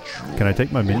yada. Can I take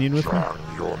my minion with me?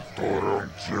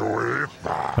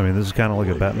 I mean, this is kind of like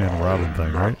a Batman and Robin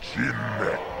thing, right?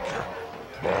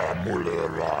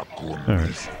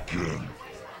 Alright.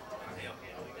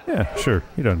 Yeah, sure.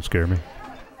 He doesn't scare me.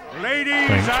 Ladies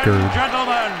and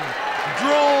gentlemen,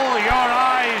 draw your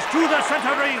eyes to the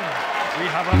center ring. We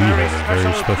have a very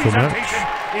special presentation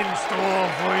in store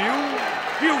for you.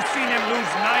 You've seen him lose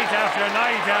night after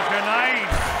night after night,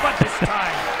 but this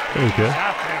time he's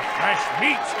after fresh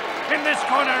meat. In this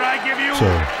corner, I give you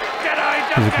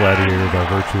he's a gladiator by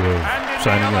virtue of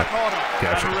signing up.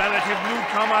 Gotcha. Relative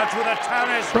newcomer to the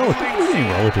terrace.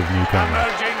 Relative newcomer.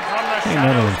 Ain't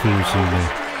none of them fools see me.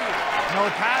 No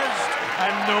past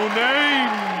and no name.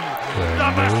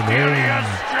 The mysterious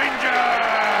stranger.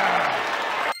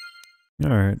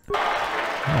 Alright.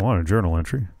 I don't want a journal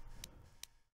entry.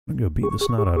 I'm gonna go beat the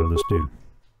snot out of this dude.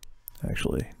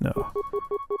 Actually, no.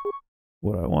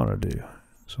 What I want to do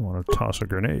is I want to toss a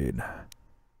grenade.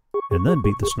 And then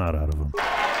beat the snot out of him.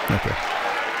 Okay.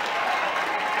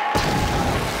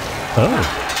 Oh.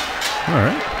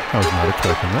 Alright. I was not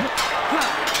expecting that.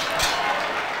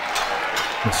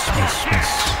 Miss, miss, miss.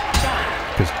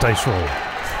 Because dice roll.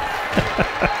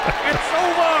 It's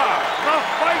over! The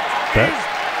fight is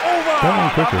over! That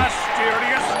went quicker. The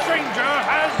mysterious stranger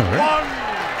has won!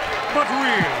 But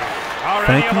really, are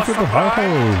Thank any you of for us the hi-ho,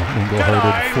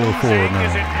 Inglehearted 4-4 now.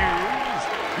 Is it news?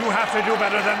 You have to do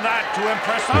better than that to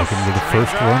impress us, Welcome to the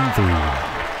first run through.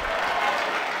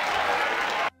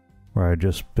 Where I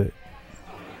just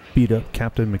beat up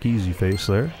Captain McEasy Face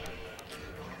there.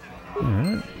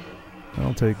 Alright.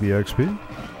 I'll take the XP.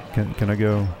 Can I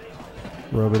go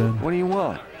rub it in? What do you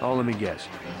want? Oh, let me guess.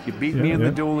 You beat me in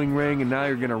the dueling ring, and now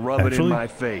you're going to rub it in my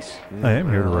face. I am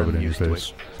here to rub it in your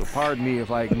face. So pardon me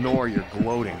if I ignore your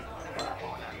gloating.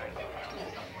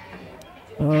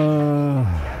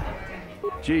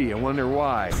 Gee, I wonder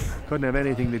why. Couldn't have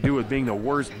anything to do with being the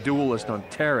worst duelist on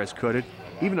Terrace, could it?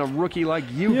 Even a rookie like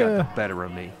you got the better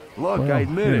of me. Look, well, I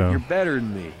admit it, you're better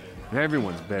than me.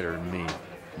 Everyone's better than me.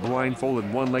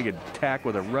 Blindfolded, one-legged tack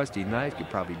with a rusty knife could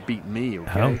probably beat me,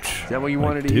 okay? Ouch. Is that what you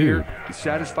wanted to hear? You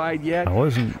satisfied yet? I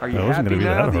wasn't Are you happy happy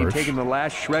now that that harsh. you've taken the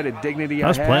last shred of dignity I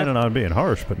was had? planning on being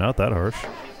harsh, but not that harsh.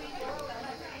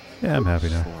 Yeah, I'm happy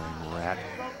now. Rat.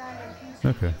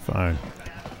 Okay, fine.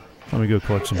 Let me go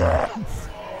collect some more.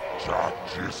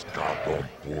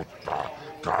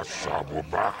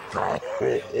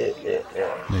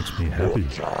 Makes me happy.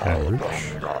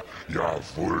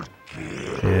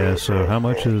 Yeah, so how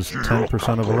much is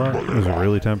 10% of a lot? Is it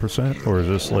really 10%? Or is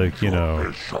this like, you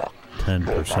know,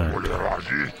 10%?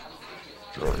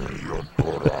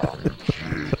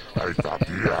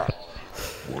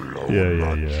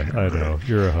 Yeah. I know.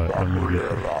 You're a hut. I'm gonna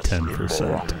get like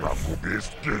 10%.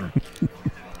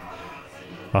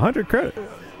 100 credit.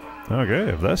 Okay,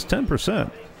 if that's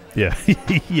 10%. Yeah,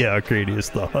 yeah, Arcadius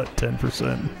the hut,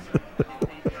 10%.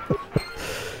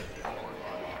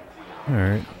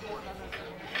 Alright.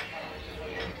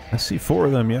 I see 4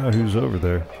 of them yahoos over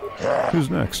there. Who's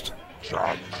next?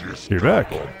 You're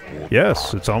back.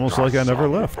 Yes, it's almost like I never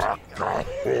left.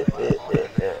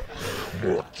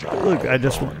 Look, I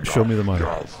just want... Show me the money.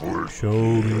 Show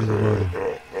me the money.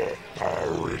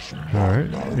 Alright,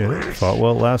 yeah. Fought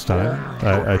well last time.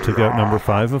 I took out number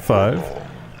 5 of 5,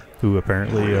 who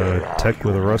apparently tech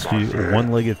with a rusty...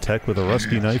 one-legged tech with a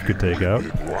rusty knife could take out.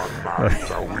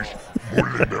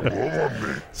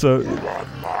 So,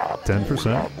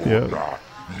 10%, yeah.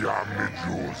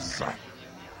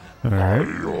 Alright.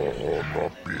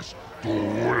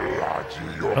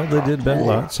 Oh, they did bet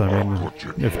lots. I mean,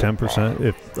 if 10%,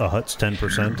 if a hut's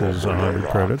 10% is 100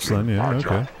 credits, then yeah,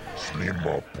 okay.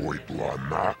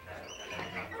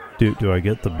 Do I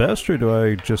get the best, or do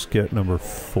I just get number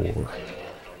 4?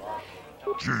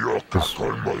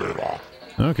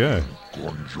 Okay.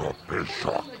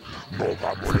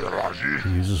 He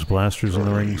uses blasters in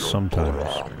the ring sometimes.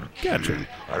 Gotcha.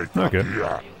 Okay.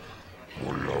 You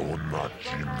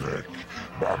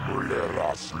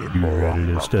ready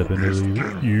to step into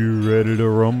the... You ready to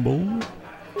rumble?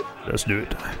 Let's do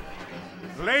it.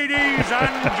 Ladies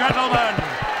and gentlemen,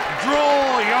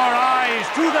 draw your eyes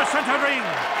to the center ring.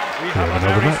 We have a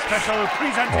very special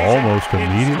presentation. Almost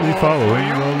immediately following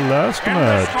the last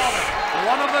match.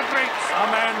 One of the greats, a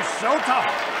man so tough,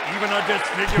 even a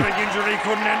disfiguring injury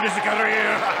couldn't end his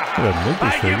career.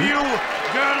 I give you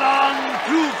Gerlong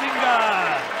Two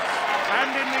Fingers. And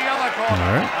in the other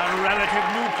corner, a relative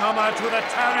newcomer to the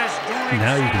terrace dueling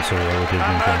now you can say relative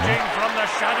newcomer. Emerging from the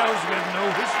shadows with no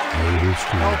history. No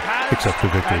history. No past, except the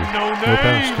victory. No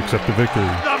past, except the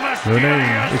victory. No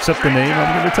name, except the name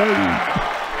I'm going to tell you.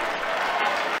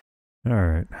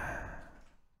 Alright.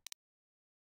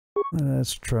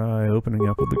 Let's try opening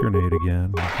up with the grenade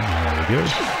again. There we go.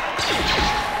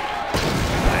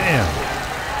 Bam!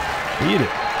 Eat it.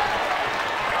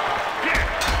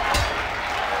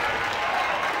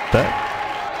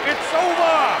 It's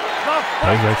over! The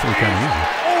that was actually kind of easy.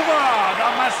 Over! The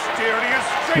mysterious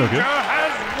stranger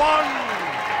has won!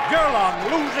 Gerlong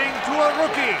losing to a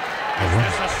rookie. Is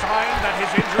this a sign that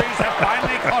his injuries have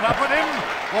finally caught up with him?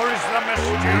 Or is the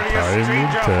mysterious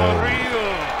stranger for real?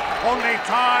 Only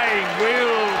time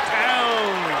will tell!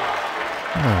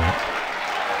 Alright.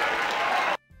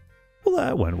 Well,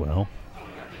 that went well.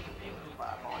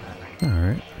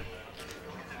 Alright.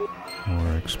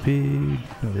 More XP,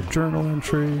 another journal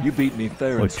entry. You beat me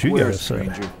fair and square,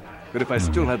 stranger. But if I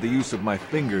still had the use of my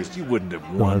fingers, you wouldn't have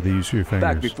won. The use of your fingers.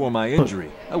 Back before my injury,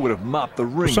 I would have mopped the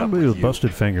ring. For somebody with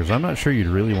busted fingers, I'm not sure you'd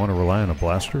really want to rely on a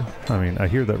blaster. I mean, I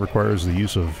hear that requires the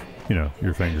use of, you know,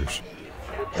 your fingers.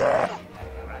 Yeah,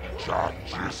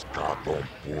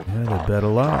 they bet a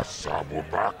lot.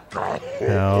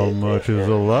 How much is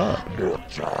a lot?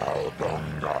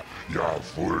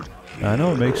 I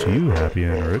know it makes you happy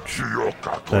and rich.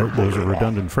 Those are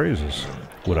redundant phrases.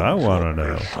 What I want to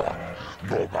know is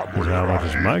how much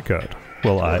is my cut?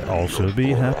 Will I also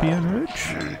be happy and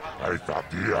rich?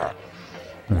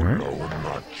 Alright.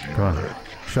 Come on.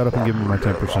 Shut up and give me my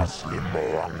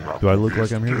 10%. Do I look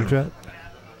like I'm here to chat?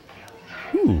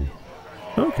 Ooh.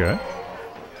 Okay.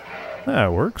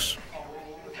 That works.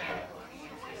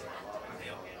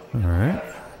 Alright.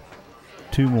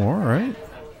 2 more, right?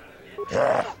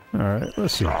 Alright,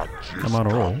 let's see. I'm on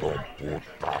a roll.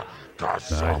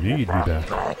 I knew you'd be back.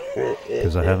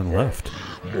 Because I haven't left.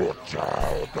 Yada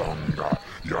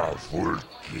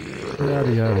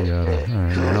yada yada.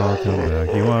 Alright, now I'll come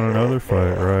back. You want another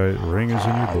fight, right? Ring is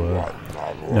in your blood.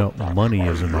 No, money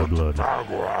is in my blood.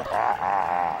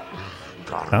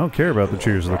 I don't care about the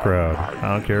cheers of the crowd.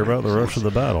 I don't care about the rush of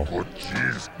the battle.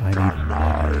 I need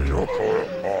money.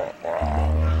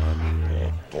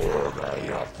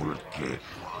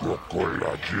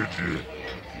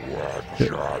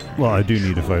 Well, I do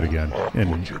need to fight again.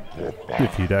 And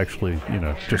if you'd actually, you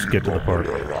know, just get to the part.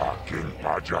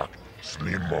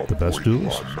 The best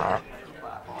duels?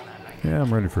 Yeah,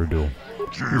 I'm ready for a duel.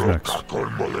 Who's next?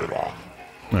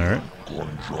 Alright.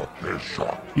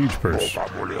 Huge purse.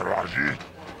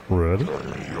 Red.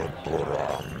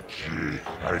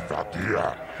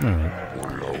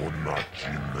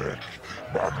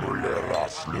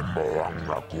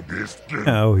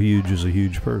 How huge is a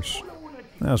huge purse?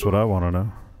 That's what I want to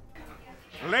know.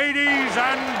 Ladies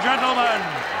and gentlemen,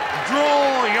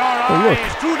 draw your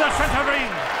eyes to the center ring.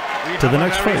 To the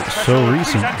next fight. So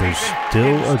recent, there's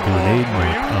still a grenade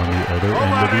mark on the other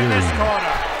end of the arena.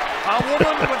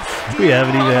 We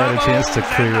haven't even had a chance to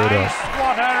clear it up.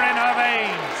 Water in her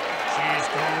veins. She's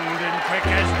golden quick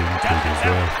as death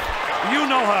itself. You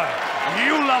know her.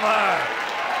 You love her.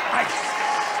 Ice.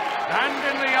 And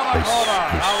in the other corner,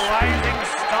 a rising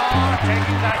star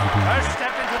taking that first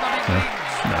step into the big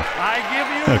leagues. I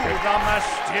give you the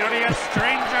mysterious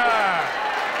stranger.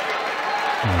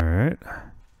 All right.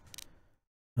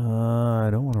 I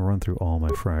don't want to run through all my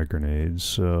frag grenades,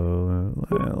 so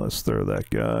let's throw that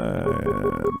guy.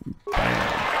 Bam.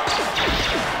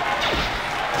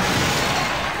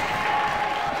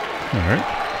 Alright,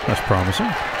 that's promising.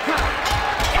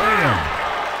 Bam!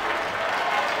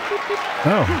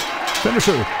 Oh,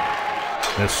 finisher!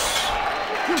 Yes.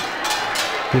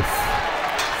 Oof.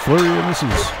 Flurry of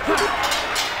misses.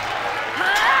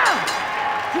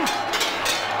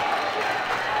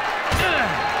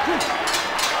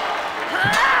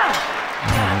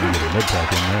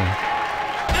 Mid-pack in there.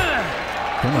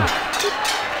 Come on.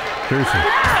 Seriously.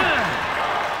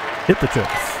 Hit the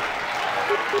chips.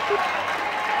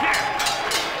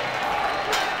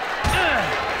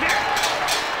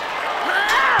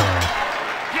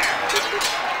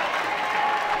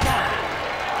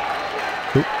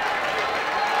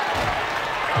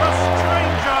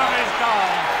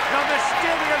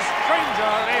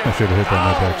 I should have hit that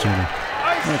mid-pack sooner.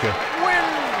 Okay.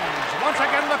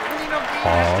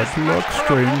 Hard luck,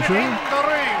 stranger.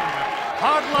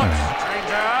 Hard luck,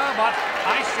 stranger, but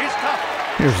ice is tough.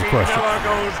 Here's the question. Do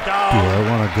I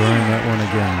want to grind that one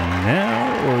again now,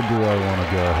 or do I want to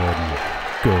go ahead and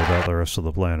go about the rest of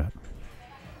the planet?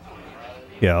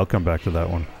 Yeah, I'll come back to that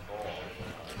one.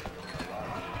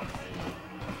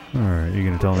 Alright, you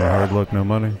gonna tell me hard luck, no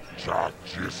money?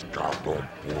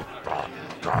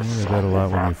 I bet a lot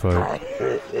when you fight.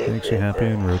 Makes you happy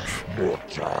and rich.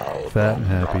 Fat and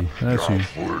happy. That's you.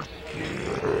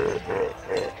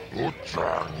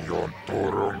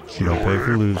 You don't pay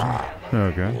for losing.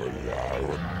 Okay.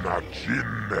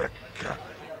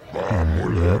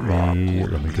 Alright,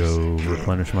 let me go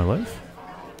replenish my life.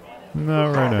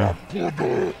 Not right now.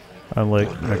 I'm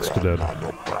like next to dead.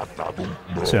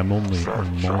 See, I'm only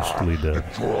mostly dead.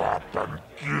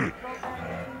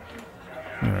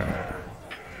 Alright.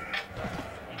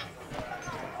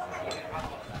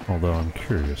 Although I'm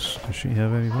curious, does she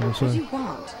have anything to say? What do you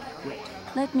want? Wait,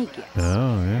 let me guess.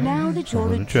 Oh, yeah. Now that you're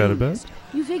to chat about?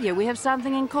 You figure we have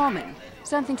something in common.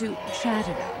 Something to chat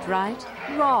about, right?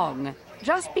 Wrong.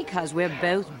 Just because we're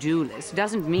both duelists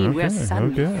doesn't mean we're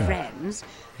suddenly friends.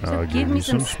 So give me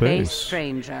some space,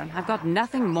 stranger. I've got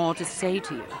nothing more to say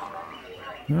to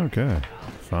you. Okay,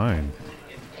 fine.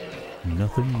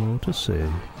 Nothing more to say.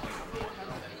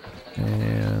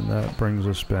 And that brings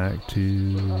us back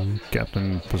to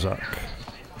Captain Pazak.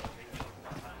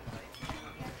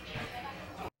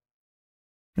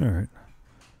 Alright.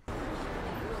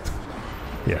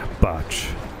 Yeah, botch.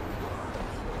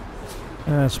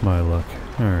 That's my luck.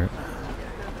 Alright.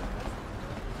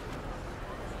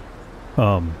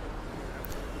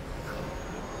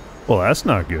 Well, that's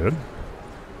not good.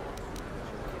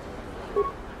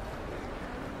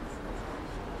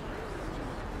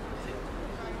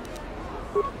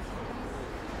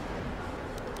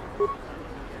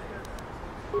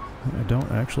 I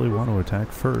don't actually want to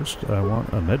attack first. I want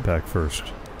a medpack first.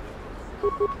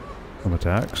 Some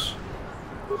attacks.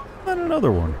 And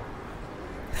another one.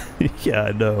 Yeah,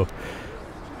 I know.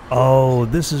 Oh,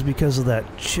 this is because of that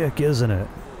chick, isn't it?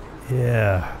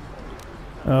 Yeah.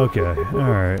 Okay.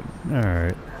 Alright.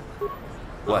 Alright.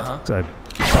 What? I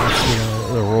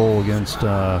botched the roll against,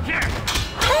 Help!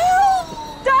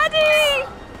 Daddy!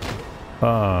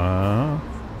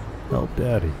 Help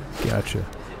Daddy. Gotcha.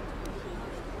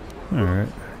 Alright.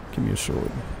 Give me a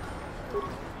sword.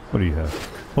 What do you have?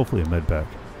 Hopefully a med pack.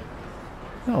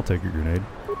 I'll take a grenade.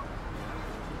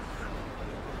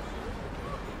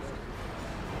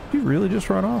 Did you really just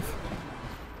run off?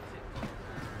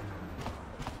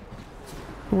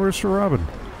 Where's Sir Robin?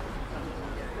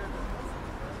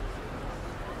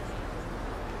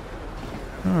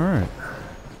 Alright.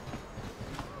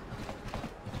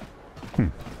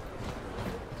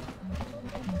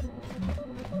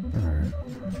 Alright.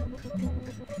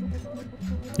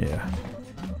 Yeah.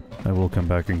 I will come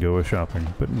back and go shopping,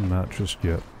 but not just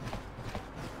yet.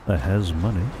 That has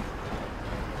money.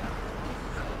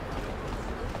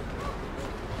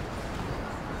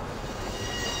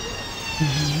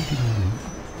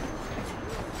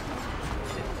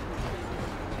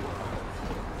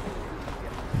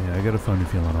 Yeah, I got a funny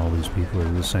feeling all these people are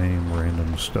the same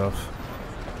random stuff.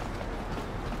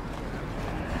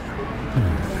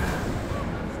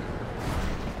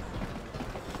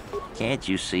 Can't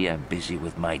you see I'm busy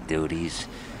with my duties?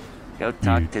 Go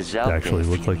talk to Zelda. You actually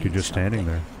look like you're just standing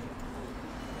there.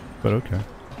 But okay.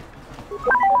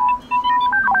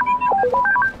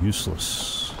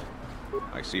 Useless.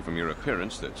 I see from your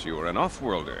appearance that you are an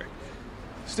off-worlder.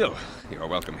 Still, you're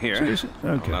welcome here. Seriously?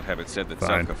 Okay. I'll not have it said that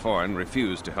Fine. South Kaforan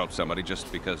refused to help somebody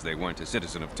just because they weren't a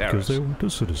citizen of Terrace. Because they weren't a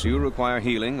citizen. Do you require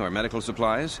healing or medical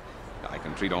supplies? I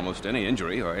can treat almost any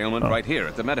injury or ailment right here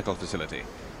at the medical facility.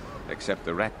 Except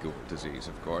the rat ghoul disease,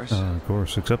 of course. Of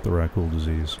course, except the rat ghoul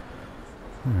disease.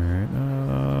 Alright,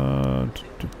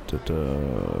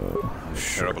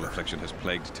 This terrible affliction has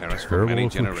plagued Terrace for many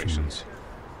generations.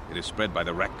 It is spread by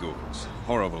the rat ghouls,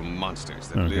 horrible monsters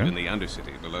that live in the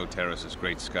Undercity below Terrace's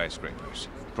great skyscrapers.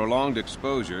 Prolonged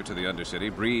exposure to the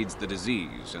Undercity breeds the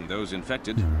disease, and those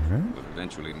infected will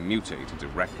eventually mutate into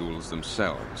rat ghouls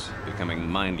themselves, becoming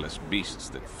mindless beasts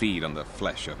that feed on the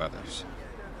flesh of others.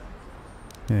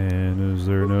 And is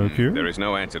there no cure? There is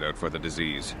no antidote for the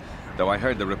disease, though I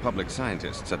heard the Republic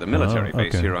scientists at the military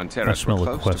base here on Terrace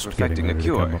were close to perfecting a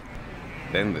cure.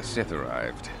 Then the Sith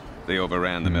arrived. They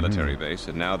overran the military base,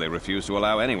 and now they refuse to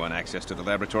allow anyone access to the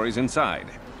laboratories inside.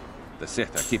 The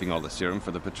Sith are keeping all the serum for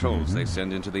the patrols they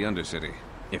send into the Undercity.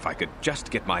 If I could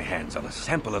just get my hands on a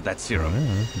sample of that serum,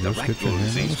 the rat ghoul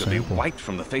disease could be wiped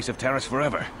from the face of Terrace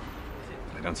forever.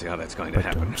 I don't see how that's going to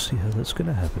happen. I don't see how that's going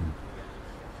to happen.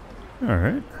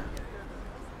 Alright.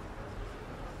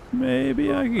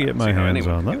 Maybe I can get my hands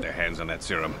on that. Get their hands on that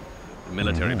serum. The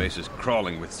military base is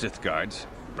crawling with Sith guards.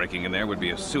 Breaking in there would be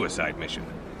a suicide mission.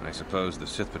 I suppose the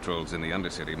Sith patrols in the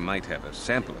Undercity might have a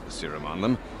sample of the serum on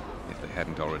them, if they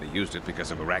hadn't already used it because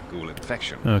of a rat ghoul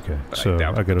infection. Okay, but so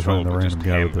I gotta find the random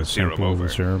guy with the sample of the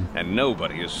serum. And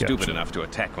nobody is stupid enough to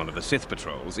attack one of the Sith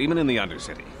patrols, even in the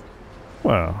Undercity.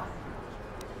 Wow.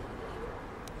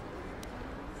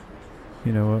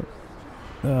 You know what?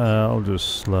 I'll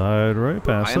just slide right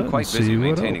past that. I am quite busy busy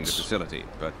maintaining the facility,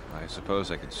 but I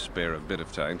suppose I could spare a bit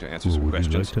of time to answer some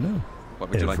questions. What would you like to know? What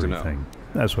would you like to know?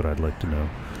 That's what I'd like to know.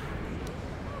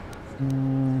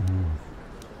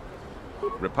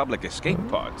 Republic escape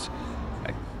pods?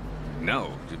 No.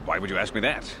 Why would you ask me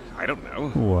that? I don't know.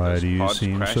 Why Those do you pods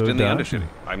seem crashed so in the dodgy? Undercity.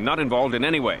 I'm not involved in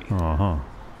any way.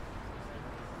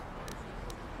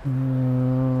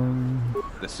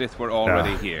 The Sith were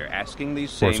already here, asking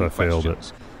these same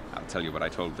questions. I'll tell you what I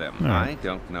told them. I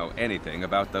don't know anything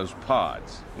about those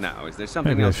pods. Now, is there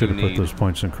something Maybe else I should you have put need? those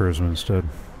points in charisma instead.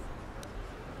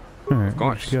 Alright, Of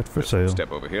course. what you got for sale?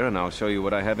 Step over here and I'll show you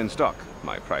what I have in stock.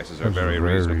 My prices are very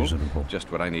reasonable.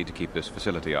 Just what I need to keep this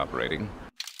facility operating.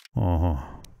 Alright.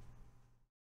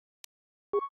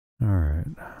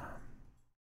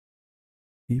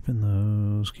 Keeping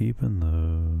those, keeping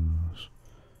those.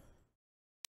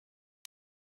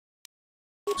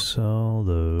 Sell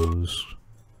those.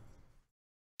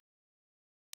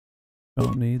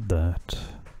 Don't need that.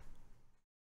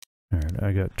 Alright,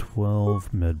 I got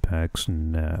 12 med packs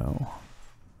now.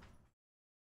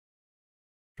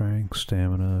 Strength,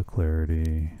 stamina,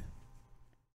 clarity.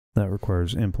 That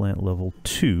requires implant level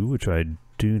 2, which I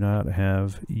do not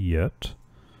have yet.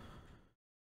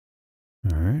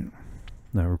 Alright.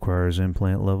 That requires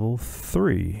implant level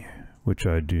 3, which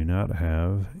I do not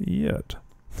have yet.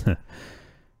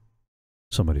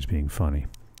 Somebody's being funny.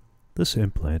 This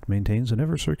implant maintains an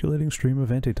ever-circulating stream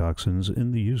of antitoxins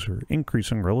in the user,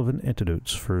 increasing relevant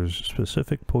antidotes for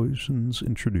specific poisons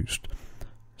introduced.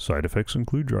 Side effects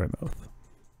include dry mouth.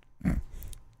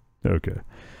 Okay.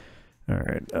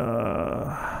 Alright,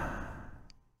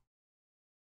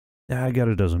 yeah, I got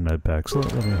a dozen med packs.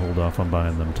 Let me hold off on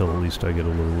buying them until at least I get a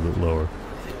little bit lower.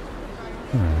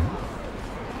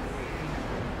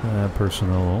 Alright.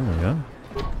 Personnel only, huh?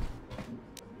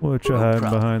 What you hiding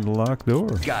behind the locked door?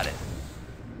 Got it.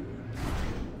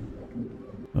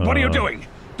 What are you doing?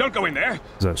 Don't go in there.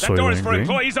 That door is for green?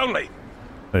 employees only.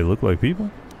 They look like people.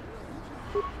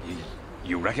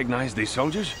 You recognize these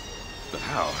soldiers? But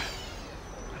how?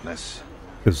 Unless...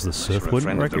 Because the Sith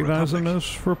wouldn't recognize them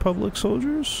as Republic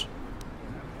soldiers?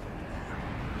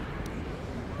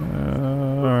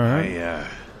 Alright. I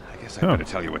guess I better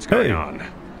tell you what's going on.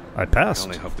 I passed. I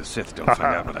only hope the Sith don't find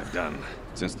out what I've done.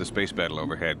 Since the space battle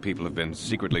overhead, people have been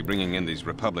secretly bringing in these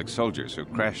Republic soldiers who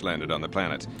crash-landed on the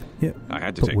planet. Yeah, I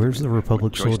had to but take where's them. the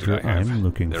Republic What choice did soldier I have? I'm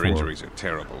looking Their for? injuries are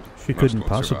terrible. She Most couldn't won't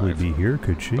possibly survive. be here,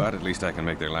 could she? But at least I can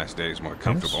make their last days more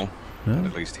comfortable. Yeah. And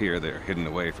at least here, they're hidden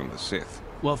away from the Sith.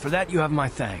 Well, for that you have my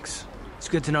thanks. It's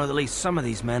good to know that at least some of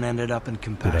these men ended up in Did I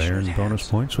compassionate earn bonus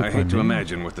points with I my hate to name?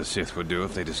 imagine what the Sith would do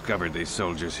if they discovered these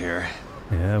soldiers here.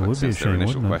 Yeah, it But would be a since their shame,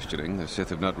 initial wouldn't it? questioning, the Sith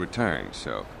have not returned,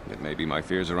 so it may be my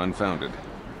fears are unfounded.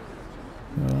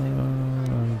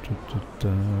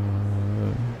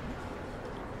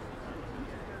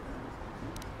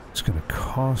 It's gonna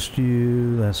cost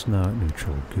you. That's not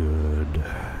neutral good.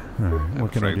 Alright, I'm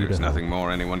what can I afraid do there's to help? nothing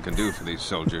more anyone can do for these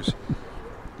soldiers.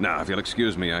 Now, if you'll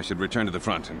excuse me, I should return to the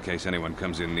front in case anyone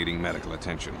comes in needing medical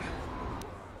attention.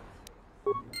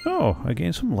 Oh, I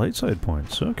gained some light side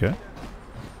points. Okay.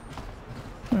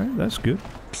 Alright, that's good.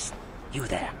 Psst, you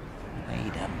there.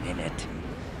 Wait a minute.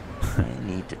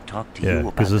 need to talk to you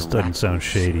about because this doesn't sound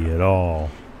shady at all.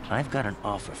 I've got an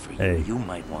offer for you. Hey, you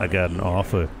might want I got an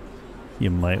offer you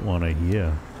might want to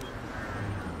hear.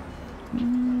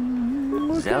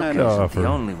 Zelka's the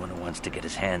only one who wants to get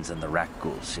his hands on the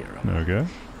Rakghoul serum. Okay.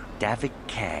 Davik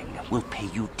Kang will pay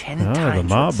you 10 times the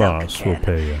mob what boss Zelka will can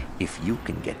pay you. if you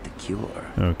can get the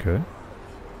cure. Okay.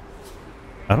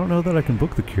 I don't know that I can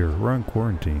book the cure. We're on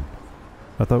quarantine.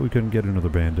 I thought we couldn't get another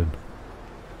band in.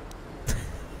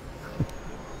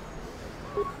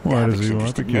 Why does he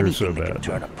want the cure so bad? Can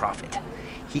turn a profit.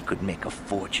 He could make a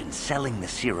fortune selling the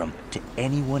serum to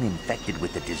anyone infected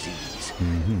with the disease.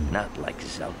 Not like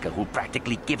Zelka, who'll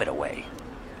practically give it away.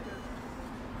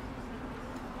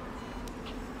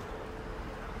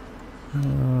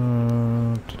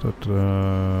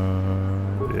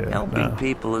 Helping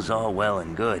people is all well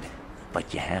and good,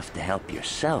 but you have to help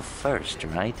yourself first,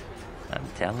 right? I'm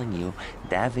telling you,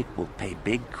 Davik will pay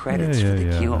big credits for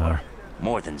the cure.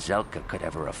 More than Zelka could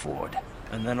ever afford.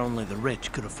 And then only the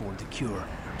rich could afford the cure.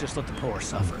 Just let the poor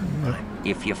suffer, right?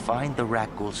 If you find the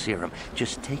Rakghoul serum,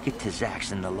 just take it to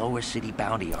Zax in the lower city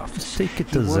bounty office. Take it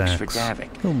to Zax. He works for Davik.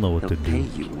 He'll know what to do. He'll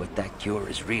pay you what that cure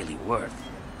is really worth.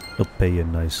 He'll pay you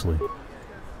nicely.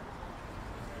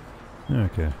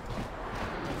 Okay.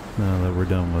 Now that we're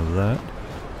done with that.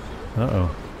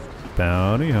 Uh-oh.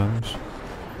 Bounty hunters.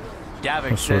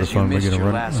 Davik says you missed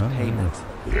your last payment.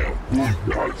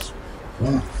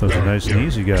 Those are nice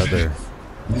knees you got there.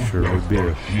 Sure would be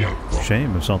a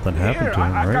shame if something happened to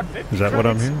him, right? Is that what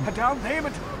I'm hearing? A down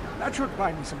payment. That should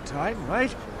buy me some time,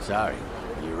 right? Sorry,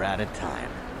 you're out of time.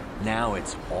 Now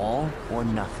it's all or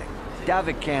nothing.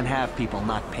 Davik can't have people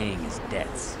not paying his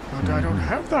debts. But I don't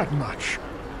have that much.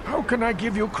 How can I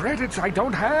give you credits I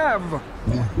don't have?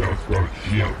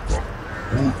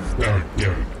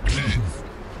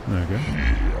 Okay.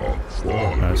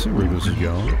 I see where this is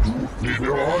going.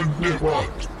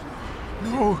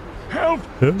 No! Help!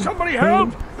 Somebody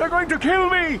help! They're going to kill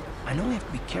me! I know we have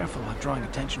to be careful about drawing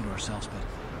attention to ourselves, but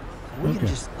are we gonna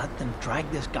just let them drag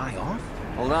this guy off?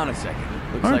 Hold on a second.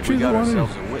 Looks like we got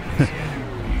ourselves a witness.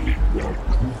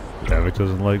 Davik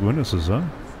doesn't like witnesses, huh?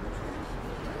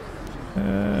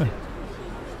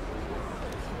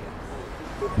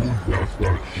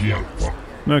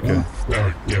 Okay.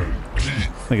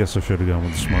 I guess I should have gone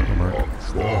with the smart remark.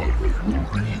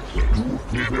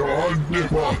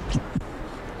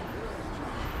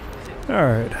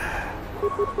 Alright.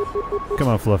 Come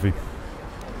on, Fluffy.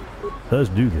 Let's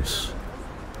do this.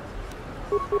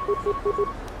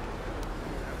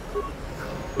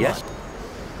 Yes?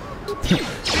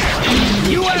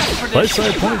 You asked for this! Light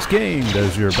side points gained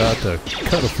as you're about to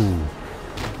cut a fool.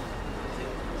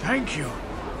 Thank you.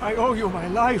 I owe you my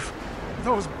life.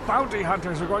 Those bounty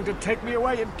hunters are going to take me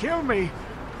away and kill me.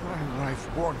 My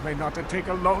wife warned me not to take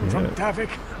a loan from Davik.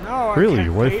 Now really, I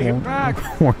your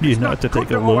wife warned you not to take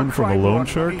a loan from a loan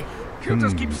shark?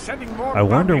 Just keep sending more I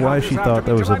wonder why she thought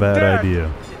that was a bad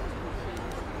idea.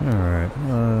 Alright,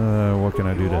 what can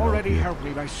I do to help you? You already helped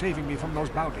me by saving me from those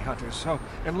bounty hunters, so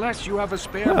unless you have a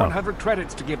spare 100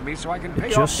 credits to give me so I can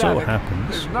pay off Davik, it just so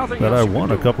happens that I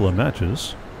won a couple of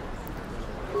matches.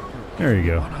 There you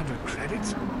go. 100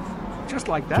 credits? Just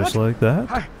like that? Just like that?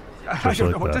 I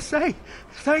don't know what to say.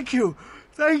 Thank you.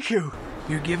 Thank you.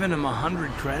 You're giving him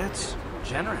 100 credits?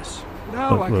 Generous.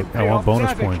 Now look, I want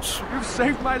bonus points. You've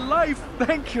saved my life.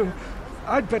 Thank you.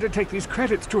 I'd better take these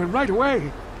credits to him right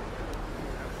away.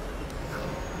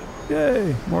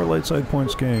 Yay! More light side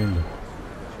points gained.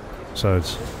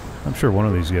 Besides, I'm sure one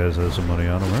of these guys has some money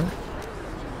on him, right?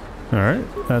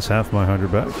 Alright, that's half my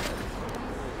 100 back.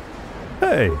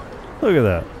 Hey! Look at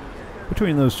that.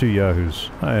 Between those two yahoos,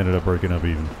 I ended up breaking up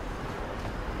even.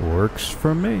 Works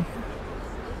for me.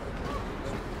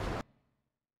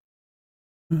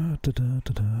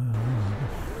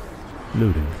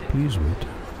 Loading. Please wait.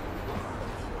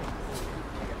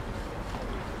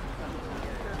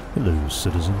 Hello,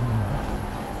 citizen.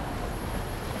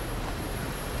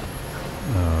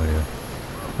 Oh, yeah.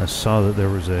 I saw that there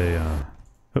was a,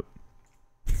 oh.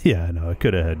 Yeah, I know. I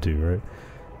could have had to, right?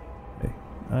 Hey,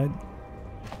 I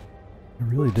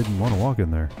really didn't want to walk in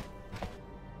there.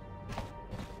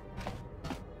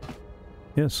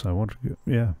 Yes, I want to go.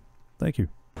 Yeah. Thank you.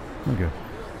 Okay.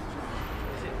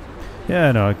 Yeah,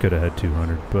 I know. I could have had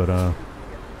 200, but,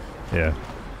 yeah.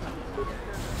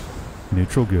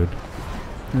 Neutral good.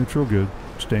 Neutral good.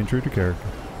 Staying true to character.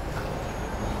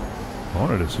 I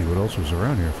wanted to see what else was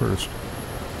around here first.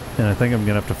 And I think I'm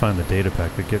going to have to find the data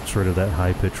pack that gets rid of that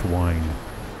high-pitched whine.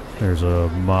 There's a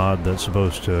mod that's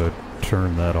supposed to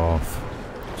turn that off,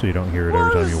 so you don't hear it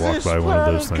every time you walk by one of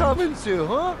those things. Coming to,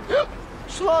 huh?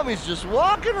 Slummy's just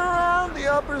walking around the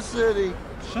upper city.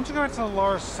 Shouldn't you go to the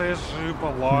lower says you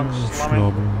belong,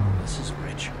 Slummy? This is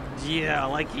rich. Yeah,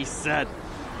 like he said.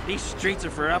 These streets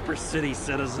are for upper city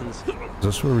citizens. Is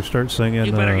this where we start singing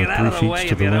you better get out of the way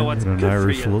if you know what's good for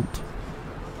you.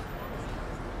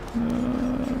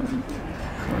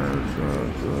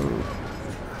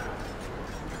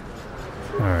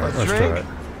 Alright, let's try it.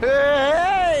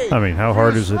 Hey! I mean, how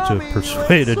hard is it to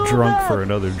persuade a drunk for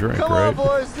another drink, Come right? on,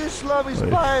 boys, this Slummy's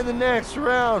buying the next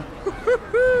round.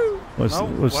 What's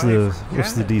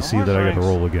the DC that I got to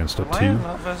roll against? A 2?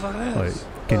 Like,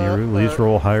 can you at least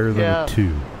roll higher than a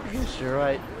 2? Yes, you're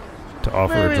right. To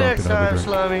offer a drunk another drink.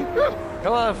 Slummy.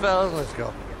 Come on, fellas, let's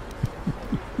go.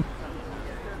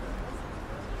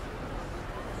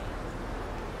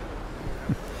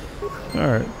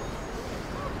 Alright.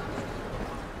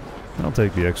 I'll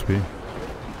take the XP.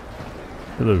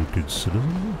 Hello, good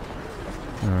citizen.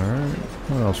 Alright,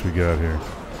 what else we got here?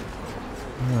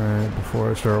 Alright,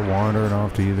 before I start wandering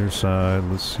off to either side,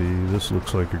 let's see. This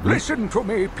looks like a group. Listen to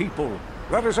me, people.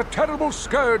 There is a terrible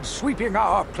scourge sweeping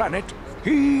our planet.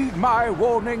 Heed my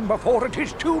warning before it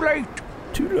is too late.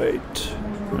 Too late.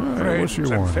 Alright, what's your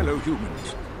warning? Fellow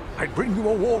humans, I bring you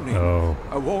a warning. Oh.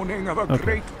 A warning of a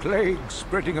great plague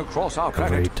spreading across our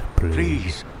planet.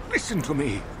 Please, listen to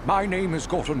me. My name is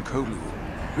Gorton Kolu.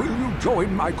 Will you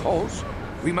join my cause?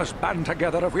 We must band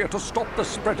together if we are to stop the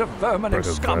spread of vermin and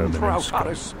scum throughout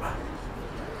Taris.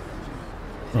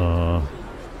 Are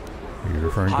you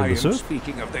referring to the Sith? I am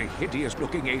speaking of the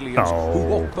hideous-looking aliens who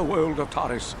walk the world of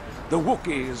Taris. The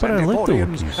Wookiees and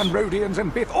Nevorians and Rhodians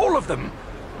and Bith, all of them.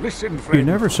 Listen, friend. You're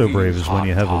never so brave as when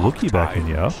you have a Wookiee backing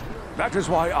you up. That is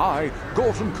why I,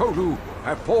 Gorton Kolu,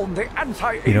 have formed the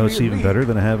anti-alien You know it's even better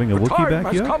than having a Wookiee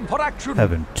back you up?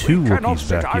 Having 2 Wookiees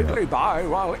back you up. By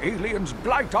while aliens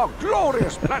blight our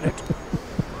glorious planet.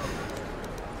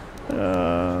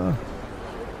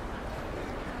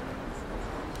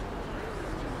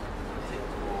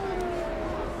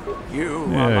 You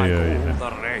are like all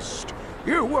the rest.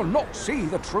 You will not see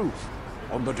the truth.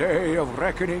 On the day of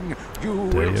reckoning, you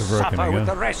will suffer with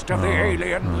the rest of the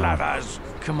alien lovers.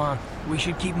 Come on, we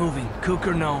should keep moving. Kook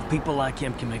or no, people like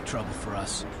him can make trouble for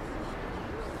us.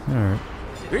 Alright.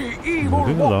 The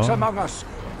evil walks among us.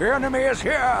 The enemy is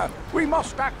here. We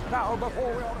must act now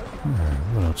before we are... Alright,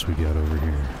 what else we got over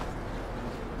here?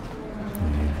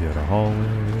 We've got a hallway,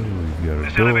 we've got a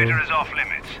this door. Elevator is off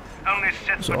limits. Only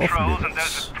Sith patrols and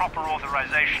those with proper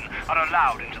authorization are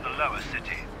allowed into the lower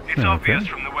city. It's obvious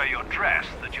from the way you're dressed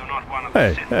that you're not one of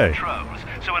the Sith patrols.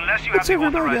 So unless you have the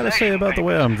authorization, got to say about the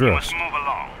way I'm dressed? You must move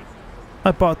along.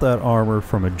 I bought that armor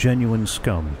from a genuine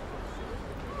scum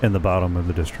in the bottom of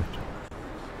the district.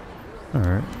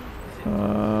 Alright.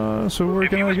 So where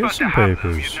can I get some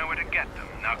papers? You know where to get them.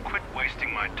 Now quit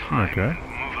wasting my time and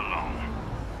move along.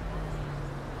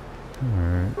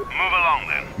 Alright. Move along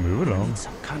then. Move We along. need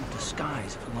some kind of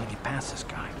disguise if we want to get past this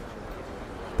guy.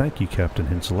 Thank you, Captain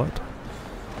Hinselot.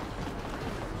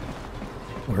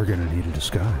 We're gonna need a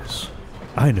disguise.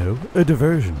 I know, a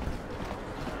diversion.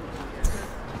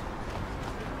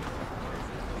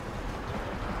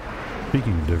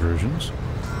 Speaking of diversions,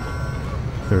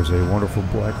 there's a wonderful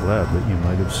black lab that you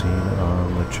might have seen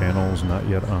on the channels not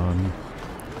yet on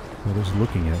that is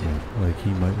looking at me like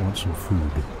he might want some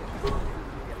food.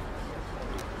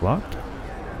 Locked?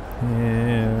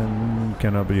 And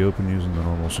cannot be opened using the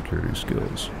normal security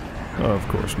skills. Of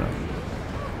course not.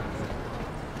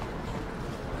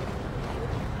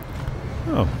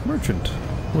 Oh, merchant.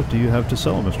 What do you have to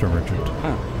sell, Mr. Merchant?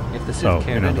 If the Sith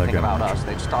cared anything about us,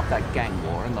 they'd stop that gang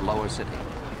war in the lower city.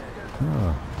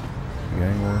 Ah,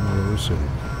 gang war in the lower city.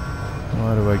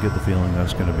 Why do I get the feeling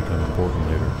that's going to become important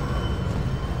later?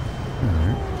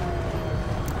 Alright.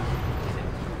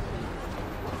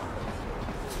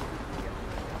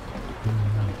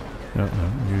 No,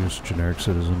 use generic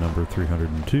citizen number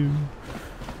 302.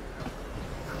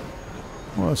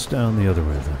 What's down the other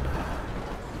way then?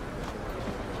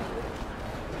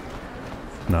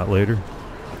 Not later?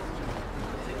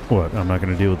 What, I'm not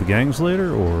going to deal with the gangs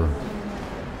later, or...?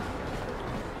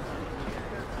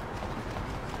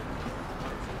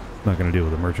 Not going to deal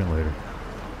with the merchant later.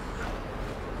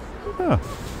 Ah.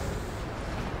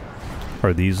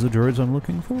 Are these the droids I'm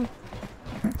looking for?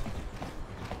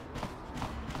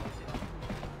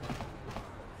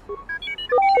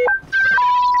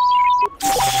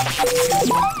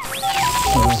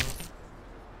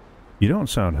 You don't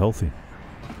sound healthy.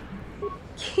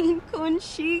 Droid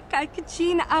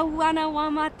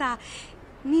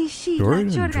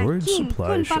and droid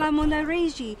supply shop.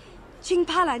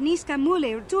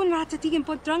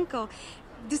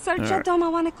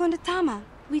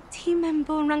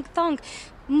 Witimembo rangthong.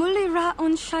 Mulira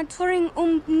on shaturing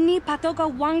ni patoga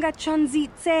wanga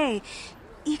chonzitse.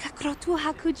 Ikakrotu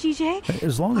hakujije.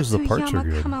 As long as the parts are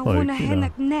good. Like, you know,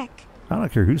 I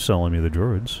don't care who's selling me the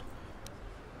droids.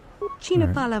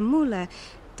 Chinapala mule.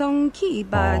 Tonki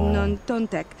ba non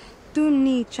tontek.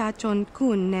 Tumni chachon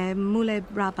kun ne mule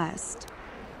rabast.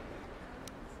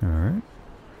 Alright.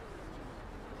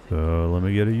 So let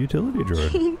me get a utility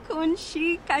droid.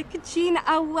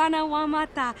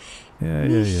 Yeah.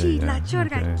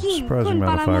 Okay. Surprising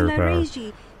amount of firepower.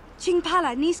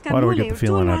 Why do I get the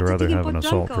feeling I'd rather have an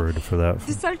assault droid for that?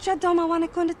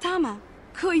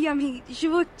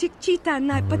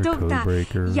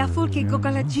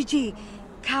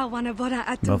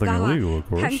 Nothing illegal, of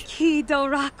course.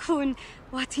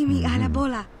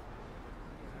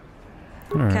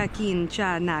 Kakin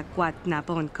cha na kwat na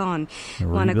bon con.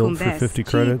 Wanna come for 50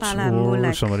 credits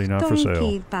or somebody not for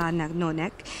sale.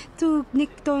 Tu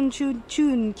nikton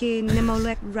chun ke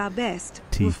nemolek rabest.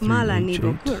 Mala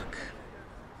nibo kurk.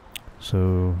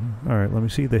 So, alright, let me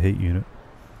see the hate unit.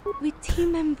 We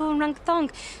team and bon rank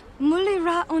thong.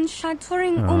 Mulira on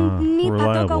shaturing ni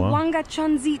patoga wanga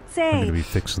chonzitse. I'm gonna be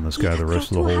fixing this guy the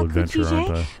rest of the whole adventure, aren't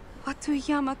I? Watu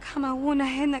yama kama wona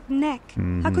henak neck.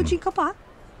 Hakuji kopa?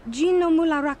 Gino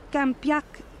mularak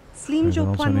kampiak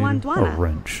slimjo a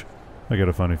wrench. I got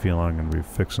a funny feeling I'm going to be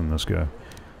fixing this guy.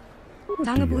 Why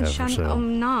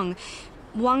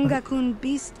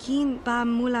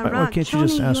can't you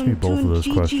just ask me both of those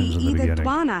questions in the beginning?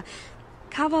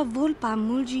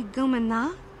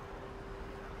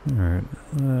 Alright,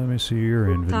 let me see your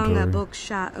inventory. That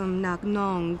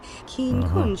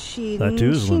too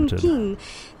is limited.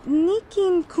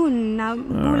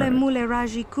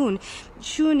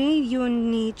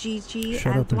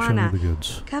 Shut up and show me the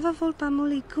goods.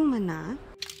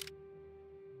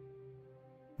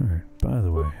 Alright, by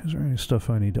the way, is there any stuff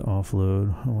I need to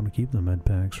offload? I want to keep the med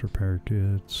packs, repair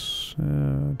kits.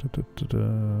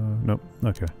 Nope,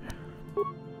 okay.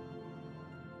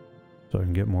 So I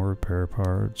can get more repair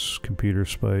parts, computer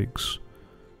spikes.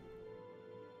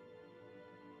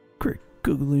 Great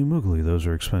googly moogly, those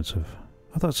are expensive.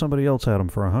 I thought somebody else had them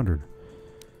for 100.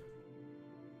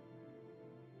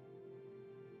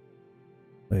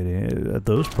 Lady, at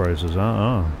those prices,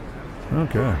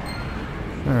 Okay.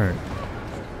 Alright.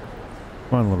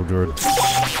 Come on, little droid.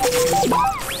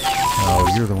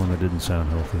 Oh, you're the one that didn't sound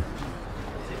healthy.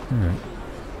 Alright.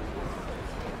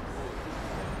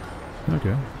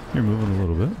 Okay. You're moving a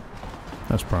little bit.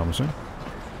 That's promising.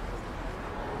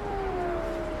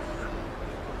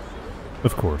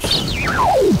 Of course.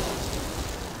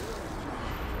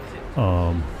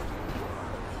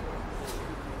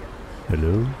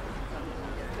 Hello?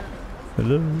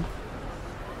 Hello?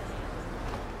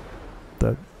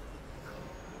 That...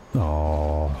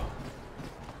 Aww.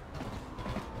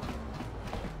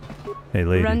 Hey,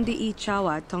 lady. Yeah, you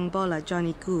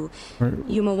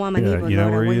know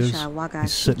where he is?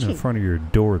 He's sitting in front of your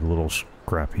door, the little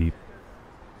scrap heap.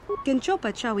 Money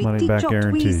back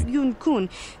guarantee. That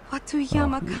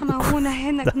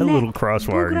little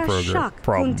cross-wiring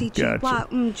problem.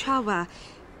 Gotcha.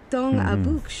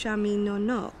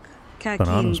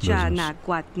 Bananas business.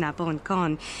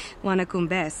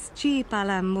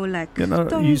 You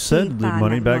know, you said the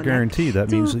money back guarantee. That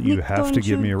means that you have to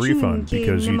give me a refund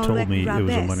because you told me it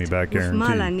was a money back guarantee.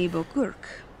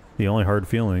 The only hard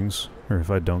feelings are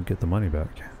if I don't get the money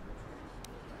back.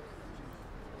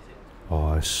 Oh,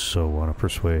 I so want to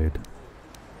persuade.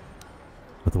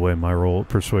 But the way my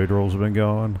persuade rolls have been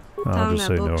going, I'll just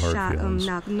say no hard feelings.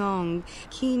 Yeah,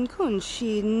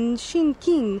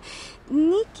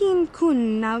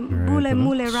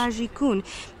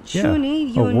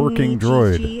 a working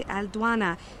droid.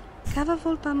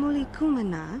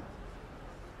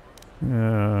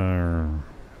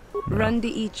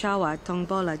 Rundi ichawa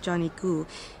tongbola Johnny Ku.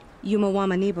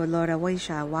 Yumawama nibo lora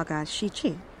waisha waga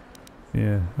shichi.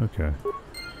 Yeah, okay.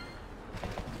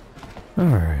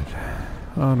 Alright.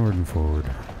 Onward and forward.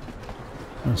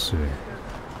 Let's see.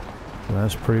 So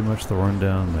that's pretty much the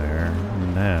rundown there.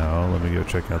 Now, let me go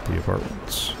check out the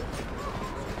apartments.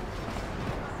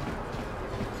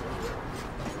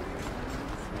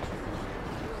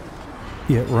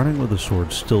 Yeah, running with a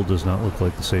sword still does not look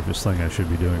like the safest thing I should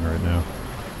be doing right now.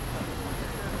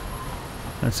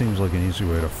 That seems like an easy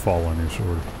way to fall on your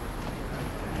sword.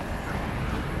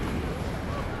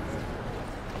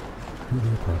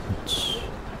 The apartments.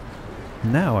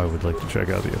 Now I would like to check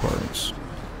out the apartments.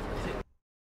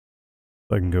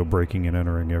 I can go breaking and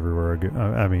entering everywhere I go.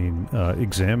 I mean,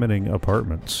 examining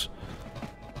apartments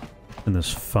in this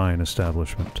fine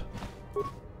establishment.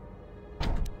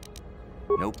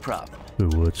 No problem. So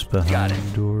what's behind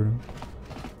the door?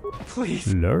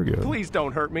 Please, Largo. Please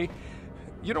don't hurt me.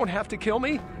 You don't have to kill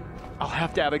me. I'll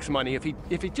have Davik's money if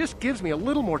he just gives me a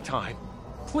little more time.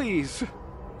 Please,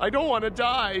 I don't want to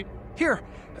die. Here,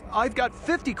 I've got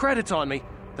 50 credits on me.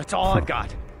 That's all I've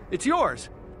got. It's yours.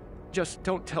 Just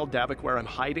don't tell Davik where I'm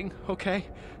hiding, okay?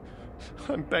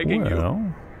 I'm begging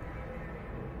you.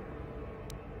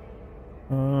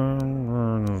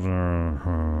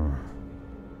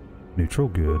 Neutral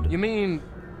good. You mean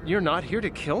you're not here to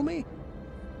kill me?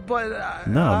 But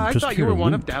I thought you were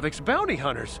one of Davik's bounty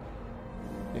hunters.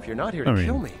 If you're not here to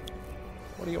kill me,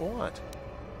 what do you want?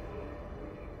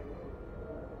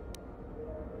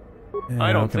 Yeah,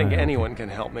 I don't think anyone can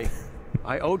help me.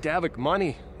 I owe Davik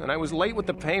money, and I was late with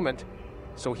the payment.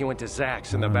 So he went to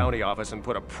Zach's in the bounty office and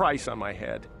put a price on my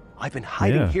head. I've been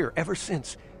hiding here ever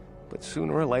since. But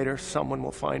sooner or later, someone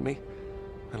will find me.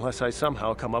 Unless I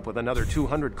somehow come up with another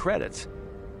 200 credits.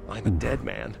 I'm a dead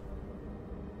man.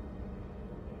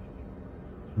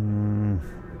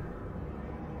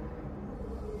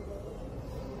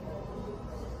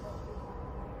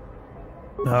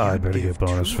 I better get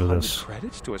bonus for this.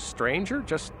 Credits to a stranger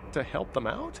just to help them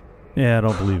out? Yeah, I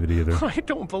don't believe it either. I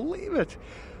don't believe it.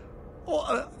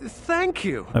 Well, thank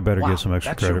you. I better get some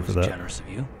extra credit for that. Generous of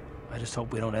you. I just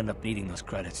hope we don't end up needing those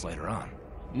credits later on.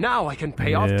 Now I can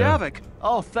pay off Davik.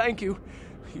 Oh, thank you.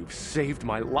 You've saved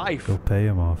my life. Go pay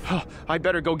him off. I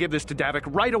better go give this to Davik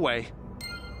right away.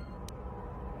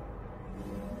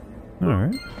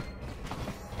 Alright.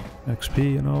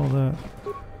 XP and all that.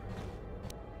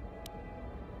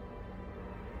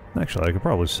 Actually, I could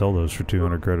probably sell those for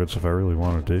 200 credits if I really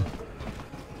wanted to.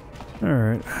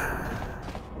 Alright.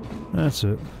 That's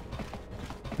it.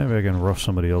 Maybe I can rough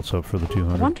somebody else up for the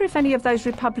 200. I wonder if any of those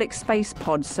Republic space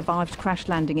pods survived crash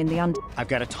landing in the I've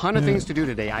got a ton of things to do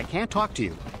today. I can't talk to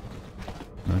you.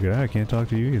 Okay, I can't talk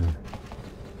to you either.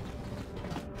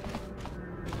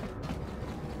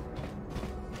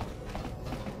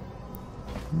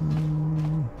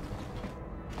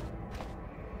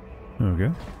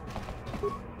 Okay.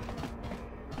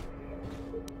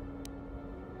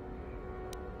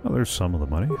 Oh, there's some of the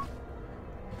money.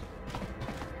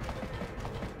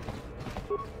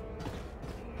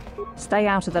 Stay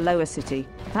out of the lower city.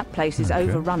 That place is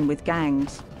overrun with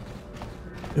gangs.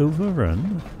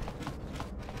 Overrun?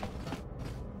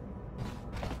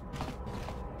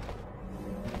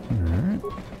 Alright.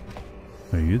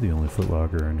 Are you the only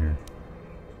footlocker in here?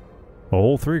 A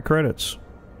whole 3 credits.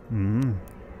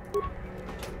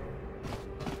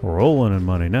 Rolling in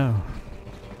money now.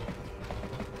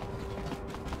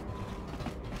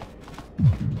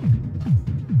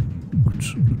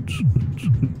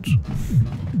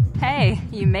 Hey,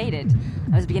 you made it.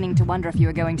 I was beginning to wonder if you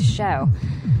were going to show.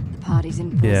 The party's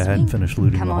in full swing. Yeah, I hadn't finished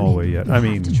looting the hallway yet. I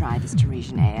mean, to try this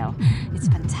Teresian ale. It's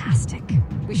fantastic.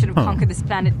 We should have conquered this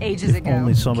planet ages ago.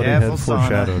 Only somebody had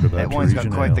foreshadowed about that wine's got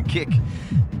Teresian quite ale. the kick.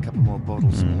 A couple more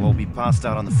bottles and we'll all be passed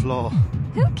out on the floor.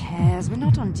 Who cares? We're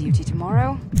not on duty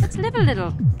tomorrow. Let's live a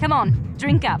little. Come on,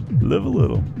 drink up. Live a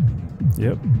little.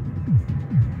 Yep.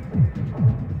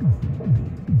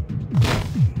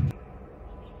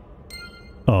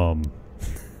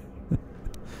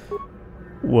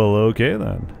 Well, okay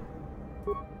then.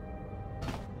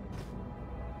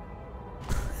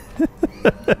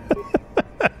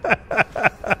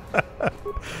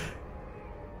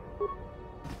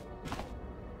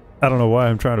 I don't know why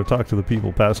I'm trying to talk to the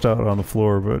people passed out on the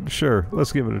floor, but sure,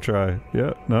 let's give it a try.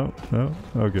 Yeah, no,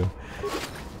 okay.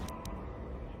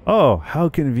 Oh, how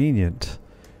convenient.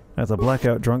 At the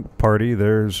blackout drunk party,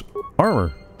 there's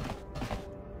armor.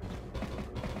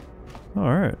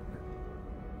 Alright.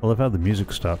 I love how the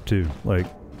music stopped too. Like,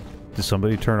 did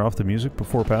somebody turn off the music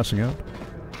before passing out?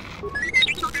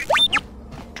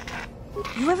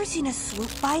 You ever seen a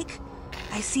swoop bike?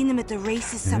 I've seen them at the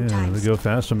races sometimes. Yeah, they go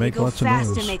fast and make lots of noise. They go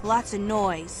fast and make lots of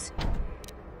noise.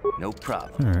 No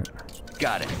problem. Alright.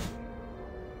 Got it.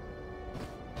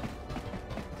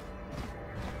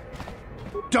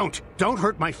 Don't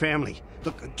hurt my family.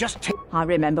 Look, just take... I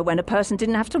remember when a person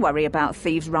didn't have to worry about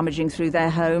thieves rummaging through their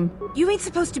home. You ain't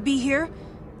supposed to be here.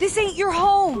 This ain't your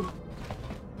home.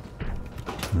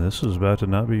 This is about to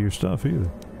not be your stuff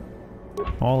either.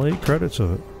 All 8 credits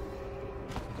of it.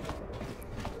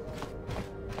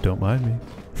 Don't mind me.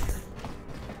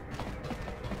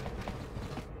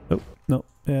 Oh, no.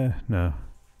 Yeah, no.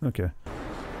 Okay.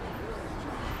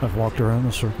 I've walked around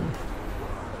the circle.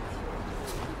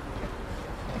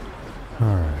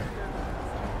 Alright.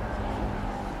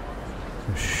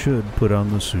 I should put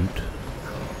on the suit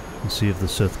and see if the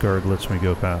Sith guard lets me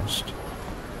go past.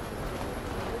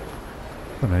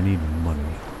 But I need money.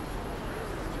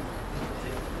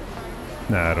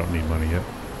 Nah, I don't need money yet.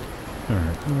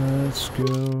 Alright, let's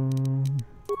go...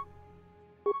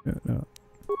 Yeah, no.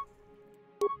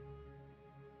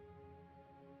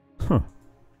 Huh.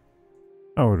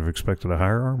 I would have expected a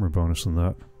higher armor bonus than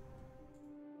that.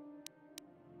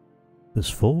 This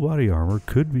full body armor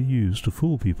could be used to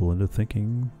fool people into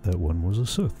thinking that one was a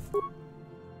Sith.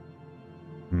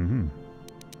 Mm-hmm.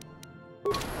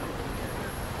 Is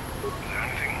there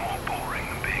anything more boring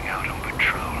than being out on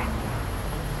patrol?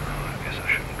 Oh, I guess I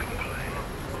shouldn't complain.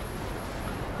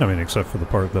 I mean, except for the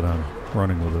part that I'm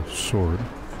running with a sword.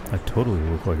 I totally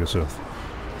look like a Sith.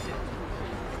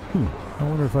 I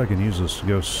wonder if I can use this to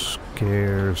go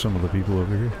scare some of the people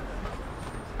over here.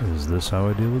 Is this how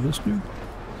I deal with this dude?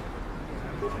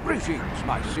 Greetings,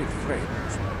 my Sith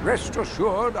friends. Rest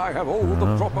assured I have all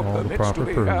the proper permits to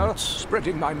be here,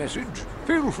 spreading my message.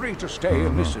 Feel free to stay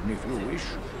and listen if you wish.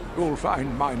 You'll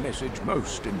find my message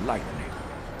most enlightening.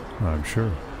 I'm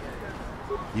sure.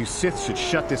 You Sith should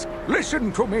shut this...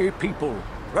 Listen to me, people.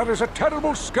 There is a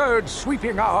terrible scourge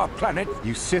sweeping our planet.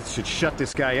 You Sith should shut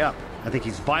this guy up. I think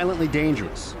he's violently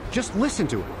dangerous. Just listen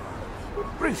to him.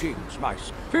 Greetings, my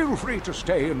Sith. Feel free to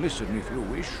stay and listen if you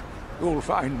wish. You'll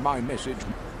find my message...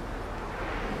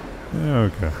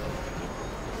 Okay.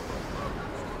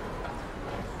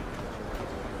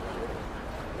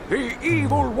 The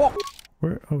evil walk...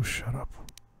 Where? Oh, shut up.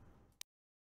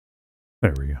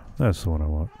 There we go. That's the one I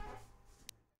want.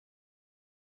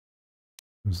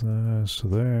 Is that to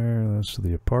there? That's to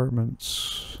the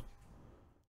apartments.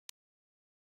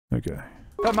 Okay.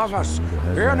 Among us,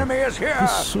 the enemy is here.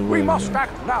 We must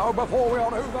act now before we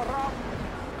are overrun.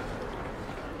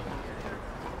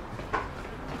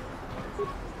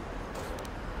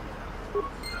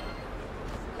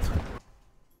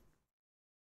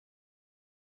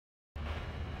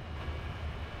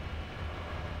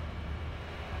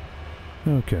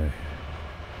 Okay.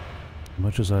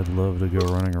 Much as I'd love to go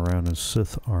running around in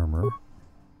Sith armor,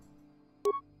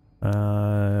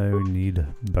 I need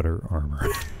better armor.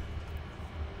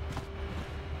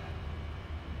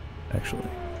 Actually,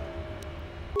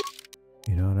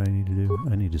 you know what I need to do?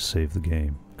 I need to save the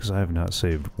game, because I have not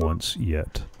saved once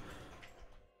yet.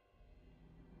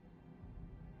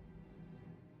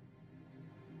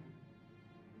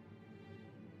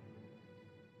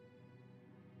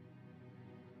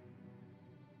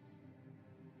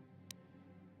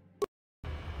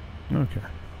 Okay.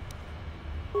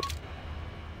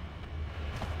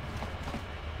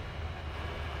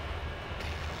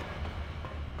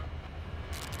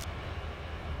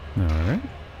 Alright.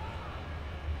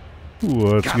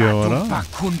 What's going on?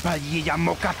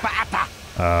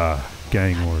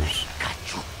 Gang wars.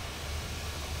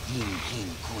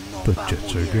 The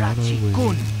Jets are gonna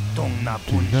win tonight.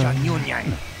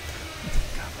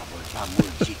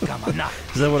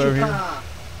 Is that what I'm hearing?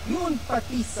 What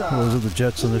was it, the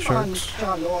Jets and the Sharks?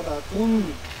 I'm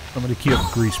gonna cue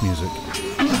up Grease music.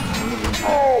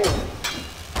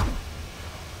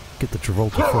 Get the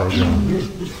Travolta fro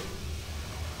going.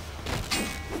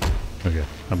 Okay,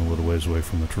 I'm a little ways away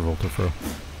from the Travolta fro.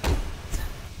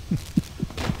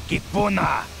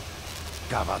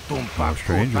 No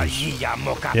strangers.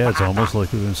 Yeah, it's almost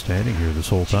like we've been standing here this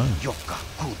whole time.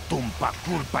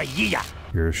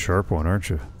 You're a sharp one, aren't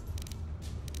you?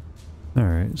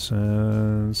 Alright,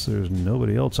 since there's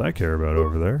nobody else I care about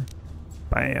over there.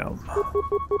 Bam!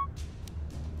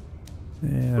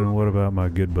 And what about my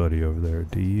good buddy over there?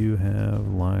 Do you have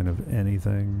line of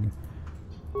anything?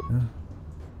 Huh?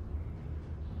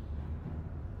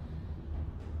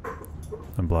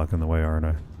 I'm blocking the way, aren't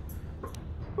I?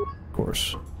 Of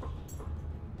course.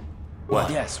 What?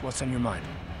 Yes, what's on your mind?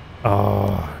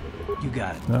 Oh. You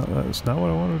got it. No, that's not what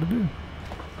I wanted to do.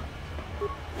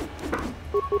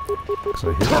 Because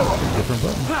I hit a different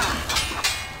button.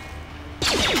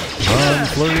 Run,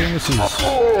 flirting misses.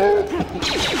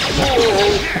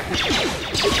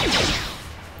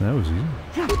 That was easy.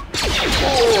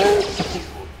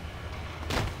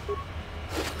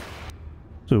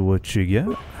 So what you get?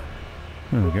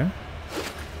 Okay.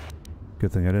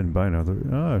 Good thing I didn't buy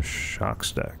another. Shock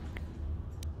stack.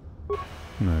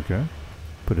 Okay.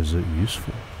 But is it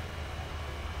useful?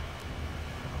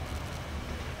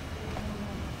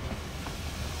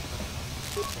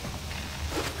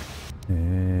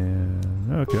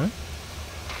 And okay.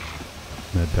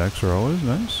 Med packs are always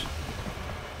nice.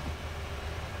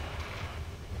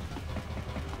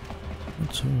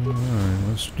 Let's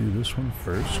do this one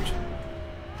first.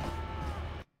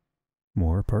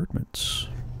 More apartments.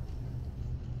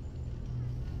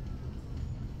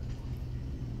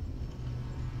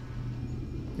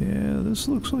 Yeah, this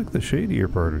looks like the shadier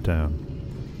part of town.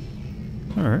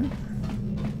 Alright.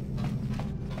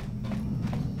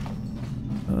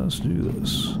 Let's do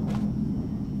this.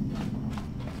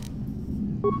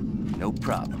 No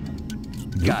problem.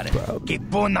 Got it.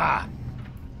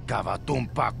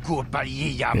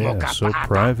 Yeah, so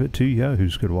private two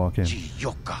yahoos could walk in.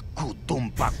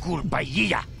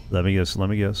 Let me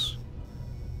guess.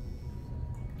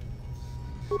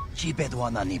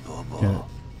 Yeah,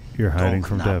 you're hiding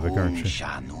from Davik, aren't you?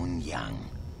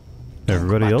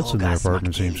 Everybody else in the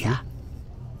apartment seems to.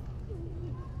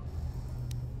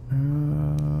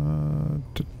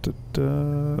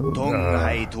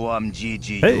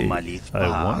 Hey,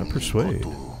 I want to persuade.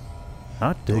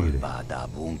 Hot diggity. And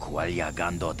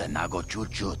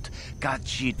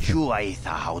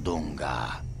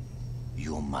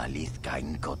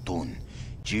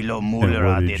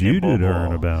what did you do to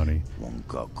earn a bounty?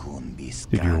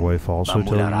 Did your wife also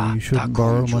tell you you shouldn't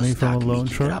borrow money from a loan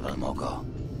shark?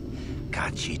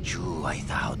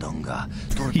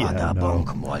 Yeah, no.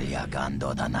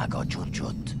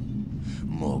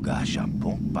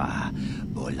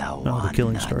 No, the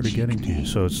killing started getting to you,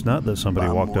 so it's not that somebody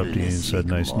walked up to you and said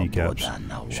nice kneecaps.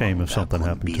 Shame if something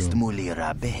happened to him.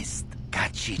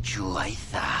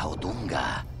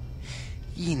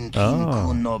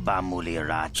 Oh,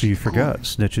 so you forgot,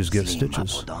 snitches get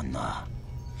stitches.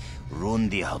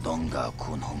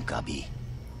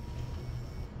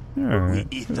 Alright,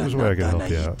 there's a way I can help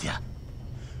you out.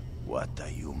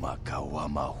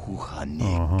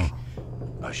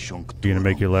 You gonna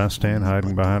make your last stand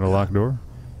hiding behind a locked door?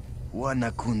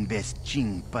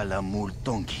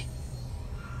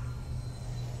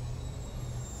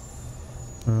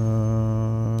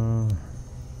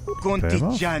 Okay.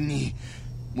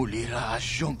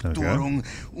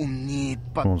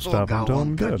 Won't stop until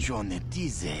I'm dead.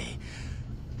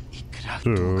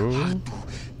 So,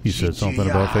 you said something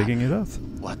about faking your death.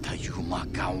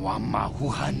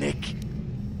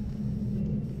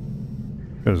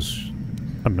 Because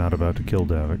I'm not about to kill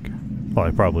Davik. Well,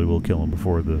 I probably will kill him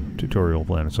before the tutorial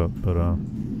plan is up, but alright.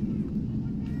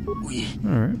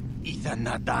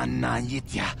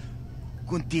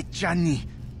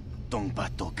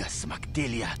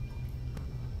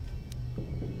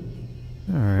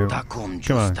 Alright,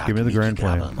 come on, give me the grand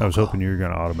plan. I was hoping you were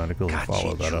going to automatically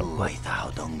follow that up.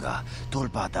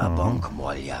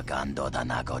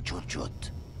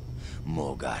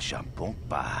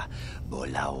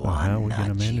 How are we going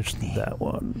to manage that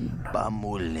one?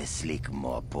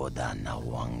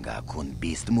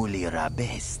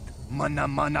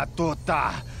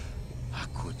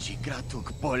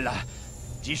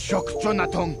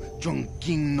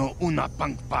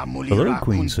 Hello,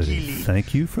 Queen City.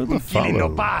 Thank you for the follow.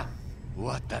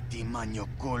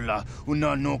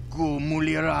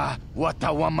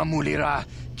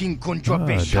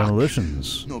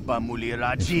 Demolitions.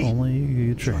 If only you could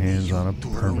get your hands on a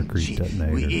permacrete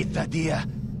detonator.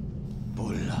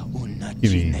 You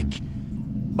mean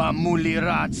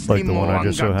like the one I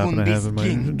just so happen to have in my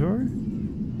inventory?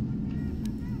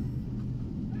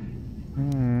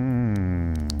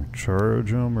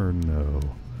 Charge them or no?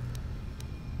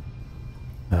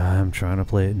 I'm trying to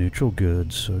play it neutral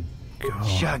good, so go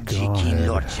ahead.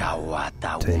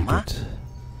 Take it.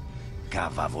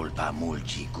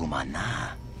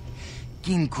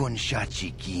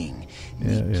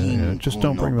 Yeah. Just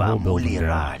don't bring the whole building down.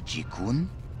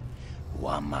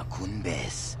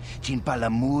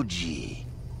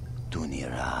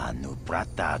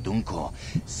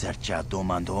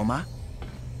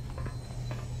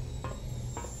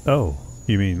 Oh,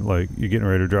 you mean like you're getting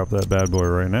ready to drop that bad boy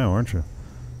right now, aren't you?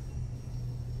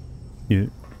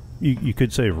 You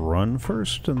could say run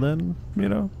first and then, you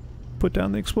know, put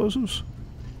down the explosives?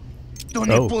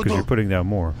 Oh, because you're putting down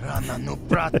more.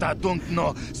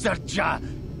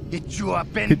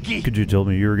 Could you tell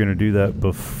me you were going to do that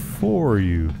before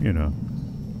you know?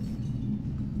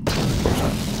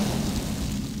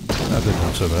 That didn't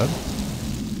sound so bad.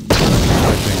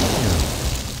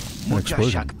 An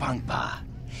explosion.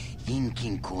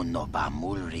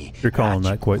 You're calling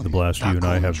that quite the blast. You and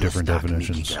I have different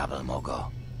definitions.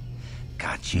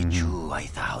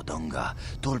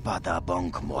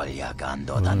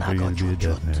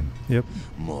 Yep.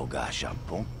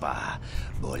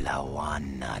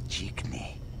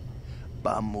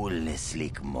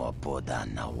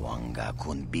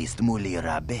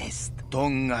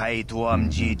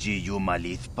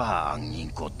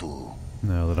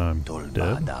 Now that I'm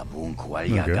dead?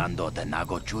 Okay.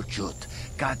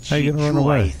 How you gonna run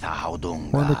away?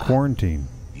 We're under quarantine.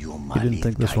 You didn't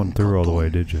think this one through all the way,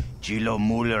 did you?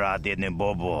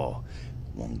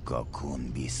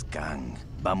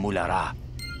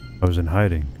 I was in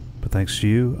hiding, but thanks to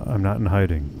you, I'm not in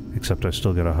hiding. Except I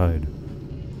still gotta hide.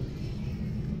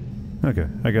 Okay,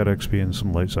 I got XP and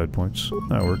some light side points.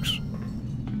 That works.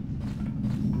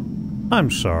 I'm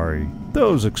sorry.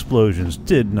 Those explosions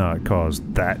did not cause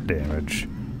that damage.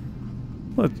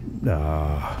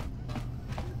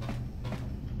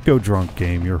 Go drunk,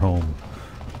 game. You're home.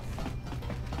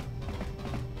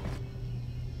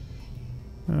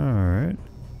 Alright.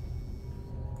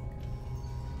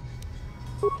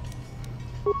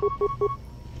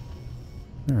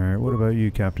 Alright, what about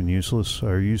you, Captain Useless?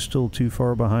 Are you still too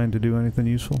far behind to do anything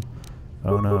useful?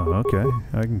 Oh no, okay.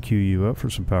 I can queue you up for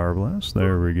some power blasts.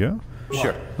 There we go.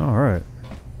 Sure. Alright.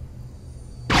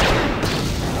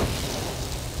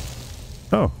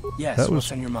 Oh. Yes, that was,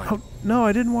 what's on your mind? Oh, no,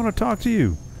 I didn't want to talk to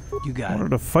you. You got I wanted it.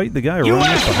 to fight the guy running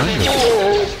up behind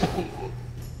us.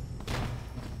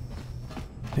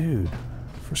 Dude,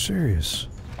 for serious.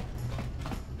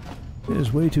 It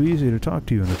is way too easy to talk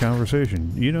to you in the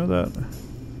conversation. You know that?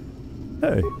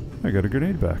 Hey, I got a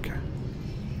grenade back.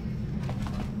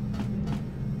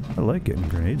 I like getting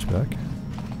grenades back.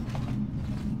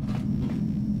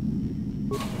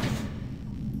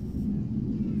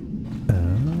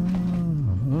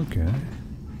 Okay.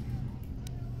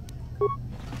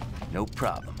 No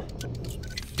problem.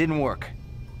 Didn't work.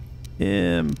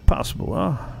 Impossible,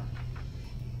 huh?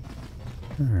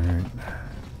 Alright.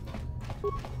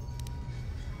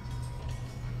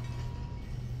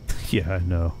 Yeah, I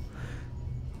know.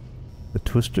 The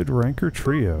Twisted Rancor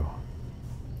Trio.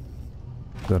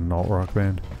 Is that an alt-rock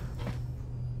band?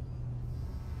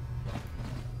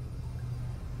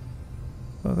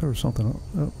 Oh, there was something else.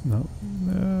 Oh, no.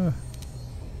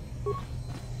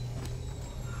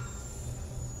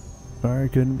 I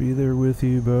couldn't be there with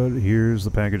you, but here's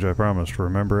the package I promised.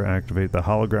 Remember, activate the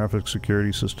holographic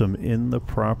security system in the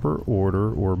proper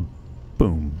order, or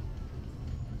boom.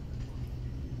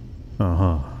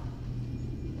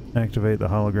 Activate the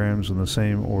holograms in the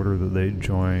same order that they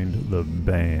joined the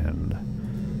band.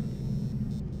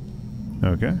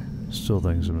 Okay. Still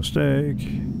think it's a mistake.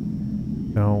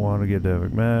 Don't want to get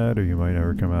Devik mad, or you might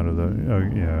never come out of the... Oh,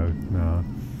 yeah, no.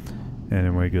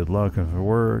 Anyway, good luck if it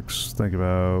works. Think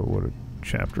about what a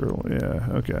chapter... Yeah,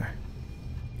 okay.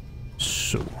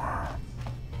 So...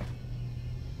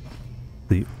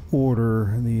 the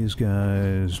order these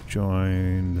guys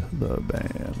joined the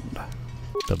band.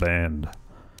 The band.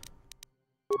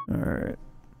 Alright.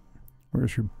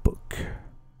 Where's your book?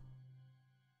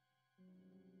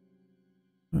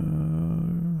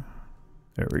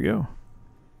 There we go.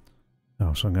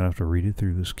 Oh, so I'm gonna have to read it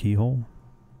through this keyhole.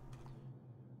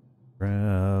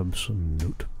 Grab some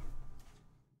note.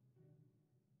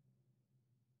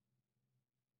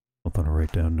 Something to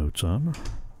write down notes on.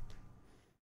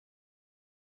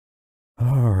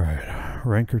 Alright.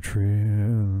 Rancor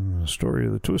Trio. The story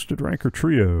of the Twisted Rancor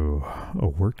Trio. A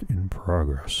work in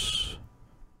progress.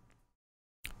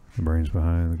 The brains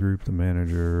behind the group, the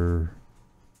manager.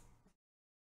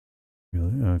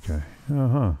 Really? Okay.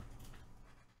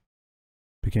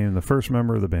 Became the first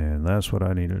member of the band. That's what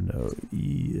I need to know.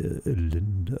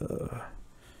 Linda.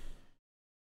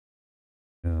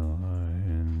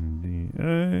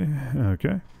 Linda.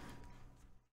 Okay.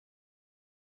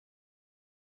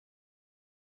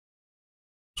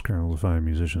 Scrambled to find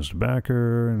musicians to back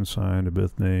her and signed a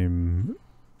Bith name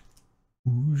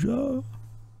Uja.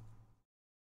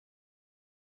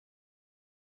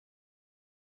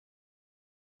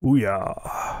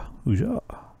 Uja.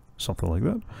 Something like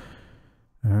that.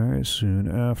 Alright, soon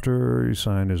after, he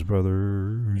signed his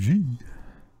brother G.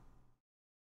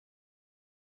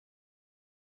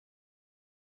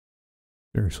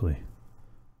 Seriously.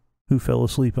 Who fell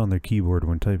asleep on their keyboard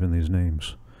when typing these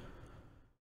names?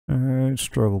 Alright,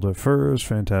 struggled at first,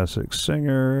 fantastic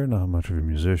singer, not much of a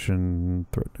musician,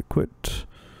 threatened to quit.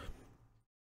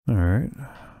 Alright.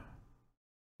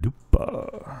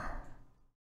 Dupa.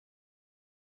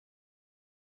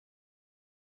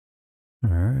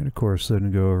 Alright, of course,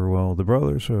 didn't go over well with the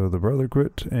brother, so the brother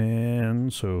quit,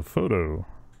 and so photo.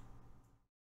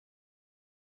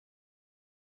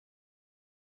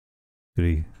 Did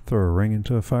he throw a ring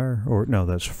into a fire? Or, no,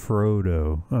 that's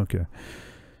Frodo. Okay.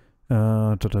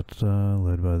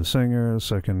 Led by the singer, the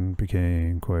second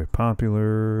became quite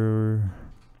popular.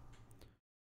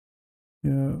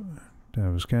 Yeah,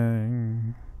 Davis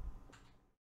Gang.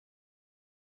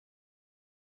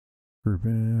 Group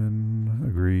in,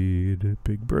 agreed,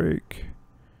 big break.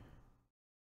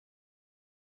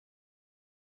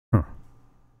 Huh.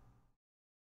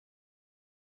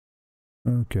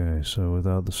 Okay, so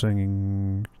without the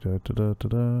singing,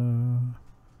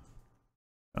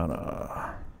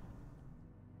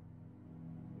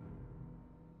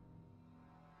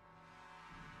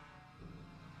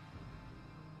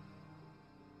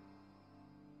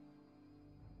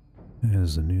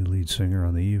 As the new lead singer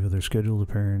on the eve of their scheduled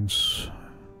appearance.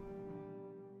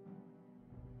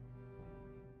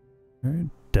 Alright,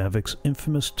 Davik's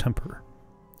infamous temper.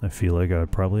 I feel like I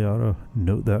probably ought to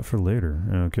note that for later.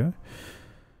 Okay.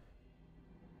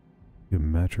 You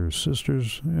match her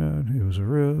sisters. Yeah, it was a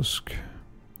risk.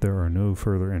 There are no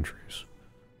further entries.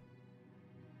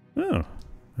 Oh,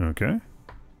 okay.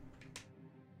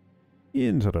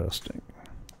 Interesting.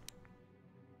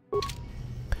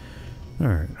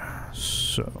 Alright,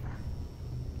 so.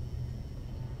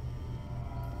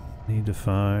 Need to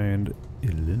find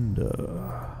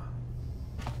Elinda.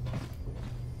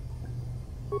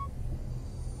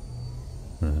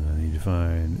 And I need to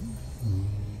find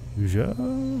Uja.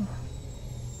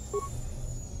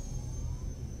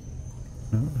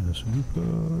 No, that's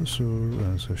Lupa, so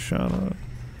that's Ashana.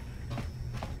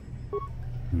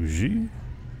 Uji.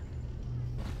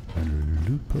 And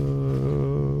Lupa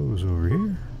was over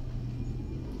here.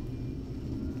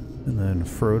 And then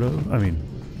Photo.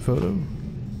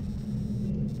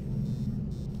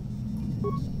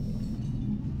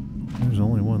 There's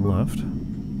only one left.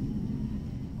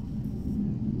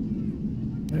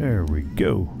 There we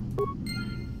go.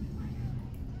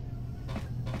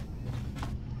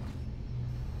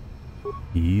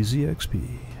 Easy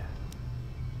XP.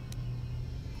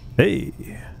 Hey!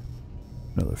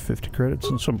 Another 50 credits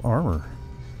and some armor.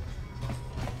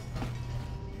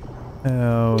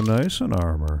 How nice an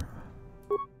armor.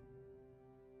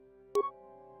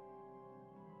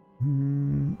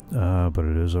 But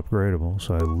it is upgradable,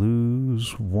 so I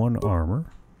lose 1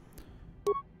 armor.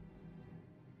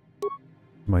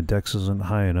 My dex isn't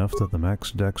high enough that the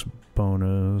max dex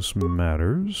bonus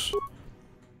matters.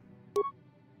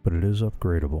 But it is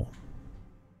upgradable.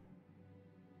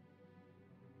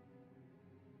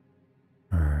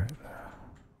 Alright.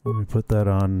 Let me put that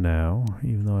on now,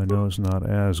 even though I know it's not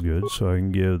as good, so I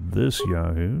can give this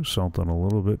Yahoo something a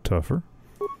little bit tougher.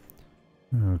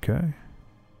 Okay.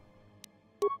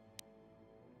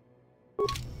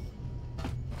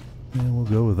 And we'll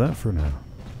go with that for now.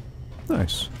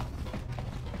 Nice.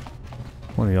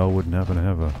 One of y'all wouldn't happen to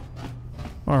have a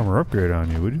armor upgrade on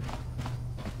you, would you?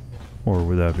 Or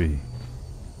would that be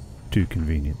too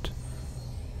convenient?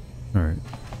 Alright.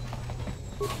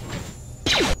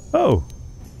 Oh!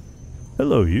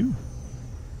 Hello, you.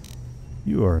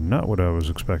 You are not what I was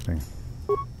expecting.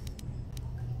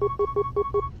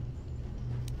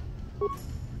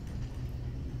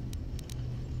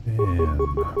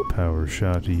 And power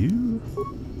shot to you.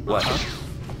 What?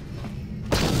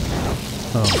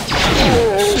 Oh,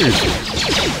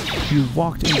 seriously. You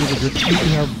walked into the... You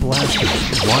have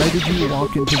blasters. Why did you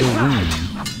walk into the room?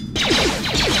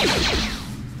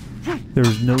 There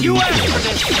was no need for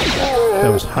that. That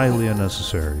was highly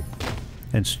unnecessary.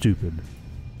 And stupid.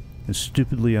 And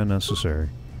stupidly unnecessary.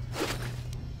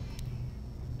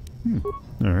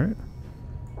 Alright.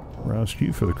 Roust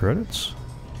you for the credits.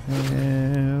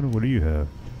 And what do you have?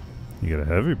 You got a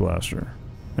heavy blaster.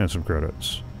 And some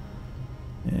credits.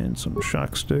 And some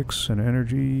shock sticks and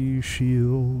energy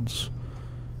shields.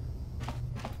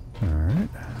 Alright.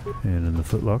 And in the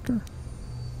footlocker.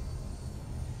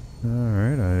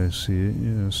 Alright, I see it.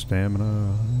 Yeah,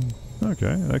 stamina.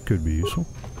 Okay, that could be useful.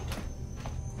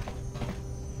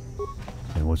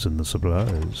 And what's in the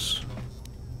supplies?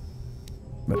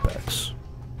 Medpacks.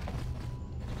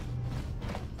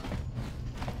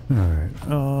 Alright,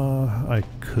 I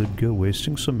could go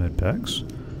wasting some medpacks.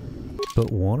 But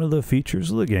one of the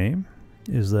features of the game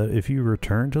is that if you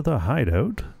return to the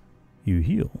hideout, you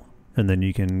heal. And then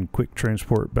you can quick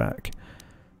transport back.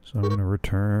 So I'm going to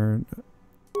return...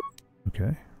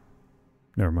 Okay.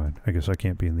 Never mind. I guess I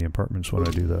can't be in the apartments when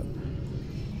I do that.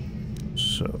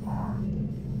 So...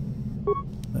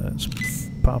 let's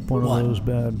pop one of those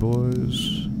bad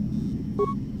boys.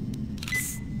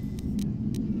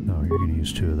 Oh, you're going to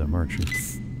use 2 of them, aren't you?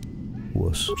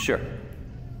 Wuss. Sure.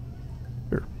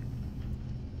 Sure.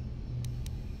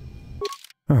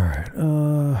 Alright,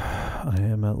 I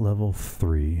am at level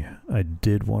 3. I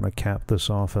did want to cap this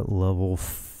off at level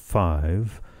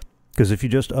 5. Because if you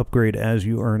just upgrade as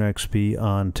you earn XP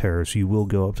on Terrace, you will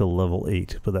go up to level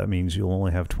 8. But that means you'll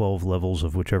only have 12 levels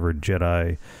of whichever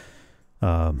Jedi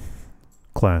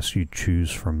class you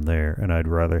choose from there. And I'd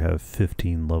rather have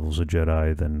 15 levels of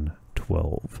Jedi than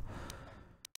 12.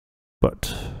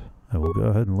 But I will go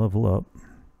ahead and level up.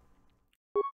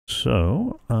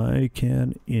 So I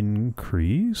can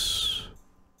increase...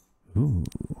 Ooh.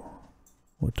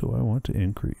 What do I want to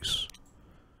increase?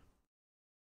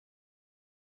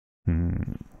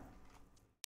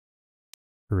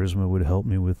 Charisma would help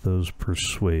me with those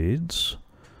persuades.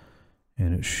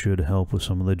 And it should help with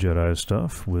some of the Jedi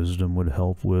stuff. Wisdom would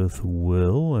help with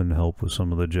will and help with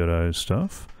some of the Jedi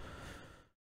stuff.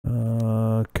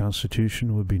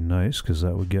 Constitution would be nice because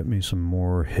that would get me some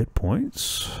more hit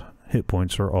points. Hit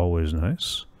points are always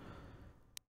nice.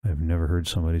 I've never heard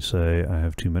somebody say I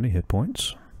have too many hit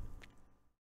points.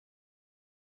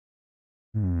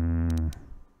 Yeah,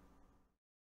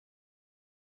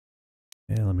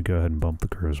 let me go ahead and bump the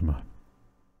charisma.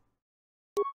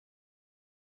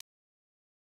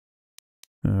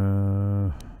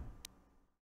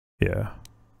 Yeah,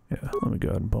 let me go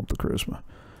ahead and bump the charisma.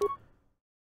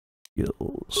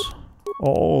 Skills.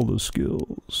 All the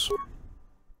skills.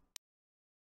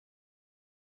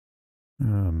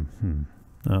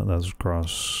 No, that's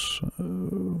cross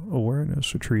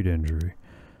awareness or treat injury.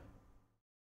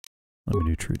 Let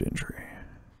me do treat injury.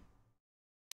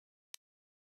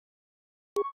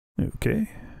 Okay.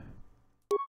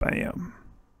 Bam.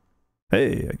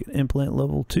 Hey, I get implant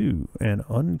level 2 and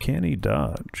uncanny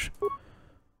dodge.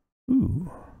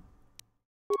 Ooh.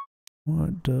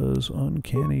 What does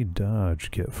uncanny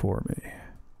dodge get for me?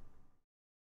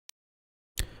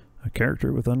 A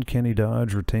character with uncanny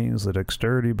dodge retains the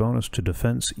dexterity bonus to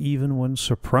defense even when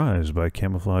surprised by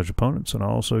camouflage opponents and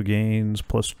also gains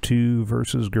 +2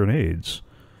 versus grenades.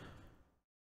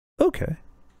 Okay.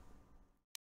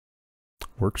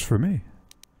 Works for me.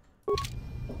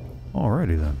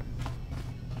 Alrighty then.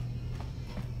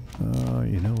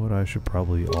 You know what I should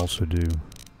probably also do?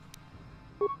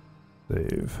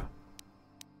 Save.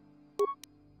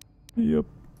 Yep.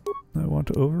 I want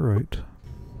to overwrite.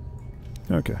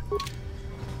 Okay.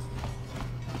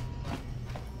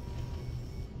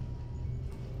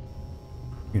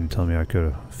 You're gonna tell me I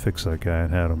could have fixed that guy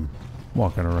and had him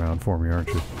walking around for me, aren't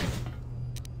you?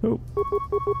 Oh.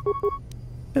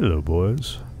 Hello,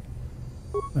 boys.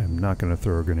 I'm not gonna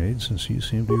throw a grenade since you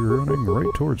seem to be running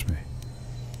right towards me.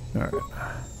 Alright.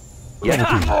 Yeah.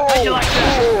 How'd you like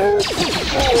that?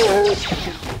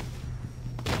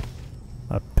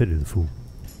 I pity the fool.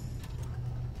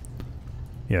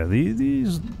 Yeah,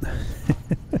 these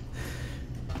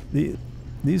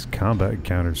combat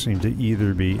encounters seem to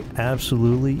either be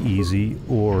absolutely easy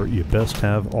or you best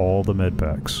have all the med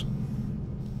packs.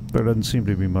 There doesn't seem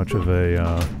to be much of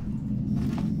a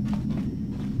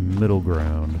middle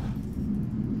ground.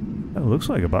 That looks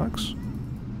like a box.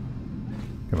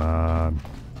 Come on.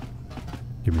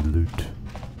 Give me loot.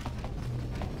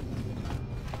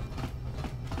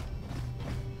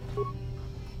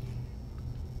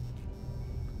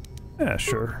 Yeah,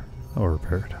 sure. I'll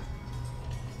repair it.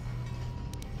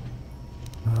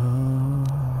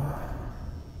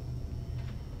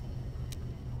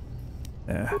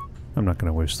 Yeah, I'm not going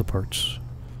to waste the parts.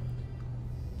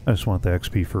 I just want the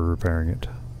XP for repairing it.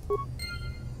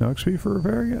 No XP for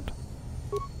repairing it?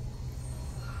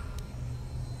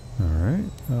 Alright,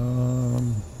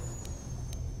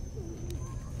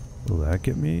 will that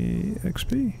get me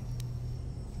XP?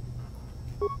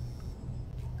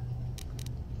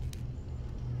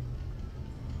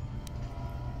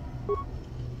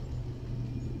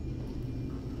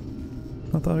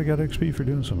 I thought I got XP for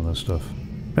doing some of that stuff.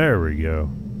 There we go.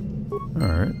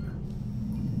 Alright.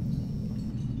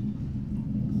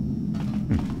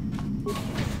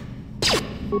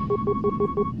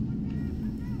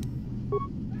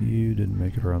 You didn't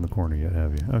make it around the corner yet,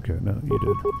 have you? Okay, no, you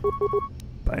did.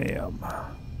 Bam.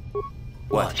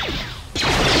 What?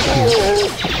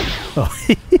 Oh.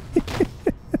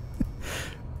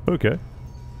 Okay.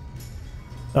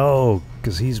 Oh,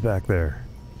 because he's back there.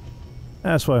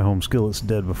 That's why Home Skillet's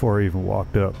dead before I even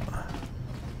walked up.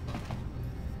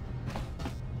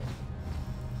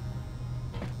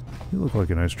 You look like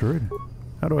a nice droid.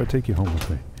 How do I take you home with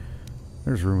me?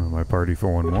 There's room in my party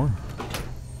for one more.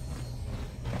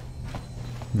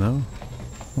 No?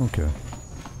 Okay.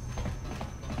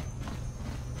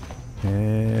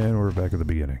 And we're back at the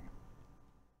beginning.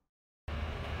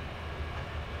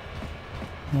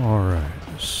 Alright,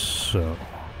 so...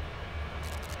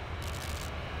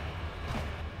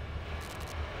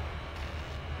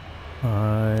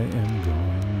 I am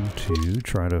going to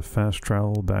try to fast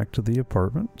travel back to the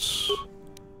apartments.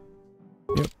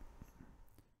 Yep.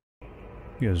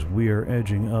 Because we are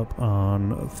edging up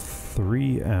on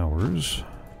 3 hours.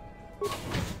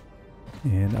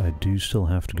 And I do still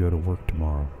have to go to work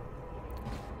tomorrow.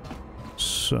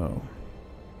 So...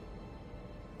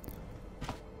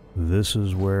 this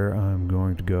is where I'm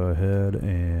going to go ahead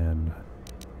and...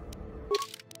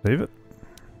 save it.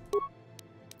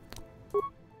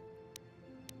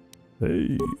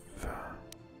 Save.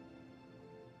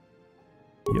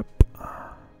 Yep.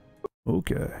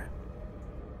 Okay.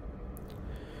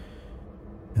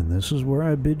 And this is where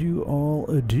I bid you all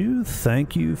adieu.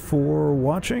 Thank you for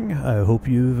watching. I hope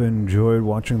you've enjoyed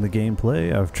watching the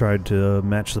gameplay. I've tried to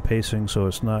match the pacing so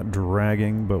it's not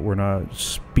dragging, but we're not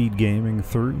speed gaming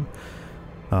through.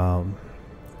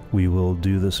 We will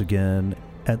do this again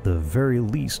at the very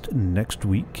least next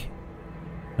week.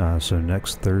 So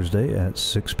next Thursday at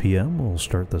 6 p.m. we'll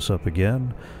start this up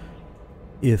again.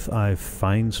 If I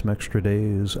find some extra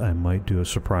days, I might do a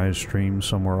surprise stream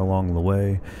somewhere along the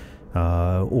way.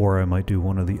 Or I might do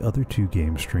one of the other 2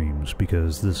 game streams,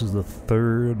 because this is the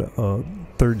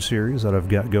third series that I've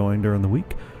got going during the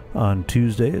week. On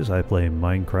Tuesdays, I play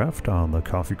Minecraft on the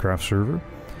CoffeeCraft server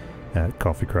at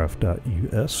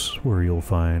coffeecraft.us, where you'll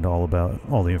find all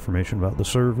the information about the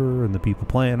server and the people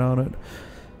playing on it.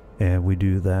 And we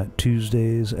do that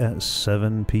Tuesdays at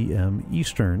 7 p.m.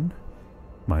 Eastern,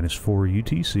 -4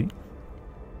 UTC.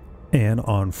 And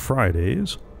on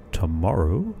Fridays,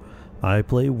 tomorrow, I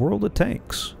play World of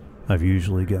Tanks. I've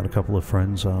usually got a couple of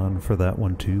friends on for that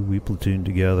one too. We platoon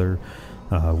together.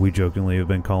 We jokingly have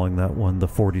been calling that one the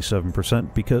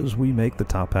 47% because we make the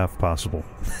top half possible.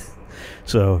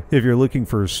 So if you're looking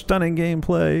for stunning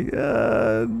gameplay,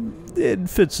 it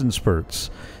fits in spurts.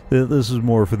 This is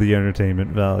more for the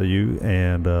entertainment value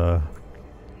and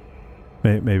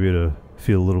maybe to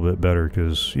feel a little bit better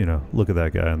because, you know, look at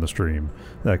that guy on the stream,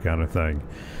 that kind of thing.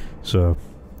 So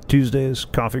Tuesdays,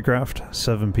 CoffeeCraft,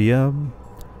 7 p.m.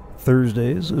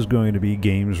 Thursdays is going to be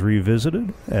Games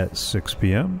Revisited at 6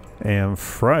 p.m. And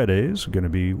Fridays are going to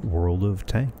be World of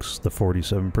Tanks, the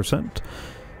 47%,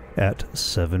 at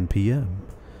 7 p.m.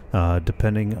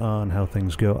 Depending on how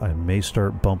things go, I may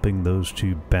start bumping those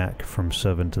 2 back from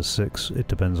 7 to 6. It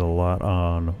depends a lot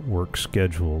on work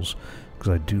schedules,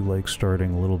 because I do like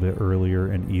starting a little bit earlier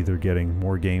and either getting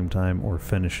more game time or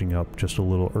finishing up just a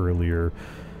little earlier,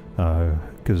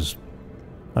 because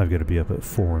I've got to be up at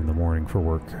 4 in the morning for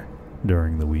work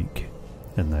during the week,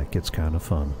 and that gets kind of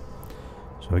fun.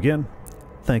 So again,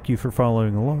 thank you for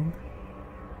following along.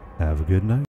 Have a good night.